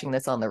like watching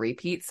this on the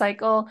repeat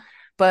cycle,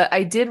 but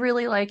I did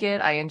really like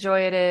it. I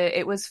enjoyed it.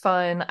 It was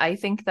fun. I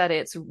think that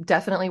it's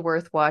definitely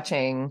worth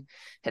watching.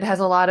 It has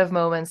a lot of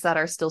moments that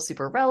are still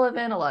super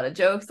relevant, a lot of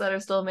jokes that are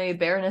still made.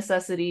 Bare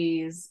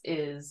Necessities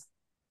is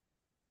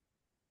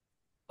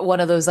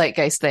one of those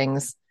zeitgeist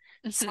things.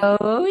 Mhm.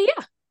 So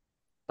yeah.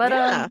 But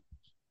Yeah.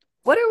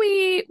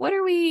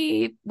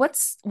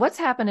 what's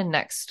happening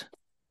next?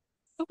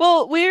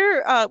 Well,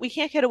 we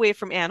can't get away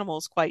from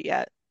animals quite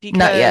yet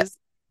Not yet. because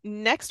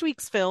next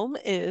week's film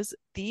is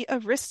The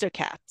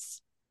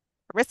Aristocats.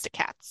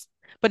 Aristocats,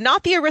 but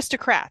not the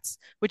aristocrats,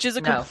 which is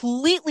a No.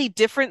 completely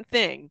different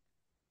thing.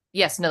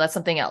 Yes, no, that's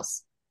something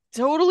else.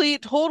 Totally,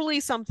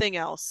 totally something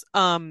else.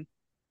 I'm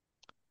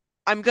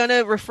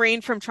gonna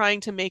refrain from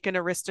trying to make an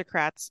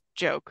aristocrats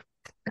joke,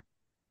 and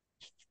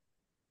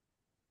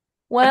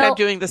I'm Well,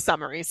 doing the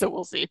summary, so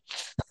we'll see.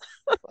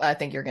 I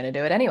think you're gonna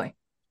do it anyway.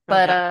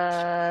 But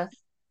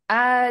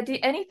Okay.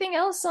 anything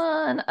else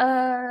on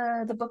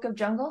the Book of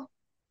Jungle?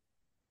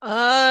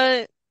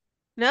 Uh,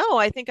 no,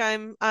 I think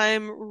I'm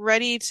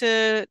ready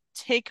to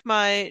take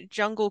my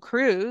jungle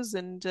cruise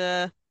and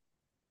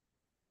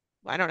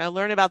I don't know,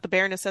 learn about the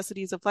bare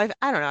necessities of life.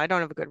 I don't know. I don't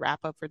have a good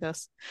wrap up for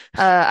this.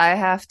 I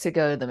have to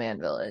go to the Man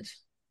Village.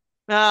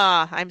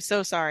 Ah, I'm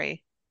so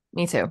sorry.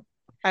 Me too.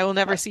 I will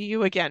never see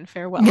you again.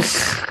 Farewell.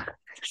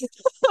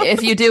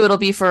 If you do, it'll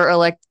be for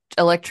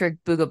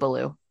Electric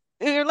Boogaloo.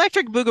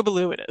 Electric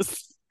Boogaloo it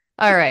is.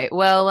 All right.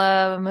 Well,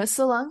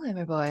 so long,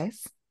 Glamour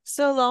Boys.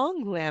 So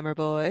long, glamour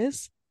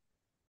boys.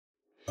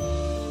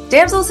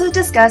 Damsels Who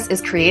Discuss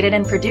is created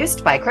and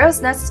produced by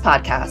Crow's Nest's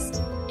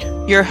podcast.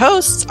 Your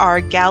hosts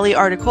are Gally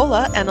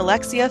Articola and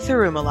Alexia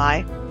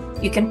Thirumalai.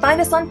 You can find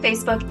us on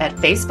Facebook at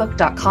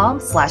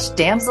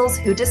facebook.com/damsels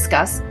who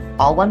discuss,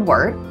 all one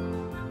word.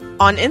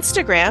 On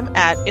Instagram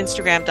at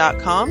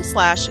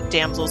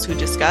instagram.com/damsels who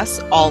discuss,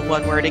 all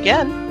one word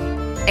again.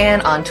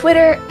 And on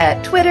Twitter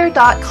at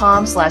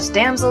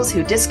twitter.com/damsels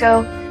who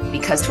disco,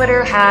 because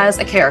Twitter has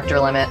a character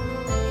limit.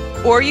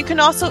 Or you can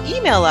also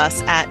email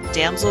us at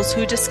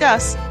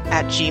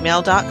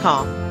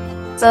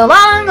damselswhodiscuss@gmail.com. So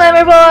long,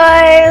 Glamour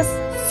Boys!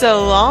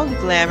 So long,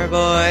 glamour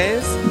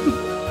boys.